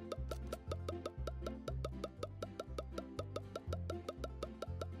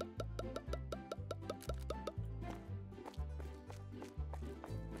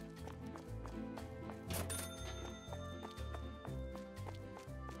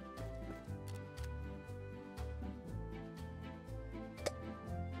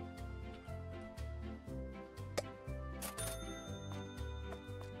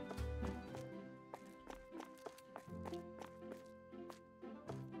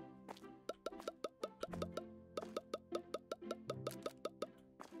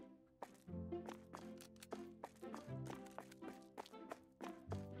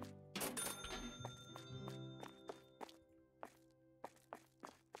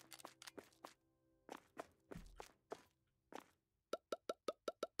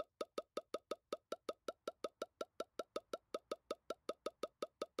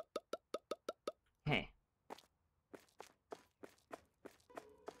 Hey.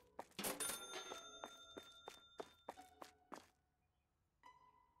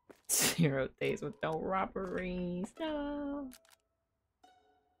 Zero days with no robberies. No.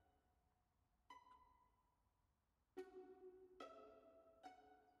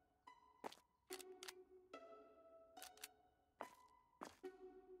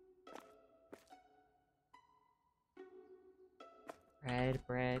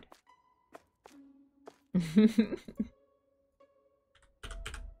 Bread.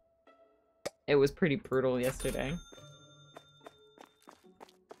 It was pretty brutal yesterday.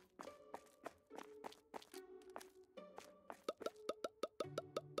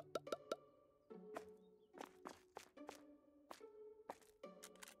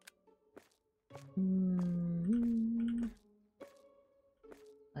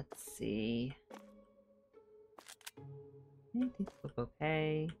 Let's see. I think look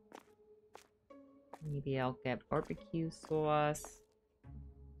okay. Maybe I'll get barbecue sauce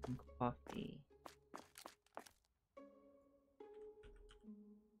and coffee.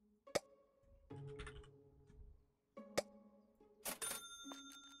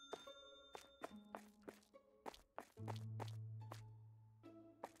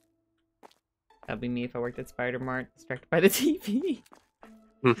 That'd be me if I worked at Spider Mart, distracted by the TV.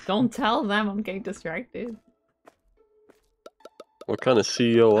 Don't tell them I'm getting distracted. What kind of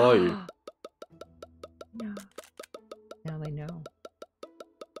CEO are you? No. Now they know.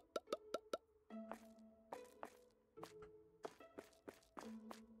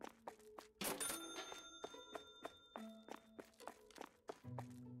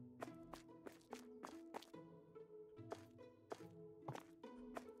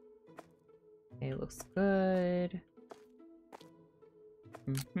 Okay, it looks good.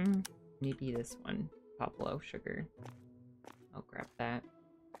 Maybe this one. Pablo sugar. I'll grab that.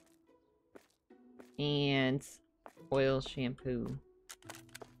 And oil shampoo.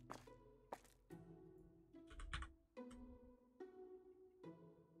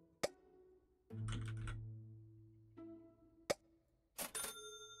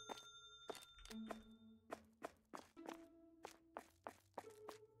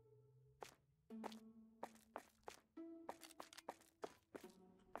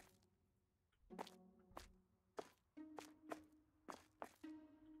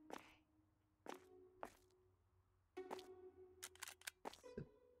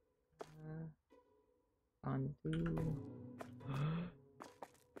 Fondue.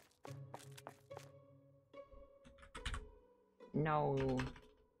 No.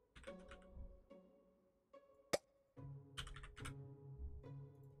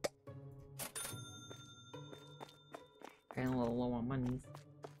 Getting a little low on money.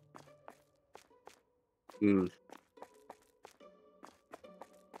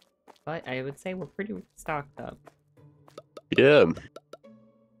 But I would say we're pretty stocked up. Yeah.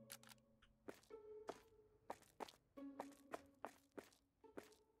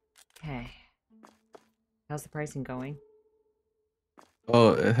 Okay. How's the pricing going?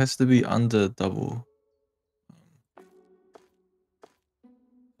 Oh, it has to be under double.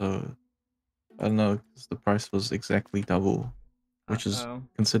 So, I don't know, 'cause the price was exactly double, which is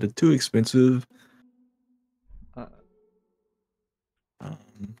considered too expensive.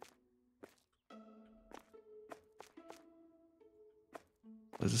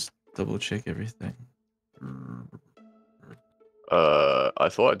 Let's just double check everything. I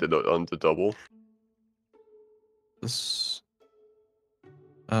thought I did it under double. This,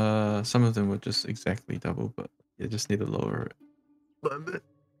 some of them were just exactly double, but you just need to lower it.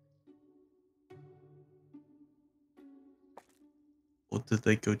 Or did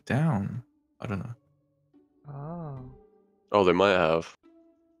they go down? I don't know. Oh. Oh, they might have.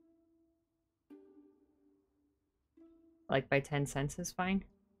 Like by 10 cents is fine?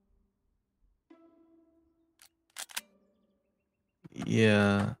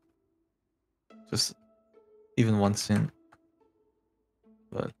 Yeah. Just even 1 cent.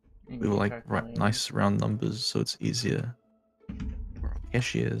 But we were like nice round numbers, so it's easier for our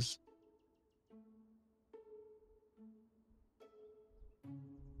cashiers.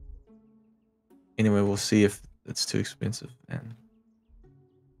 Anyway, we'll see if it's too expensive and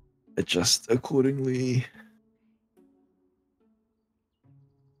adjust accordingly.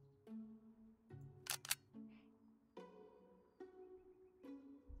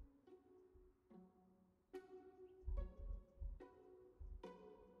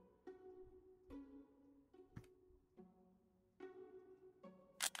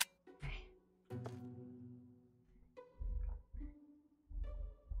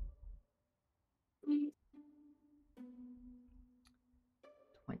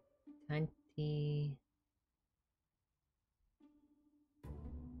 $20.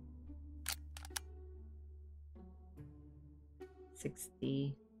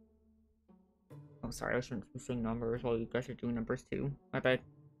 60. Oh, sorry, I was saying numbers while you guys are doing numbers too. My bad.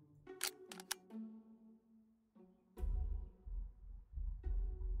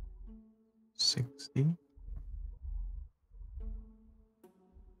 $60.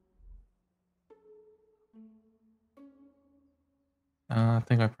 I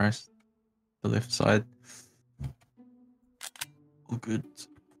think I pressed the left side. All good.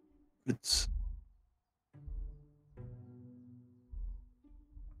 Good.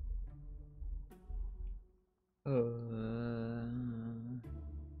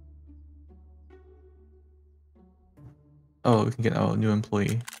 Oh, we can get our new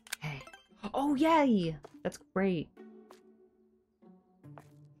employee. Hey. Oh, yay! That's great.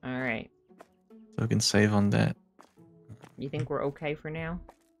 Alright. So we can save on that. You think we're okay for now?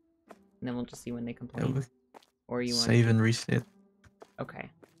 And then we'll just see when they Yeah, complain. we Or you want save and reset. Okay.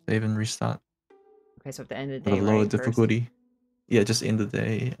 Save and restart. Okay, so at the end of the With day, a lower right, first? difficulty. Yeah, just end the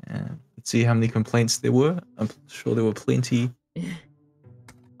day and let's see how many complaints there were. I'm sure there were plenty.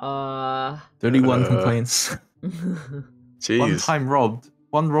 31 complaints. Jeez. One time robbed.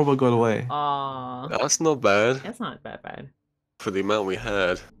 One robber got away. That's not bad. That's not that bad. For the amount we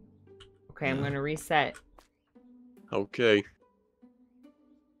had. Okay, I'm gonna reset. Okay.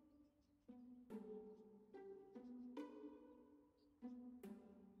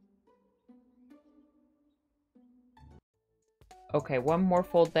 Okay, one more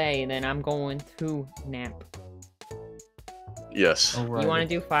full day, and then I'm going to nap. Yes. You want to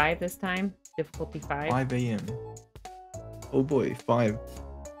do 5 this time? Difficulty 5? 5 a.m. Oh boy, 5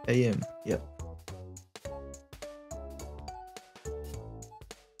 a.m. Yep.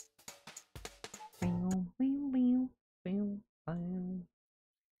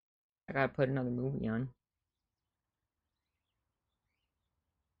 I gotta put another movie on.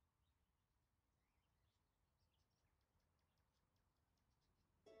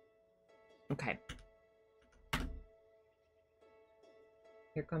 Okay.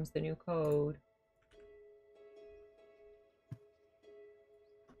 Here comes the new code.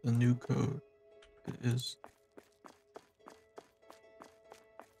 The new code is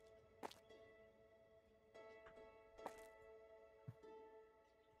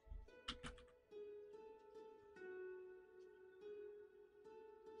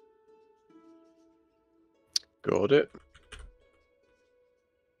Got it.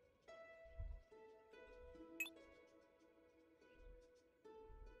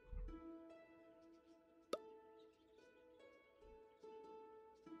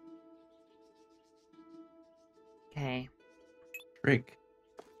 Okay. Shrek.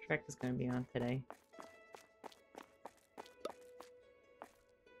 Shrek is gonna be on today.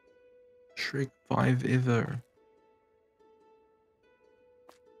 Shrek 5 ever.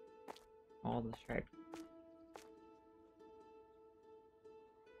 All the Shrek.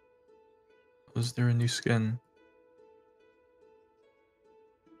 Was there a new skin?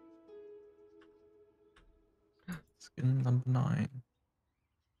 Skin number 9.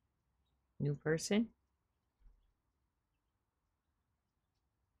 New person?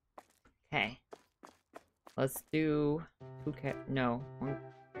 Okay. Let's do 2 no.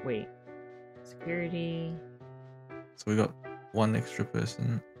 Wait. Security. So we got 1 extra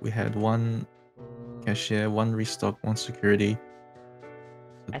person. We had 1 cashier, 1 restock, 1 security.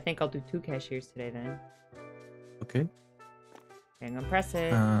 I think I'll do 2 cashiers today then. Okay. Okay, I'm gonna press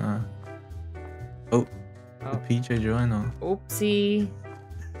it. Oh. The PJ Joanna. Oopsie.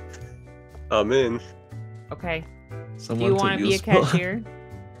 I'm in. Okay. Someone do you want to took be a your spot. cashier?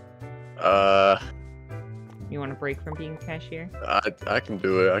 You want to break from being a cashier? I can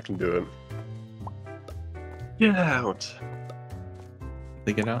do it. I can do it. Get out.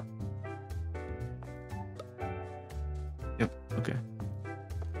 They get out? Yep, okay.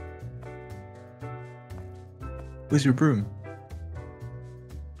 Where's your broom?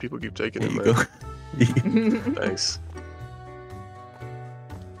 People keep taking There it, you man. go. Thanks.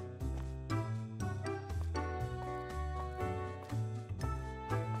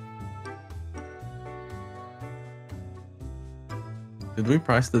 Did we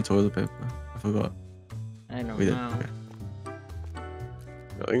price the toilet paper? I forgot. I don't We did. know. Okay.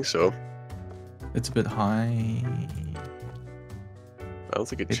 I think so. It's a bit high. I don't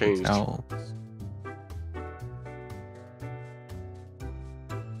think it Paper changed. towels.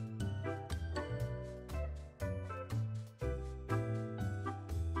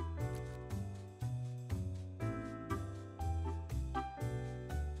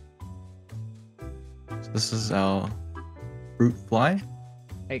 So this is our fruit fly.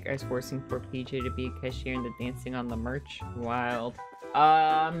 Are you guys forcing for PJ to be a cashier and the dancing on the merch? Wild.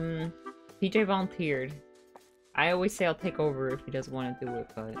 PJ volunteered. I always say I'll take over if he doesn't want to do it,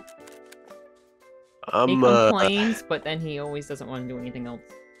 but he complains, but then he always doesn't want to do anything else.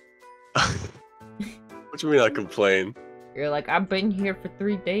 What do you mean I complain? You're like, I've been here for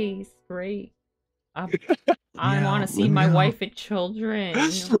 3 days. Great. I Yeah, want to see let my me wife and children.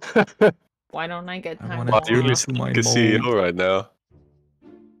 Why don't I get time wanna off? do You're my listening to CEO right now.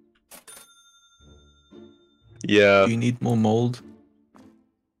 Yeah. Do you need more mold?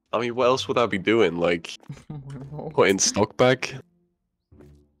 I mean, what else would I be doing? Like, More putting stock back?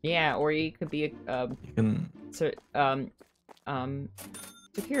 Yeah, or you could be a You can.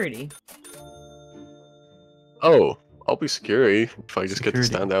 security. Oh, I'll be security if I just get to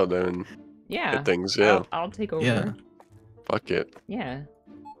Security. stand out there and Yeah. get things. Yeah, I'll take over. Yeah. fuck it. Yeah.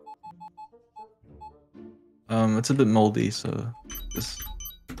 It's a bit moldy, so just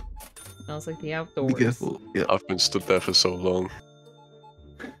Smells like the be outdoors. careful. Yeah. I've been stood there for so long.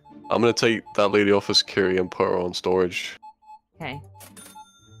 I'm gonna take that lady off as security and put her on storage. Okay.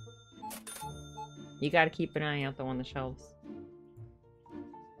 You gotta keep an eye out though on the shelves.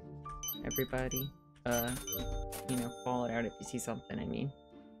 Everybody, you know, call it out if you see something, I mean.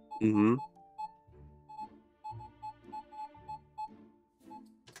 Mm-hmm.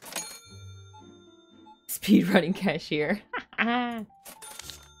 Speedrunning cashier.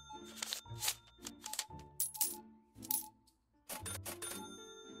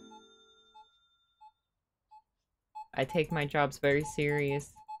 I take my jobs very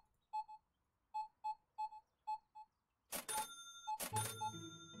serious.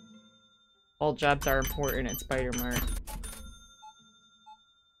 All jobs are important at Spider Mart.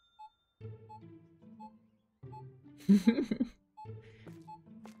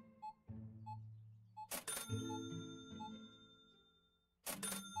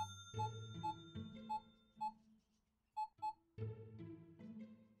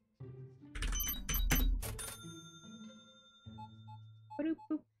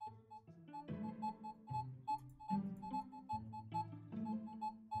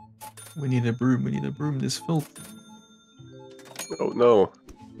 We need a broom. We need a broom. This filth. Oh no.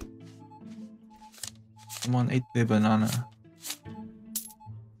 Someone ate the banana.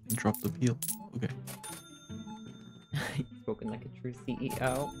 And dropped the peel. Okay. Spoken like a true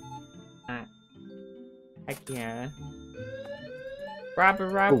CEO. Heck yeah. Robber,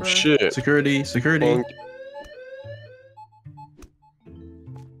 robber. Oh shit. Security. Security. Bonk.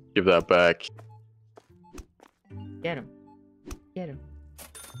 Give that back. Get him. Get him.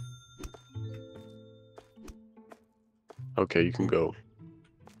 Okay, you can go.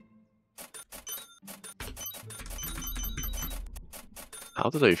 How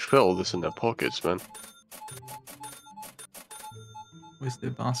do they fill this in their pockets, man? Where's the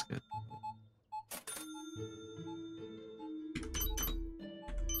basket?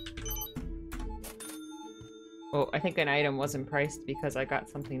 Oh, I think an item wasn't priced because I got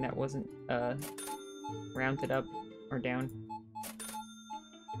something that wasn't, rounded up or down.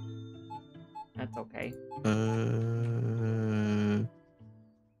 That's okay.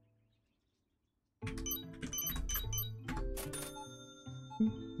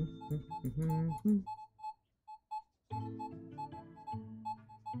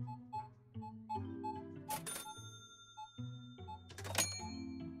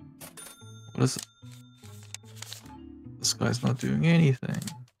 What is it? This guy's not doing anything.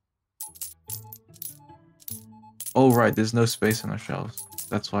 Oh right, there's no space on the shelves.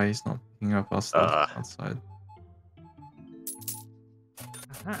 That's why he's not picking up our stuff outside.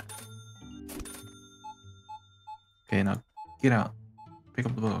 Aha. Okay, now get out. Pick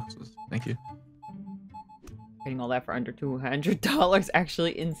up the boxes. Thank you. Getting all that for under $200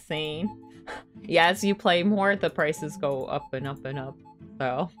 actually insane. Yeah, as you play more, the prices go up and up and up.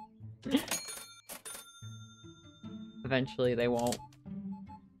 So eventually they won't.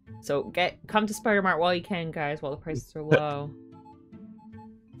 So come to Spider Mart while you can, guys, while the prices are low.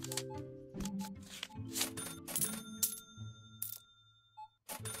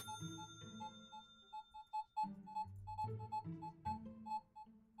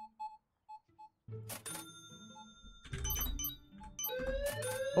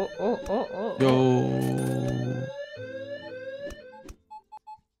 Oh. Yo.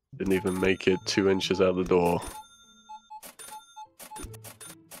 Didn't even make it 2 inches out the door.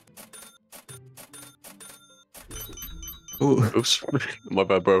 Ooh. Oops. My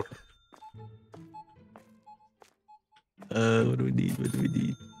bad, bro. What do we need? What do we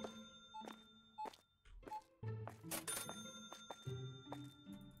need?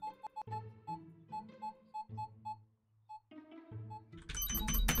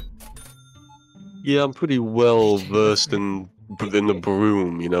 Yeah, I'm pretty well versed in the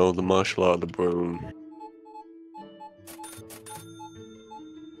broom, you know, the martial art of the broom.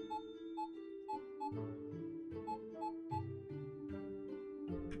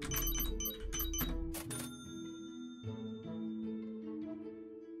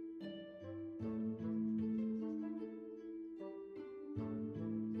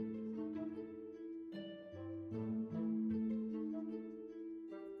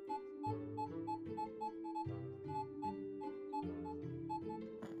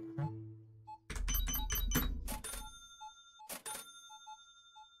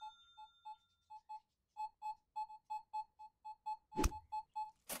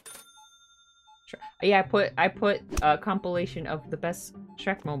 Yeah, I put a compilation of the best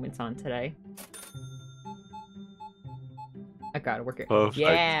Shrek moments on today. I gotta work it. Perfect.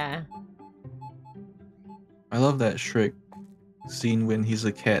 Yeah. I love that Shrek scene when he's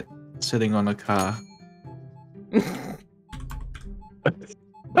a cat sitting on a car.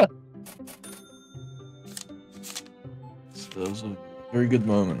 So that was a very good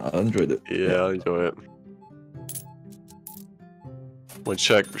moment. I enjoyed it. Yeah, I enjoy it. When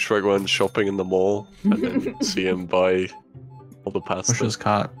Shrek went shopping in the mall and then see him buy all the pasta. Push his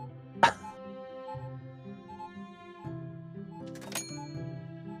cart.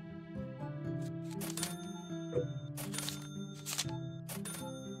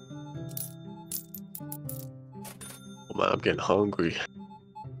 Oh man, I'm getting hungry.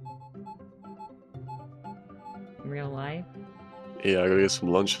 In real life. Yeah, I gotta get some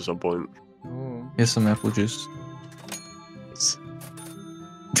lunch at some point. Oh. Here's some apple juice.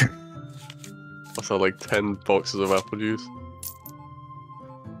 What's that, like 10 boxes of apple juice?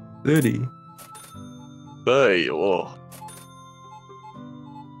 30. 30, whoa.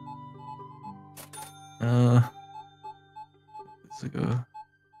 Let's go.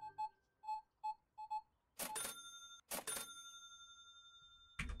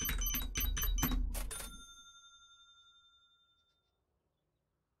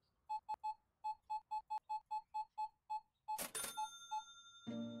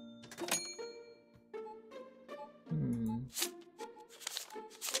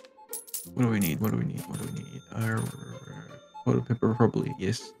 What do we need? What do we need? What do we need? Toilet paper, probably.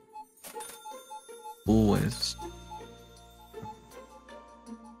 Yes. Always.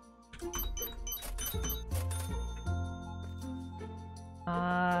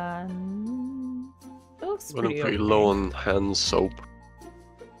 It looks I'm running pretty pretty okay. low on hand soap.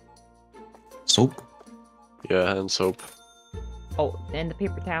 Soap? Yeah, hand soap. Oh, and the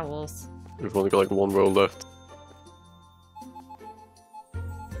paper towels. We've only got like one roll left.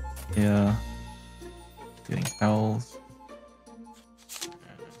 Yeah. Getting towels.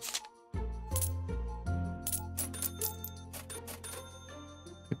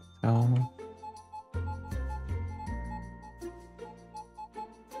 Paper towel.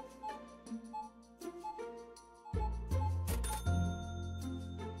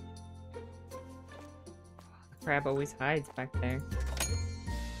 The crab always hides back there.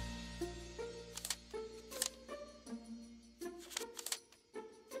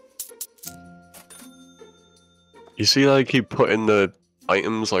 You see how I keep putting the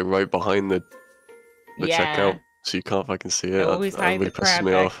items like right behind the Yeah. checkout, so you can't fucking see They it. always That hide really the pisses crab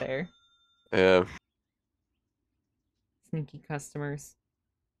me back off. there. Yeah. Sneaky customers.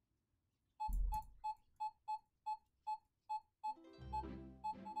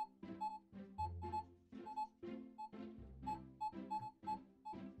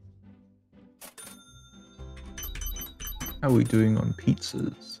 How are we doing on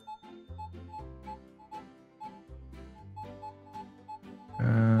pizzas?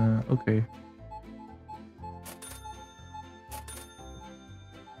 Okay.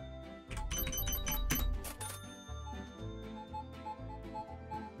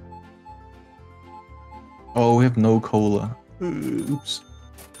 Oh, we have no cola. Oops.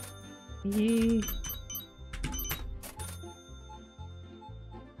 Yee.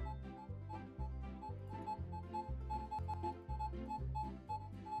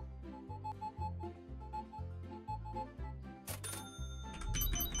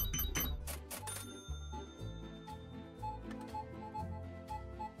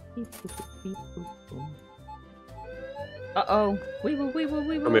 Uh-oh. Wee woo, wee woo,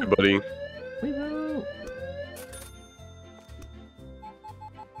 wee woo. Come here, buddy. Wee woo.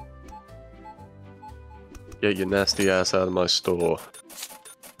 Get your nasty ass out of my store.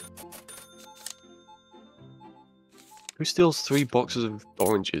 Who steals 3 boxes of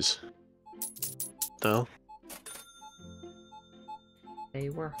oranges? The hell? They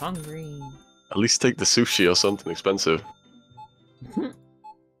were hungry. At least take the sushi or something expensive.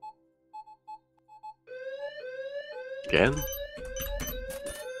 Again?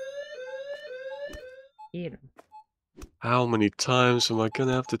 Eat 'em. How many times am I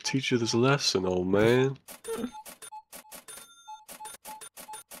gonna have to teach you this lesson, old man?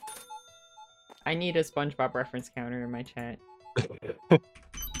 I need a SpongeBob reference counter in my chat.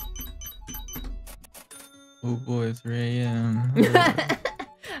 Oh boy, 3 a.m.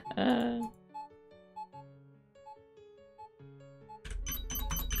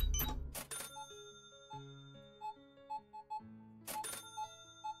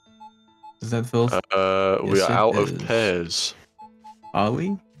 Is that Phil? We Yes, are it out of is. pears. Are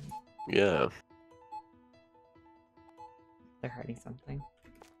we? Yeah. They're hiding something.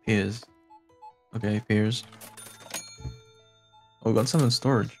 Pears. Okay, peers. Oh, we got some in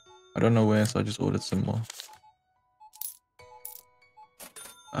storage. I don't know where, so I just ordered some more.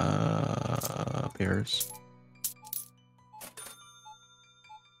 Pears.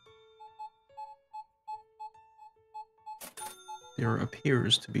 There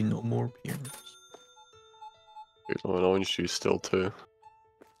appears to be no more pears. There's an orange juice still too.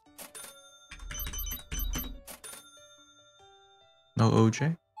 No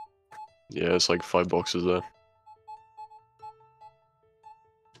OJ? Yeah, it's like 5 boxes there.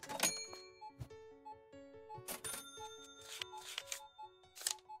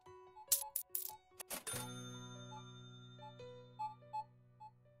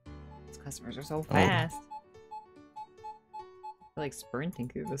 These customers are so fast. They're like sprinting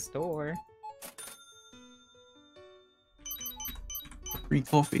through the store. Free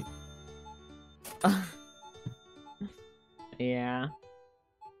coffee. Yeah.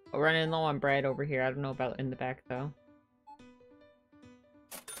 We're running low on bread over here. I don't know about in the back though.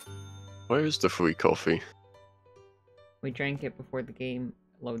 Where is the free coffee? We drank it before the game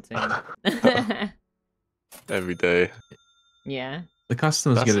loads in. Every day. Yeah. The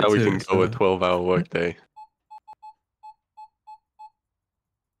customers That's get it how we too. can go a 12-hour workday.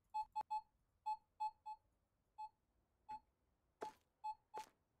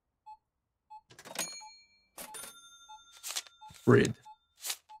 Bread.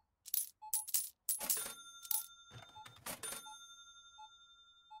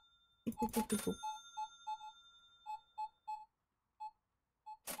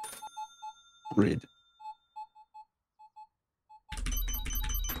 Bread.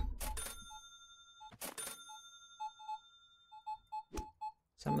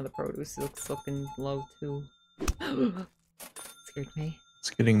 Some of the produce looks looking low too. Scared me.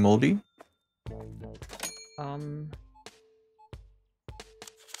 It's getting moldy.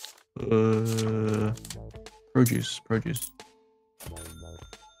 Produce.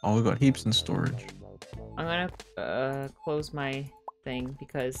 Oh, we got heaps in storage. I'm gonna close my thing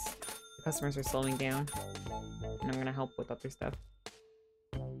because the customers are slowing down, and I'm gonna help with other stuff.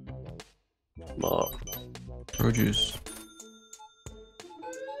 Mark. Produce.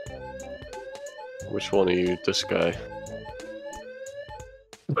 Which one are you? This guy.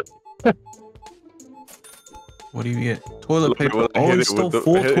 What do you get? Toilet paper. When I Oh, hit you it stole with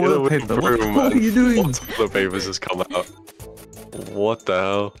 4 hit it toilet with the paper. What the broom, hell are man. you doing? 4 toilet papers has come out. What the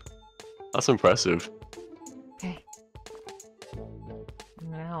hell? That's impressive. Okay. I'm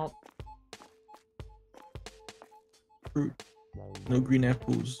gonna help. Fruit. No green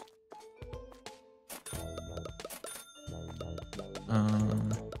apples. I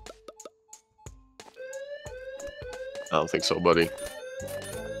don't think so, buddy.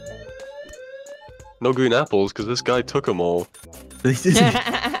 No green apples, because this guy took them all.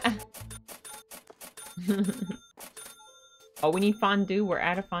 Oh, we need fondue. We're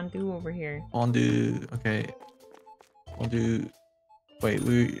out of fondue over here. Fondue. Okay. Fondue. Wait,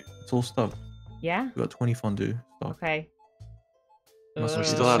 it's all stuffed. Yeah? We got 20 fondue stock. Okay. Must We be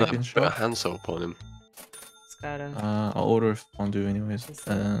still the had a second bit shop. of hand soap on him. It's gotta... I'll order fondue anyways.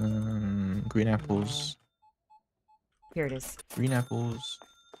 Green apples. Here it is. Green apples.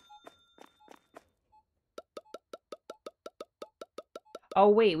 Oh,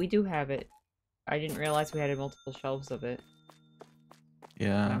 wait, we do have it. I didn't realize we had multiple shelves of it.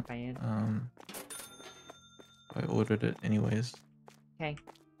 Yeah. Not bad. I ordered it anyways. Okay.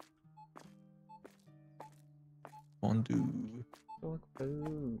 Fondue. Look,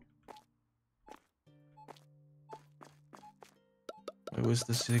 food. Wait, where's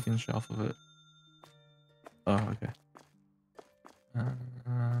the second shelf of it? Oh, okay.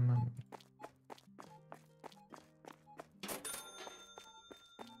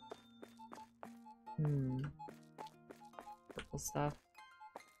 Purple stuff.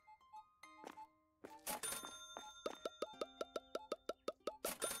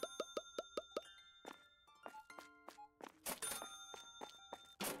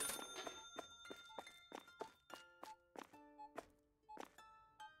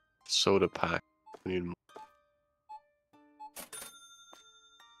 Soda pack. We need more.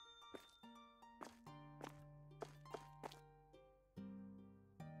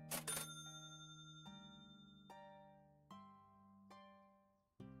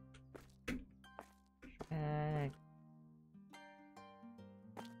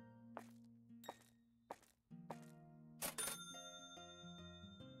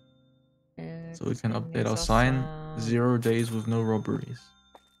 So we can update our sign. 0 days with no robberies.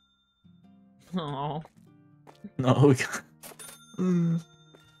 Oh. No, we can't.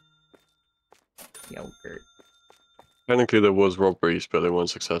 Yogurt. Technically there was robberies, but they weren't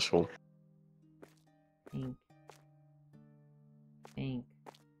successful.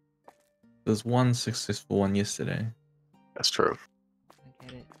 there's one successful one yesterday. That's true. I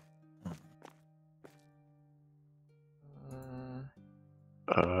get it.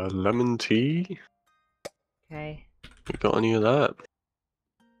 Lemon tea? Okay. You got any of that?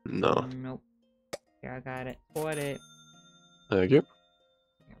 No. Nope. Yeah, I got it. Bought it. There you go.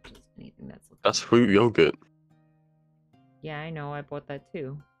 Yeah, just anything that's. That's fruit yogurt. Yeah, I know. I bought that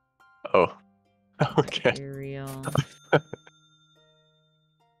too. Oh. Okay. Cereal.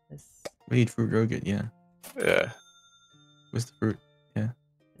 This. We need fruit yogurt, yeah. Yeah. Where's the fruit? Yeah.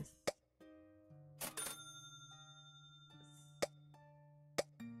 This.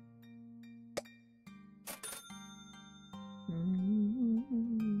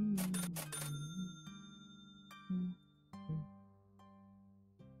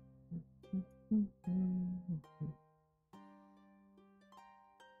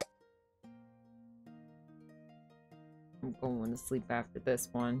 I'm going to sleep after this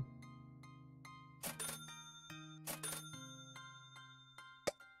one.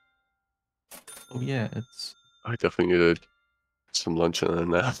 Oh yeah, it's I definitely needed some lunch and a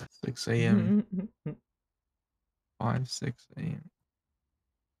nap. 6 a.m. 6 a.m.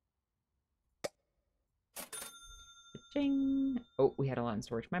 Ching. Oh, we had a lot in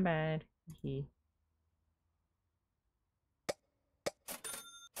storage. My bad.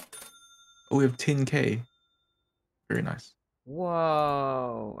 Oh, we have 10k. Very nice.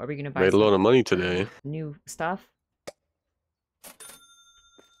 Whoa. Are we going to buy Made a lot some of money today. new stuff?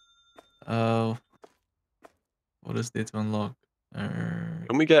 What is there to unlock?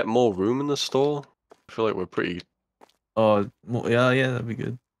 Can we get more room in the store? I feel like we're pretty Oh, yeah, that'd be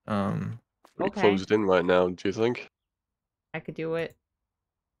good. pretty Okay. closed in right now, do you think? I could do it.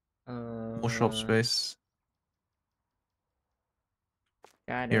 More shop space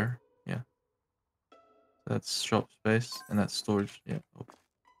Got it. here. Yeah. That's shop space and that's storage. Yeah.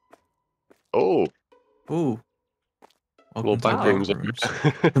 Oh, Ooh. little Welcome to back the rooms.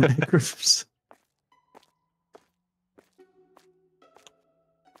 The back rooms.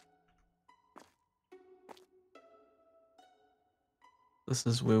 This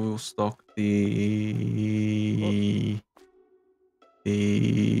is where we'll stock the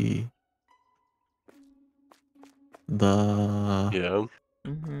Yeah.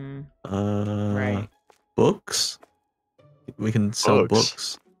 Mm-hmm. Right. Books. We can sell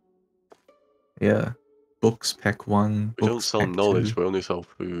books. Yeah. Books pack 1. We don't books sell pack knowledge, 2. we only sell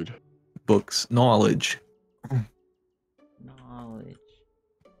food. Books. Knowledge. Knowledge.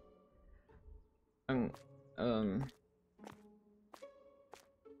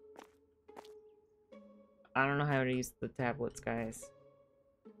 I don't know how to use the tablets, guys.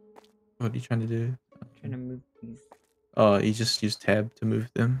 What are you trying to do? I'm trying to move these. Oh, you just use tab to move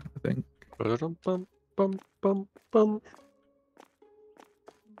them, I think.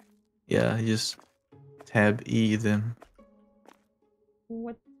 Yeah, you just tab E them.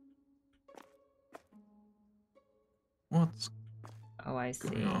 What? What's Oh, I see.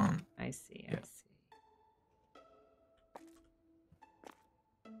 going on? I see. Yeah. I see.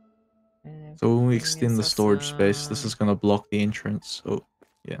 So when we Everything extend is the storage space, this awesome. is gonna block the entrance. Oh,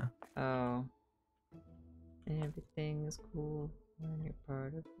 yeah. Oh. Everything is cool when you're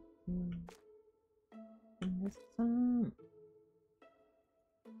part of the team. And it's fun.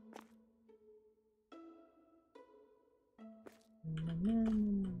 Na, na, na,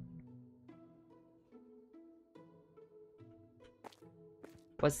 na.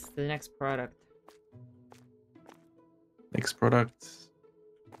 What's the next product? Next product.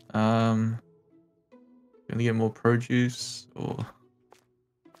 Gonna get more produce or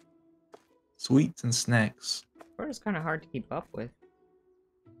sweets and snacks. It's kind of hard to keep up with.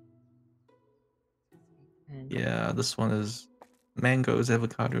 And Yeah, this one is mangoes,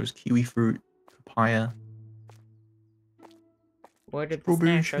 avocados, kiwi fruit, papaya. what are the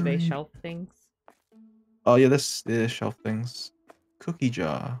Strawberry snacks? Are they shine. shelf things? Oh yeah, they're shelf things. Cookie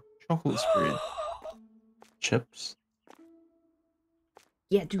jar, chocolate spread, chips,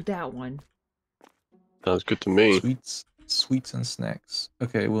 Yeah, do that one. Sounds good to me. sweets and snacks.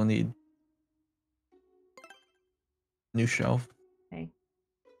 Okay, we'll need new shelf. Okay.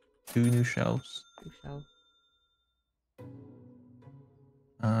 2 new shelves. Do shelf.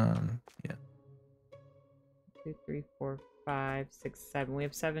 Yeah. 2, 3, 4, 5, 6, 7. We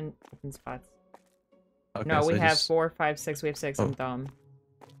have 7 open spots. Okay, No, so we have just- 4, 5, 6. We have 6. I'm Oh. dumb.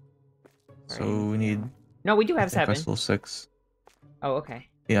 So we need. No, we do I have think I 7. saw 6. Oh, okay.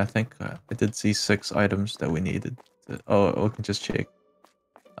 Yeah, I think I did see 6 items that we needed. Oh, we can just check.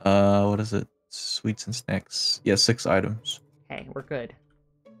 What is it? Sweets and snacks. Yeah, 6 items. Okay, we're good.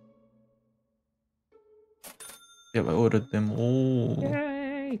 Yep, I ordered them all.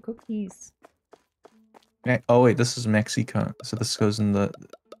 Yay, cookies. Oh wait, this is Mexico. So this goes in the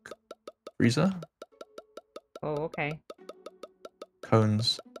freezer. Oh, okay.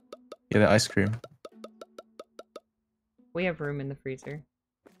 Cones. Yeah, the ice cream. We have room in the freezer.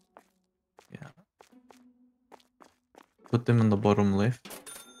 Yeah. Put them on the bottom left.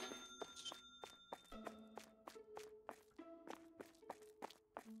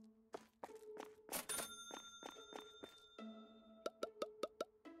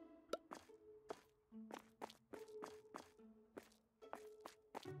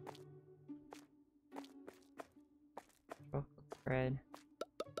 Chocolate spread.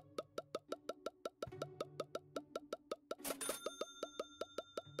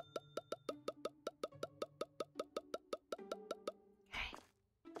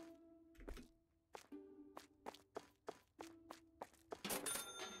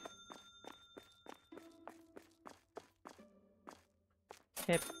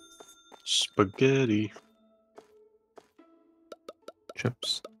 Chips. Spaghetti.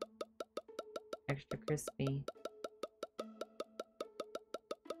 Chips. Extra crispy.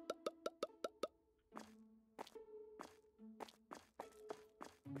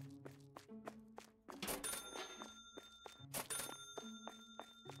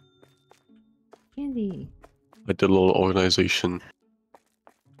 Candy. I did a little organization.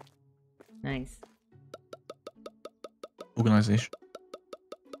 Nice. Organization.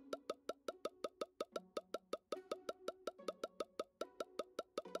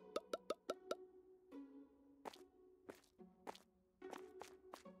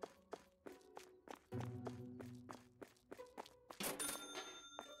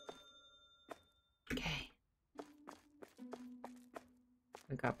 Okay.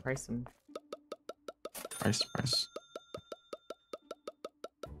 We got price some. Price.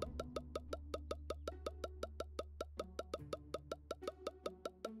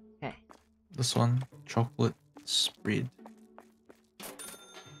 Okay. This one, chocolate spread.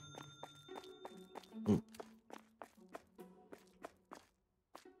 Ooh.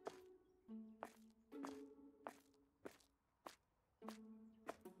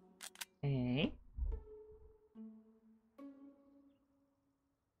 Okay.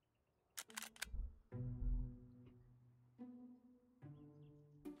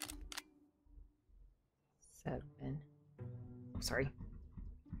 Seven. Oh, sorry.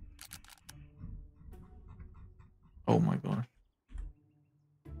 Oh my gosh.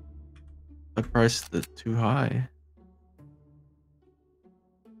 I priced it too high.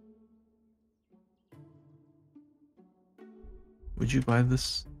 Would you buy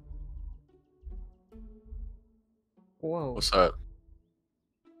this? Whoa. What's that?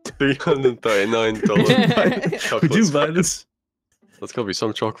 $339 chocolate Would you buy spread. this? That's gotta be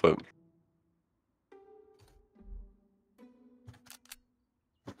some chocolate.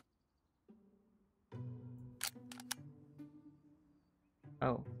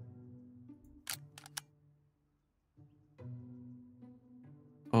 Oh.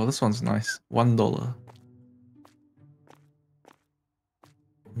 Oh, this one's nice. $1.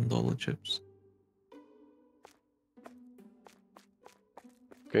 $1 chips.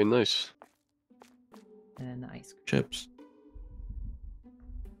 Okay, nice. And then the ice cream. Chips.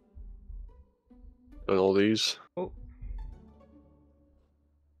 And all these. Oh.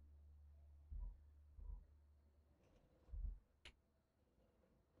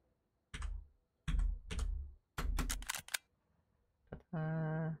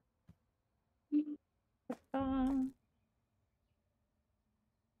 Ta-da. Ta-da.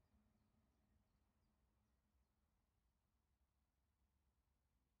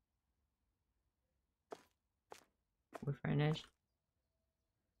 We're finished.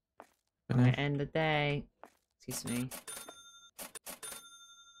 I'm gonna Finish. end the day. Excuse me.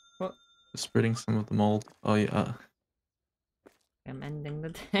 What? Spreading some of the mold. Oh yeah. I'm ending the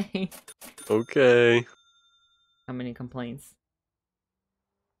day. Okay. How many complaints?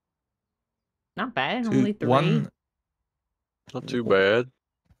 Not bad. Two- Only 3. One Not too bad.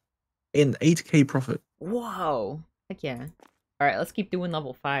 in 8k profit. Whoa. Heck yeah. Alright, let's keep doing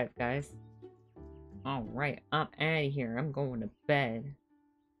level 5, guys. Alright, I'm out of here. I'm going to bed.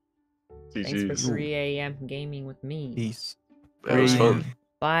 Thanks for GG's. 3 a.m. gaming with me. Peace. That was fun.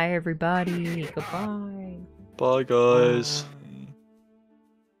 Bye, everybody. Goodbye. Bye, guys. Bye.